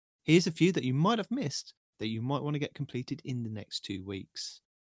 Here's a few that you might have missed that you might want to get completed in the next 2 weeks.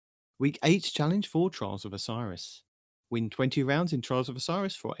 Week 8 challenge for Trials of Osiris. Win 20 rounds in Trials of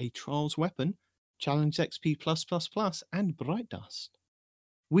Osiris for a Trials weapon, Challenge XP+++, and Bright Dust.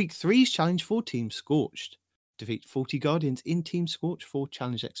 Week 3's challenge for Team Scorched. Defeat 40 Guardians in Team Scorch for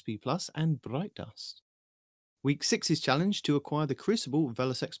Challenge XP+, and Bright Dust. Week 6's challenge to acquire the Crucible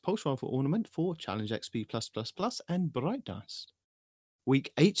Velocex Pulse Rifle Ornament for Challenge XP+++, and Bright Dust.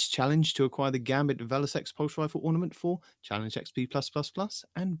 Week 8's challenge to acquire the Gambit Velocex Pulse Rifle Ornament for Challenge XP+++,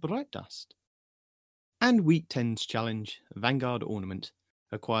 and Bright Dust. And Week 10's challenge, Vanguard Ornament.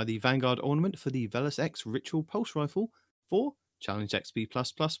 Acquire the Vanguard Ornament for the Velocex Ritual Pulse Rifle for Challenge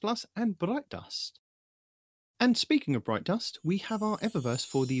XP+++, and Bright Dust. And speaking of Bright Dust, we have our Eververse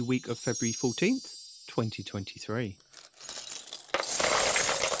for the week of February 14th, 2023.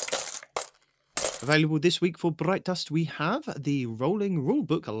 Available this week for Bright Dust, we have the Rolling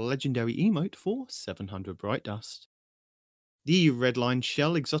Rulebook Legendary Emote for 700 Bright Dust. The Redline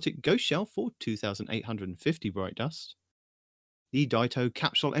Shell Exotic Ghost Shell for 2,850 Bright Dust. The Daito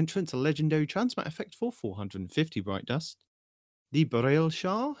Capsule Entrance Legendary Transmat Effect for 450 Bright Dust. The Braille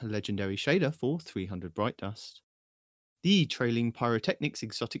Shah Legendary Shader for 300 Bright Dust. The Trailing Pyrotechnics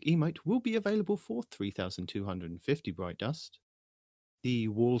Exotic Emote will be available for 3,250 Bright Dust. The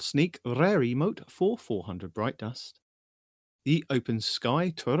Wall Sneak Rare Emote for 400 Bright Dust. The Open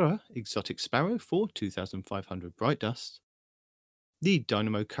Sky Tura Exotic Sparrow for 2,500 Bright Dust. The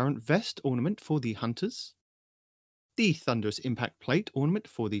Dynamo Current Vest Ornament for the Hunters. The Thunderous Impact Plate Ornament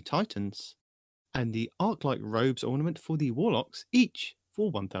for the Titans. And the Arc-like Robes Ornament for the Warlocks, each for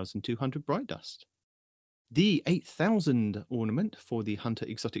 1,200 Bright Dust. The 8,000 Ornament for the Hunter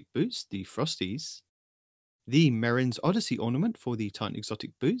Exotic Boots, the Frosties. The Merrin's Odyssey Ornament for the Titan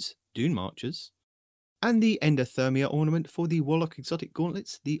Exotic Boots, Dune Marchers. And the Endothermia Ornament for the Warlock Exotic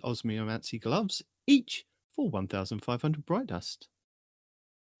Gauntlets, the Osmiomancy Gloves, each for 1,500 Bright Dust.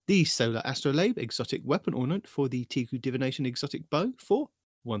 The Solar Astrolabe Exotic Weapon Ornament for the Tiku Divination Exotic Bow for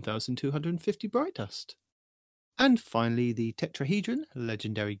 1,250 Bright Dust. And finally, the Tetrahedron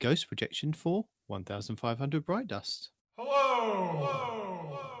Legendary Ghost Projection for 1,500 Bright Dust.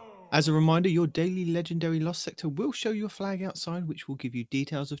 As a reminder, your daily Legendary Lost Sector will show you a flag outside, which will give you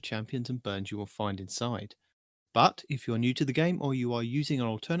details of champions and burns you will find inside. But if you're new to the game or you are using an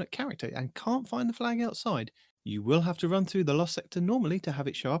alternate character and can't find the flag outside, you will have to run through the Lost Sector normally to have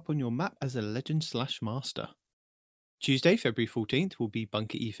it show up on your map as a Legend/Master. Tuesday, February 14th will be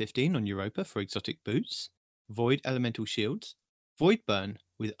Bunker E15 on Europa for Exotic Boots, Void Elemental Shields, Void Burn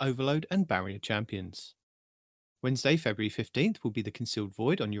with Overload and Barrier Champions. Wednesday, February 15th will be the Concealed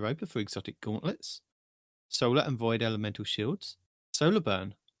Void on Europa for Exotic Gauntlets, Solar and Void Elemental Shields, Solar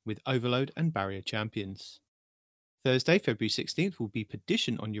Burn with Overload and Barrier Champions. Thursday, February 16th will be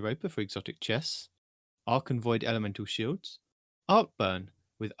Perdition on Europa for Exotic Chests, Arc and Void Elemental Shields, Arc Burn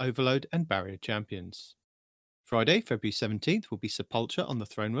with Overload and Barrier Champions. Friday, February 17th will be Sepulture on the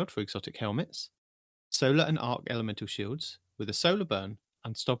Throne World for Exotic Helmets, Solar and Arc Elemental Shields with a Solar Burn,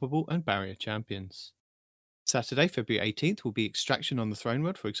 Unstoppable and Barrier Champions. Saturday, February 18th will be Extraction on the Throne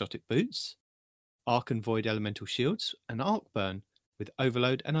World for Exotic Boots, Arc and Void Elemental Shields and Arc Burn with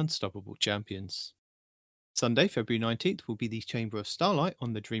Overload and Unstoppable Champions. Sunday, February 19th will be the Chamber of Starlight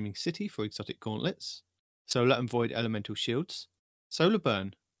on the Dreaming City for Exotic Gauntlets, Solar and Void Elemental Shields, Solar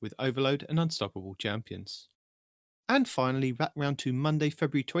Burn with Overload and Unstoppable Champions. And finally, back round to Monday,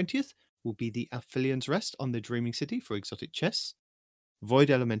 February 20th will be the Aphelions Rest on the Dreaming City for Exotic Chests, Void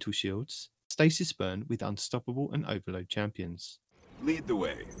Elemental Shields, Stasis Burn with Unstoppable and Overload Champions. Lead the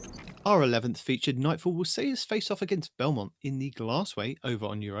way. Our 11th featured Nightfall will see us face off against Belmont in the Glassway over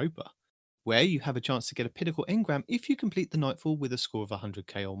on Europa, where you have a chance to get a Pinnacle Engram if you complete the Nightfall with a score of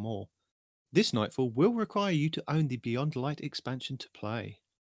 100k or more. This Nightfall will require you to own the Beyond Light expansion to play.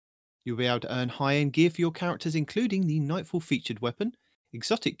 You'll be able to earn high-end gear for your characters, including the Nightfall featured weapon,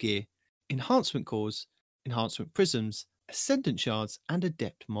 exotic gear, enhancement cores, enhancement prisms, ascendant shards, and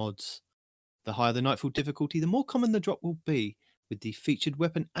adept mods. The higher the Nightfall difficulty, the more common the drop will be, with the featured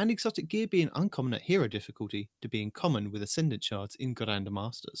weapon and exotic gear being uncommon at hero difficulty to being common with ascendant shards in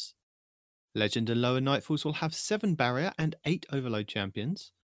Grandmasters. Legend and lower Nightfalls will have 7 barrier and 8 overload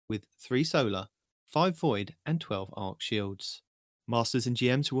champions, with 3 solar, 5 void, and 12 arc shields. Masters and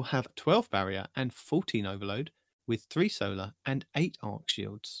GMs will have 12 barrier and 14 overload, with 3 solar and 8 arc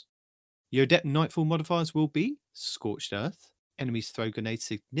shields. Your adept Nightfall modifiers will be Scorched Earth, enemies throw grenades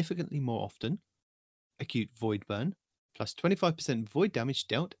significantly more often, Acute Void Burn, plus 25% void damage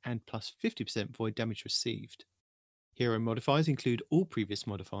dealt, and plus 50% void damage received. Hero modifiers include all previous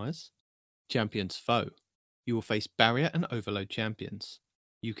modifiers. Champion's Foe. You will face barrier and overload champions.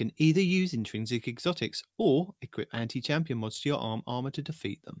 You can either use intrinsic exotics or equip anti-champion mods to your armor to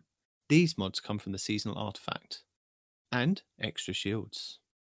defeat them. These mods come from the seasonal artifact. And extra shields.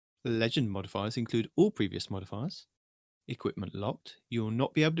 Legend modifiers include all previous modifiers. Equipment locked. You will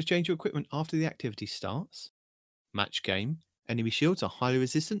not be able to change your equipment after the activity starts. Match game. Enemy shields are highly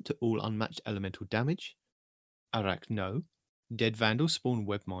resistant to all unmatched elemental damage. Arachno. Dead Vandals spawn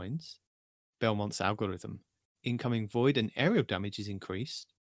web mines. Belmont's algorithm. Incoming void and aerial damage is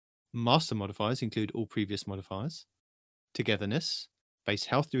increased. Master modifiers include all previous modifiers. Togetherness. Base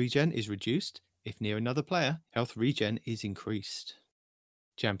health regen is reduced. If near another player, health regen is increased.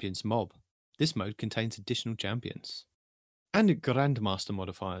 Champions Mob. This mode contains additional champions. And Grandmaster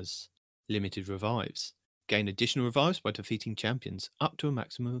modifiers. Limited revives. Gain additional revives by defeating champions, up to a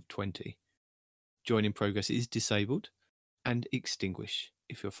maximum of 20. Join in progress is disabled. And Extinguish.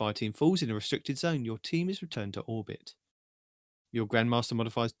 If your fire team falls in a restricted zone, your team is returned to orbit. Your Grandmaster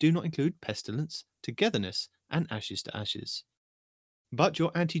modifiers do not include Pestilence, Togetherness, and Ashes to Ashes. But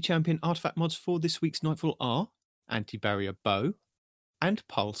your anti-champion artifact mods for this week's Nightfall are Anti-Barrier Bow and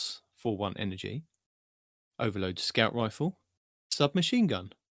Pulse for 1 energy, Overload Scout Rifle, Submachine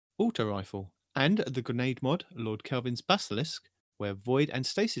Gun, Auto Rifle, and the grenade mod Lord Kelvin's Basilisk, where Void and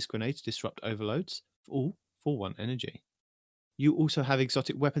Stasis grenades disrupt overloads, all for 1 energy. You also have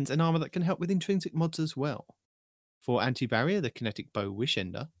exotic weapons and armor that can help with intrinsic mods as well. For anti-barrier, the kinetic bow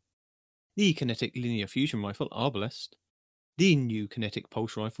Wishender, the kinetic linear fusion rifle Arbalest, the new kinetic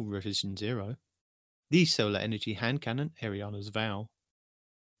pulse rifle Revision Zero, the solar energy hand cannon Ariana's Vow,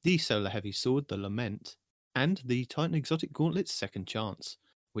 the solar heavy sword the Lament, and the Titan exotic gauntlets Second Chance,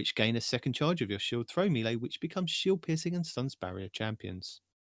 which gain a second charge of your shield throw melee, which becomes shield piercing and stuns barrier champions.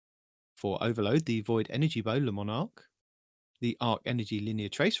 For overload, the void energy bow Le Monarch, the arc energy linear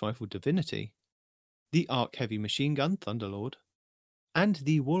trace rifle Divinity, the arc heavy machine gun Thunderlord, and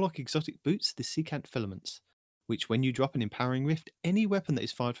the warlock exotic boots the Secant Filaments, which when you drop an empowering rift, any weapon that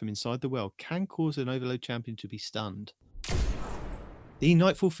is fired from inside the well can cause an overload champion to be stunned. The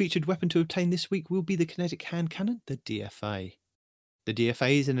Nightfall featured weapon to obtain this week will be the kinetic hand cannon, the DFA. The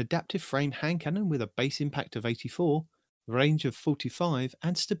DFA is an adaptive frame hand cannon with a base impact of 84, range of 45,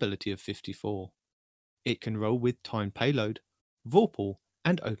 and stability of 54. It can roll with timed payload, Vorpal,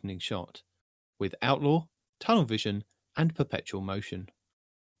 and opening shot, with Outlaw, Tunnel Vision, and Perpetual Motion.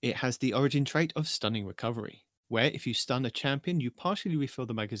 It has the origin trait of Stunning Recovery, where if you stun a champion, you partially refill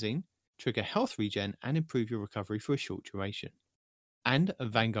the magazine, trigger health regen, and improve your recovery for a short duration. And a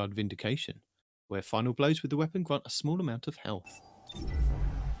Vanguard Vindication, where final blows with the weapon grant a small amount of health.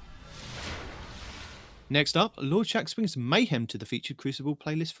 Next up, Lord Shaxx brings Mayhem to the featured Crucible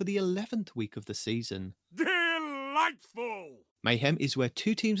playlist for the 11th week of the season. Delightful! Mayhem is where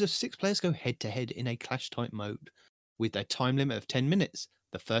 2 teams of 6 players go head-to-head in a clash-type mode. With a time limit of 10 minutes,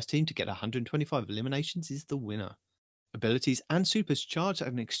 the first team to get 125 eliminations is the winner. Abilities and supers charge at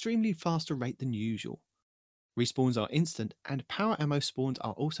an extremely faster rate than usual. Respawns are instant, and power ammo spawns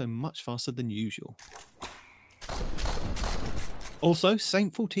are also much faster than usual. Also,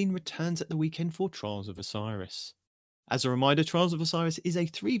 Saint 14 returns at the weekend for Trials of Osiris. As a reminder, Trials of Osiris is a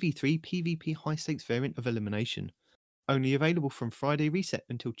 3v3 PvP high-stakes variant of elimination. Only available from Friday reset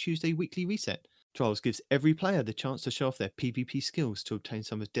until Tuesday weekly reset, Trials gives every player the chance to show off their PvP skills to obtain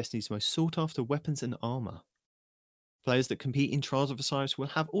some of Destiny's most sought-after weapons and armor. Players that compete in Trials of Osiris will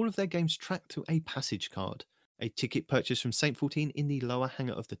have all of their games tracked to a passage card, a ticket purchased from Saint 14 in the lower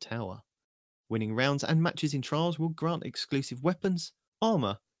hangar of the tower. Winning rounds and matches in Trials will grant exclusive weapons,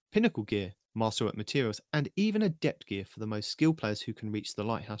 armor, pinnacle gear, masterwork materials, and even adept gear for the most skilled players who can reach the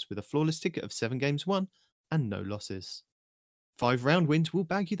lighthouse with a flawless ticket of 7 games won and no losses. 5 round wins will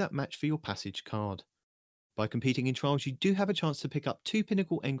bag you that match for your passage card. By competing in Trials, you do have a chance to pick up 2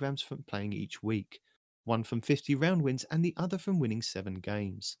 pinnacle engrams from playing each week, one from 50 round wins and the other from winning 7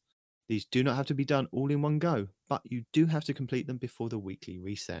 games. These do not have to be done all in one go, but you do have to complete them before the weekly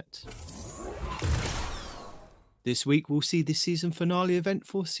reset. This week we'll see the season finale event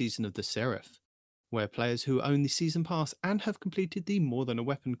for Season of the Seraph, where players who own the season pass and have completed the More Than a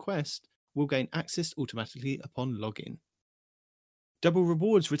Weapon quest will gain access automatically upon login. Double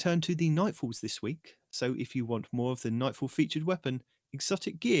rewards return to the Nightfalls this week, so if you want more of the Nightfall featured weapon,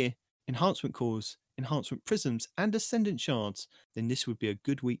 exotic gear, enhancement cores, enhancement prisms, and ascendant shards, then this would be a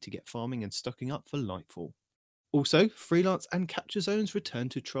good week to get farming and stocking up for Nightfall. Also, freelance and capture zones return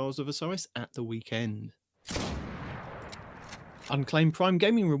to Trials of Osiris at the weekend. Unclaimed Prime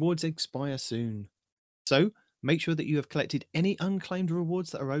Gaming rewards expire soon. So, Make sure that you have collected any unclaimed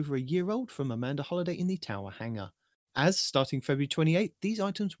rewards that are over a year old from Amanda Holiday in the Tower Hangar, as starting February 28th, these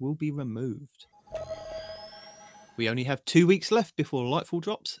items will be removed. We only have 2 weeks left before Lightfall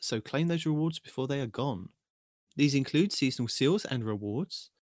drops, so claim those rewards before they are gone. These include seasonal seals and rewards,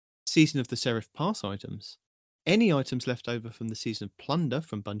 Season of the Seraph Pass items, any items left over from the Season of Plunder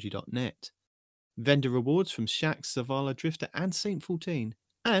from Bungie.net, vendor rewards from Shaxx, Zavala, Drifter and Saint 14,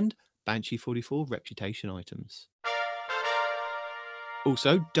 and Banshee 44 reputation items.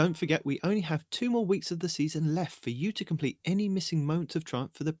 Also, don't forget we only have 2 more weeks of the season left for you to complete any missing moments of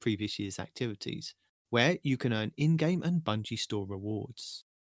triumph for the previous year's activities, where you can earn in-game and Bungie store rewards.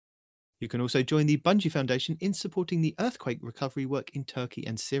 You can also join the Bungie Foundation in supporting the earthquake recovery work in Turkey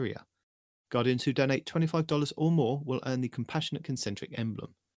and Syria. Guardians who donate $25 or more will earn the Compassionate Concentric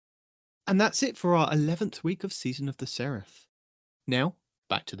emblem. And that's it for our 11th week of Season of the Seraph. Now,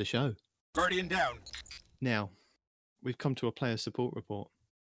 back to the show. Guardian down. Now, we've come to a player support report,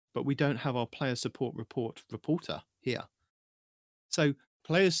 but we don't have our player support reporter here. So,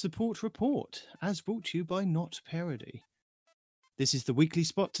 player support report, as brought to you by Not Parody. This is the weekly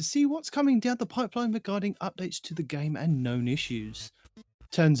spot to see what's coming down the pipeline regarding updates to the game and known issues.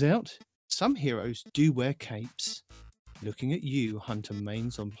 Turns out, some heroes do wear capes. Looking at you, Hunter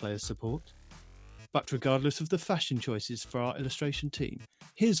Mains on player support. But regardless of the fashion choices for our illustration team,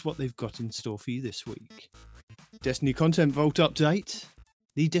 here's what they've got in store for you this week. Destiny Content Vault update.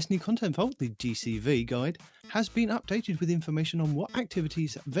 The Destiny Content Vault, the DCV guide, has been updated with information on what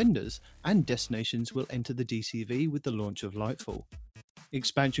activities, vendors, and destinations will enter the DCV with the launch of Lightfall.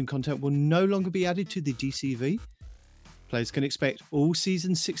 Expansion content will no longer be added to the DCV. Players can expect all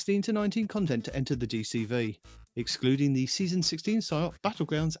Season 16 to 19 content to enter the DCV, excluding the Season 16 PSYOP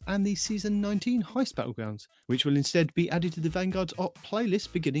Battlegrounds and the Season 19 Heist Battlegrounds, which will instead be added to the Vanguard's OP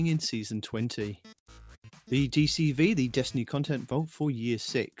playlist beginning in Season 20. The DCV, the Destiny Content Vault for Year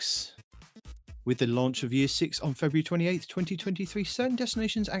 6. With the launch of Year 6 on February 28, 2023, certain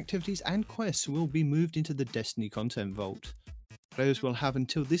destinations, activities and quests will be moved into the Destiny Content Vault. Players will have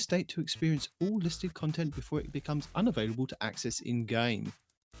until this date to experience all listed content before it becomes unavailable to access in-game.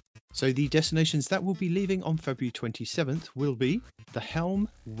 So the destinations that will be leaving on February 27th will be the Helm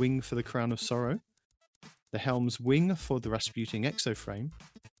Wing for the Crown of Sorrow, the Helm's Wing for the Rasputin Exoframe,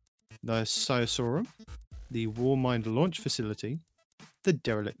 the Siosorum, the Warmind Launch Facility, the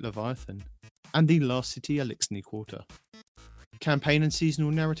Derelict Leviathan, and the Last City Elixni Quarter. Campaign and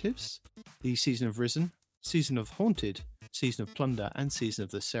seasonal narratives, the Season of Risen, Season of Haunted, Season of Plunder, and Season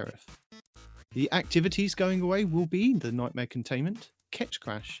of the Seraph. The activities going away will be the Nightmare Containment, Ketch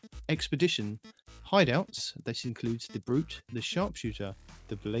Crash, Expedition, Hideouts, this includes the Brute, the Sharpshooter,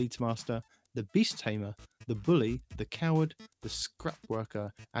 the Bladesmaster, the Beast Tamer, the Bully, the Coward, the Scrap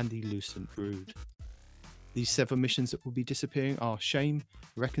Worker, and the Lucent Brood. These 7 missions that will be disappearing are Shame,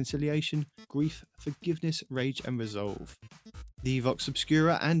 Reconciliation, Grief, Forgiveness, Rage, and Resolve. The Vox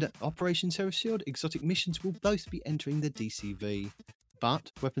Obscura and Operation Seraph Shield exotic missions will both be entering the DCV,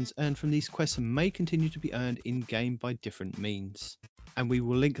 but weapons earned from these quests may continue to be earned in-game by different means. And we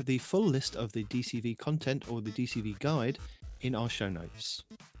will link the full list of the DCV content or the DCV guide in our show notes.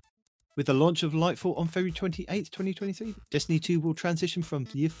 With the launch of Lightfall on February 28, 2023, Destiny 2 will transition from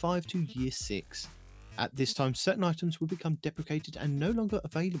Year 5 to Year 6. At this time, certain items will become deprecated and no longer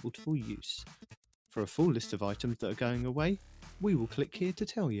available for use. For a full list of items that are going away, we will click here to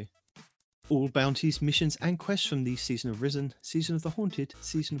tell you. All bounties, missions and quests from the Season of Risen, Season of the Haunted,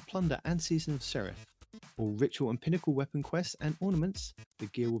 Season of Plunder and Season of Seraph. All ritual and pinnacle weapon quests and ornaments. The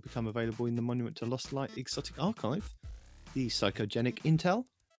gear will become available in the Monument to Lost Light Exotic Archive. The Psychogenic Intel,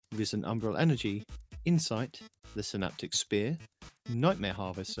 Risen Umbral Energy, Insight, the Synaptic Spear, Nightmare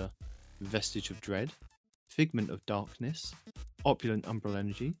Harvester, Vestige of Dread, Figment of Darkness, Opulent Umbral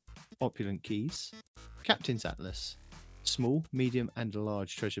Energy, Opulent Keys, Captain's Atlas, Small, Medium and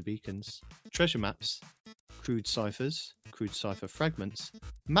Large Treasure Beacons, Treasure Maps, Crude Ciphers, Crude Cipher Fragments,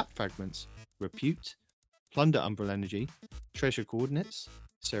 Map Fragments, Repute, Plunder Umbral Energy, Treasure Coordinates,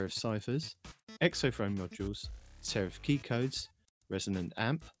 Seraph Ciphers, Exoframe Modules, Seraph Key Codes, Resonant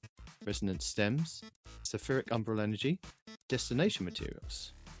Amp, Resonant Stems, Sapphiric Umbral Energy, Destination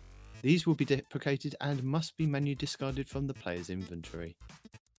Materials. These will be deprecated and must be manually discarded from the player's inventory.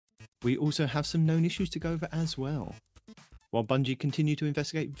 We also have some known issues to go over as well. While Bungie continue to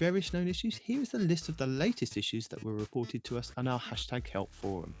investigate various known issues, here is the list of the latest issues that were reported to us on our #help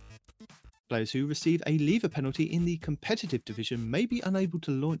forum. Players who receive a leaver penalty in the competitive division may be unable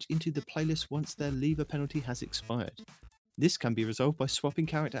to launch into the playlist once their leaver penalty has expired. This can be resolved by swapping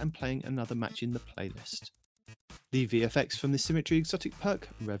character and playing another match in the playlist. The VFX from the Symmetry exotic perk,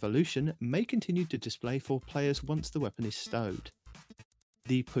 Revolution, may continue to display for players once the weapon is stowed.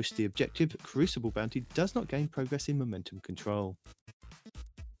 The Push the Objective Crucible bounty does not gain progress in momentum control.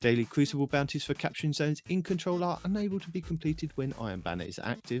 Daily Crucible bounties for capturing zones in control are unable to be completed when Iron Banner is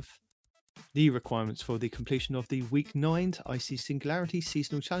active. The requirements for the completion of the Week 9's Icy Singularity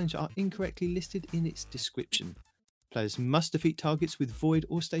Seasonal Challenge are incorrectly listed in its description. Players must defeat targets with Void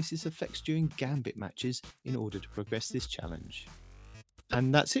or Stasis effects during Gambit matches in order to progress this challenge.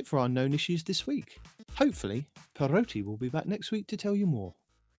 And that's it for our known issues this week. Hopefully, Perotti will be back next week to tell you more.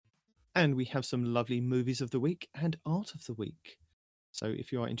 And we have some lovely movies of the week and art of the week. So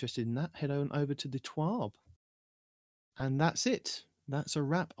if you are interested in that, head on over to the TWAB. And that's it. That's a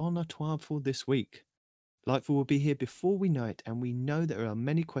wrap on a TWAB for this week. Lightfall will be here before we know it, and we know there are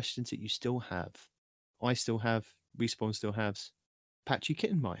many questions that you still have. I still have, Respawn still has, Patchy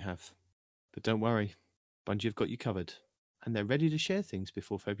Kitten might have. But don't worry, Bungie have got you covered, and they're ready to share things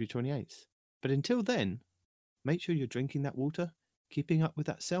before February 28th. But until then, make sure you're drinking that water, keeping up with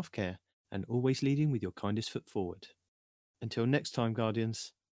that self-care, and always leading with your kindest foot forward. Until next time,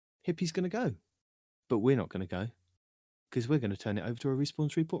 Guardians, Hippie's going to go. But we're not going to go, because we're going to turn it over to a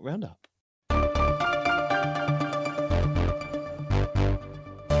Respawn's Report Roundup.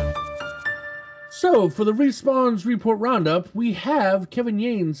 So, for the Respawn's Report Roundup, we have Kevin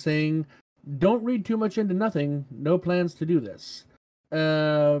Yanes saying, "Don't read too much into nothing. No plans to do this."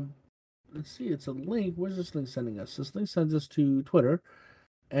 Let's see, it's a link. Where's this link sending us? This link sends us to Twitter,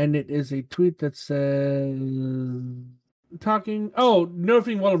 and it is a tweet that says,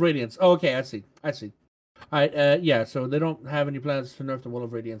 nerfing Wall of Radiance. Oh, okay, I see. All right, yeah, so they don't have any plans to nerf the Wall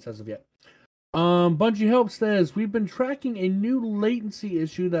of Radiance as of yet. Bungie Help says, "We've been tracking a new latency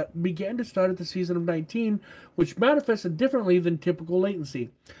issue that began to start at the season of 19, which manifested differently than typical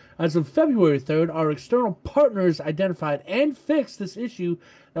latency. As of February 3rd, our external partners identified and fixed this issue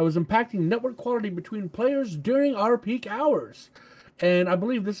that was impacting network quality between players during our peak hours." And I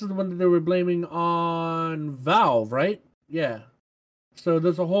believe this is the one that they were blaming on Valve, right? Yeah. So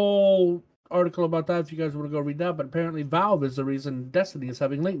there's a whole article about that if you guys want to go read that, but apparently Valve is the reason Destiny is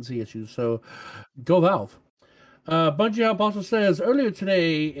having latency issues, so go Valve. Bungie Help also says, "Earlier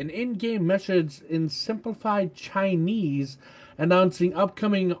today, an in-game message in simplified Chinese announcing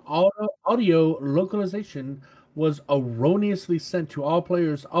upcoming audio localization was erroneously sent to all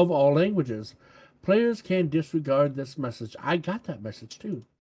players of all languages. Players can disregard this message." I got that message too,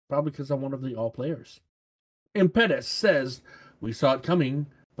 probably because I'm one of the all players. Impetus says, "We saw it coming,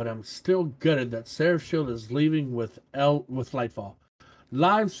 but I'm still gutted that Seraph Shield is leaving with Lightfall.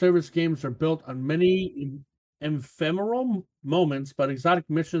 Live service games are built on many ephemeral moments, but exotic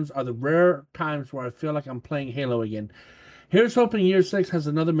missions are the rare times where I feel like I'm playing Halo again. Here's hoping Year 6 has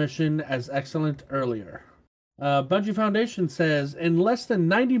another mission as excellent earlier." Bungie Foundation says, "In less than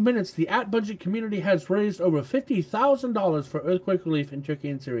 90 minutes, the @Bungie community has raised over $50,000 for earthquake relief in Turkey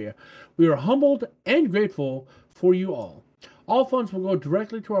and Syria. We are humbled and grateful for you all. All funds will go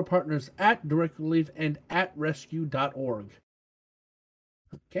directly to our partners at Direct Relief and at rescue.org.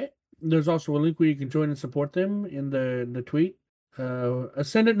 Okay. There's also a link where you can join and support them in the tweet.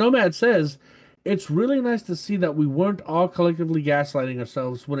 Ascendant Nomad says, "It's really nice to see that we weren't all collectively gaslighting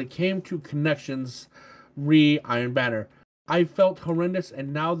ourselves when it came to connections re Iron Banner. I felt horrendous,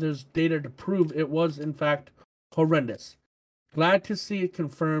 and now there's data to prove it was, in fact, horrendous. Glad to see it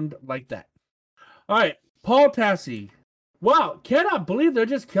confirmed like that." All right. Paul Tassi. "Wow, cannot believe they're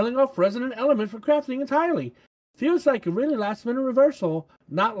just killing off Resonant Element for crafting entirely. Feels like a really last-minute reversal,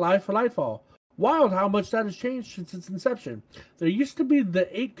 not live for Lightfall. Wild how much that has changed since its inception. There used to be the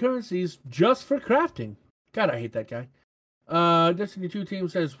 8 currencies just for crafting." God, I hate that guy. Destiny 2 team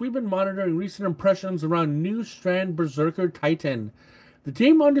says, "We've been monitoring recent impressions around new Strand Berserker Titan. The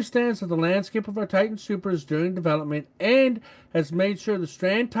team understands that the landscape of our Titan Super is during development and has made sure the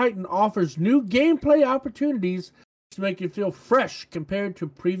Strand Titan offers new gameplay opportunities to make it feel fresh compared to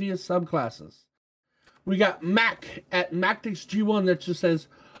previous subclasses." We got Mac at Mactix G1 that just says,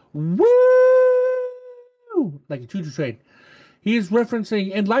 "Woo!" like a choo-choo train. He is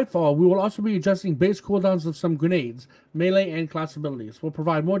referencing, "In Lightfall, we will also be adjusting base cooldowns of some grenades, melee, and class abilities. We'll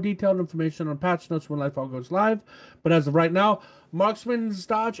provide more detailed information on patch notes when Lightfall goes live, but as of right now, Marksman's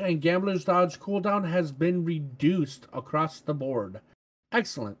Dodge and Gambler's Dodge cooldown has been reduced across the board."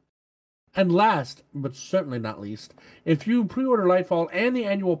 Excellent. And last, but certainly not least, if you pre-order Lightfall and the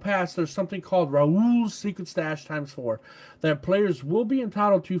annual pass, there's something called Raoul's Secret Stash ×4 that players will be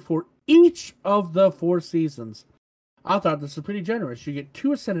entitled to for each of the 4 seasons. I thought this was pretty generous. You get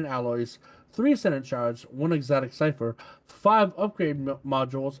 2 Ascendant Alloys, 3 Ascendant Shards, 1 Exotic Cipher, 5 upgrade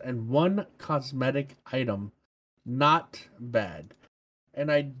modules, and 1 cosmetic item. Not bad.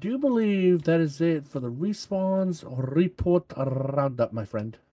 And I do believe that is it for the Respawn's report roundup, my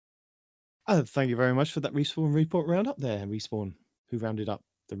friend. Thank you very much for that Respawn report roundup there, Respawn, who rounded up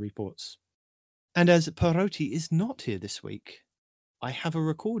the reports. And as Paroti is not here this week, I have a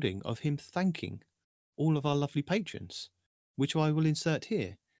recording of him thanking all of our lovely patrons, which I will insert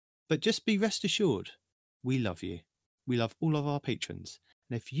here. But just be rest assured, we love you. We love all of our patrons.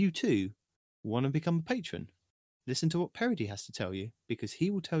 And if you too want to become a patron, listen to what Parody has to tell you, because he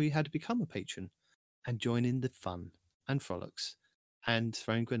will tell you how to become a patron and join in the fun and frolics and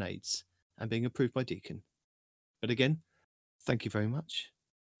throwing grenades and being approved by Deacon. But again, thank you very much.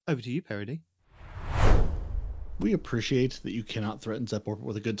 Over to you, Parody. We appreciate that you cannot threaten Zep Orbit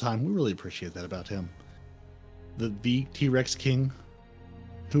with a good time. We really appreciate that about him. The T-Rex King,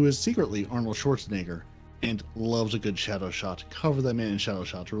 who is secretly Arnold Schwarzenegger and loves a good shadow shot. Cover that man in shadow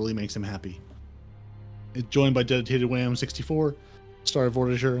shots. It really makes him happy. It's joined by Dedicated Wham 64, Star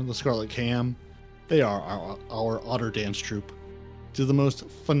Vortiger, the Scarlet KM. They are our Otter Dance Troupe. They're the most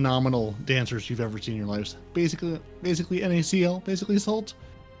phenomenal dancers you've ever seen in your lives. Basically NACL, basically Salt,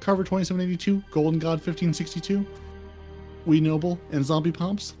 Carver 2782, Golden God 1562, Wee Noble, and Zombie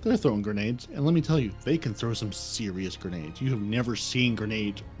Pomps. They're throwing grenades, and let me tell you, they can throw some serious grenades. You have never seen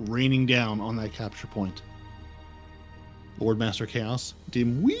grenades raining down on that capture point. Lord Master Chaos,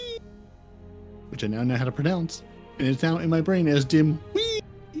 Dim Wee, which I now know how to pronounce, and it's now in my brain as Dim Wee,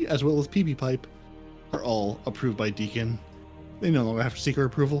 as well as PB Pipe, are all approved by Deacon. They no longer have to seek our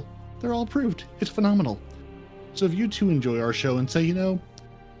approval. They're all approved. It's phenomenal. So if you too enjoy our show and say, you know,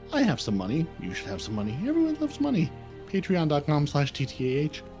 I have some money, you should have some money. Everyone loves money.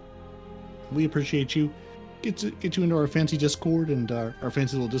 Patreon.com/TTAH. We appreciate you. Get you into our fancy Discord and our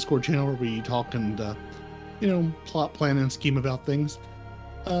fancy little Discord channel where we talk and, plot, plan, and scheme about things.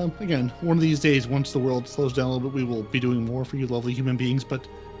 Again, one of these days, once the world slows down a little bit, we will be doing more for you lovely human beings, but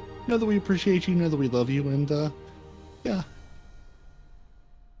know that we appreciate you, know that we love you, and, yeah.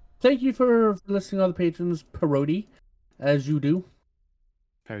 Thank you for listening to all the patrons, Parody, as you do.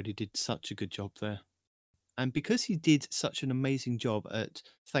 Parody did such a good job there. And because he did such an amazing job at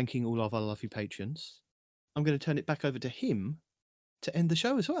thanking all of our lovely patrons, I'm going to turn it back over to him to end the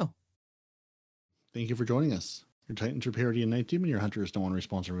show as well. Thank you for joining us. Your Titans are Parody and Night Demon. Your Hunter is no one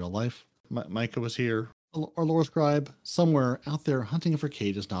responds in real life. Micah was here. Our lore scribe, somewhere out there hunting for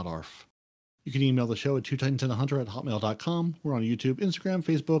Kate, is not ARF. You can email the show at twotitansandahunter@hotmail.com. We're on YouTube, Instagram,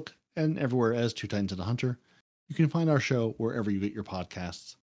 Facebook, and everywhere as Two Titans and a Hunter. You can find our show wherever you get your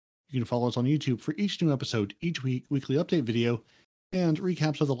podcasts. You can follow us on YouTube for each new episode, each week, weekly update video, and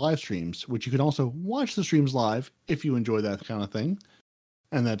recaps of the live streams, which you can also watch the streams live if you enjoy that kind of thing.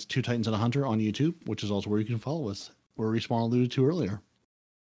 And that's Two Titans and a Hunter on YouTube, which is also where you can follow us, where Respawn alluded to earlier.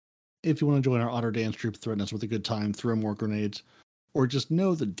 If you want to join our Otter Dance Troupe, threaten us with a good time, throw more grenades, or just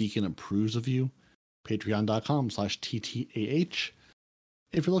know that Deacon approves of you, patreon.com/TTAH.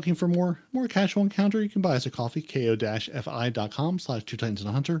 If you're looking for more casual encounter, you can buy us a coffee,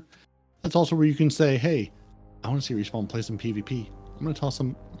 ko-fi.com/twotitansandahunter. That's also where you can say, hey, I want to see Respawn play some PvP. I'm going to toss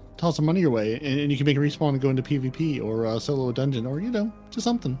some money your way, and you can make a Respawn and go into PvP, or solo a dungeon, or, just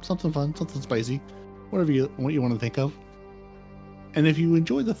something fun, something spicy, what you want to think of. And if you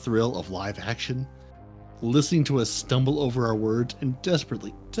enjoy the thrill of live action, listening to us stumble over our words and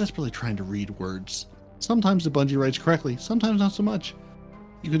desperately trying to read words, sometimes the Bungie writes correctly, sometimes not so much,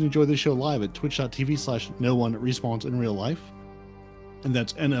 you can enjoy the show live at twitch.tv/no1respawns in real life. And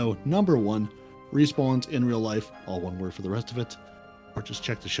that's NO1 respawns in real life, all one word for the rest of it. Or just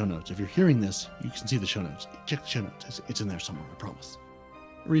check the show notes. If you're hearing this, you can see the show notes. Check the show notes. It's in there somewhere, I promise.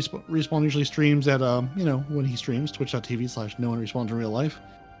 Respawn usually streams at, when he streams, twitch.tv/no1 respawns in real life.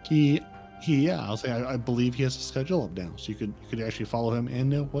 I believe he has a schedule up now. So you could actually follow him and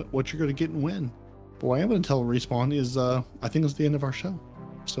know what you're going to get and when. But what I am going to tell Respawn is, I think it's the end of our show.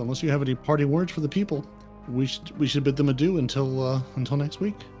 So unless you have any parting words for the people, we should bid them adieu until next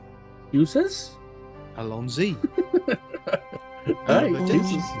week. Deuces? Alonzi. Alright,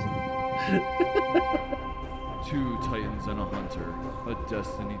 deuces. Two Titans and a Hunter, a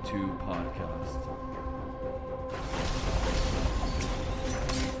Destiny 2 podcast.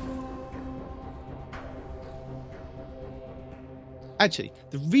 Actually,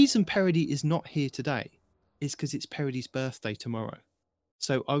 the reason Parody is not here today is because it's Parody's birthday tomorrow.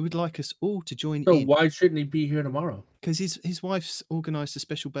 So I would like us all to join in. So why shouldn't he be here tomorrow? Because his wife's organised a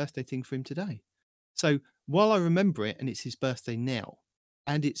special birthday thing for him today. So while I remember it, and it's his birthday now,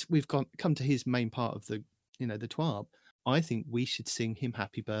 and we've come to his main part of the TWAB, I think we should sing him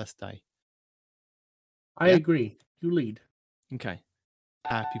happy birthday. I agree. You lead. Okay.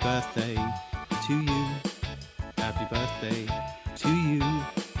 Happy birthday to you. Happy birthday to you.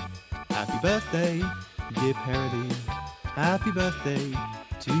 Happy birthday, dear Parody. Happy birthday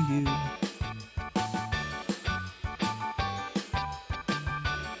to you.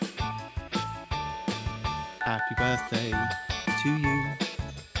 Happy birthday to you.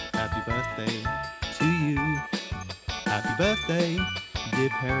 Happy birthday to you. Happy birthday, dear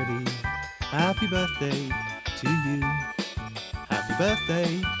Parody. Happy birthday to you. Happy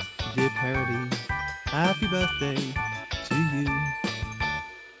birthday, dear Parody. Happy birthday to you.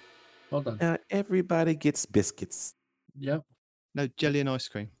 Well done. Everybody gets biscuits. Yep. No, jelly and ice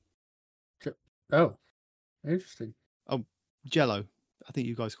cream. Oh, interesting. Jello. I think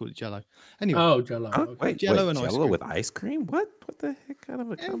you guys call it Jello. Anyway. Oh, Jello. Huh? Okay. Wait, Jello and ice Jello cream. with ice cream? What the heck kind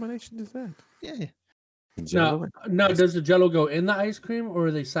of a combination is that? Yeah. Jello Now, does the Jello go in the ice cream or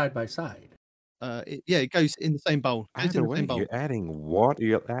are they side by side? It goes in the same bowl. Either way, you're adding water.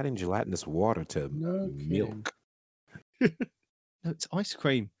 You're adding gelatinous water to No milk. No, it's ice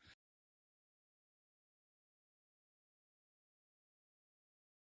cream.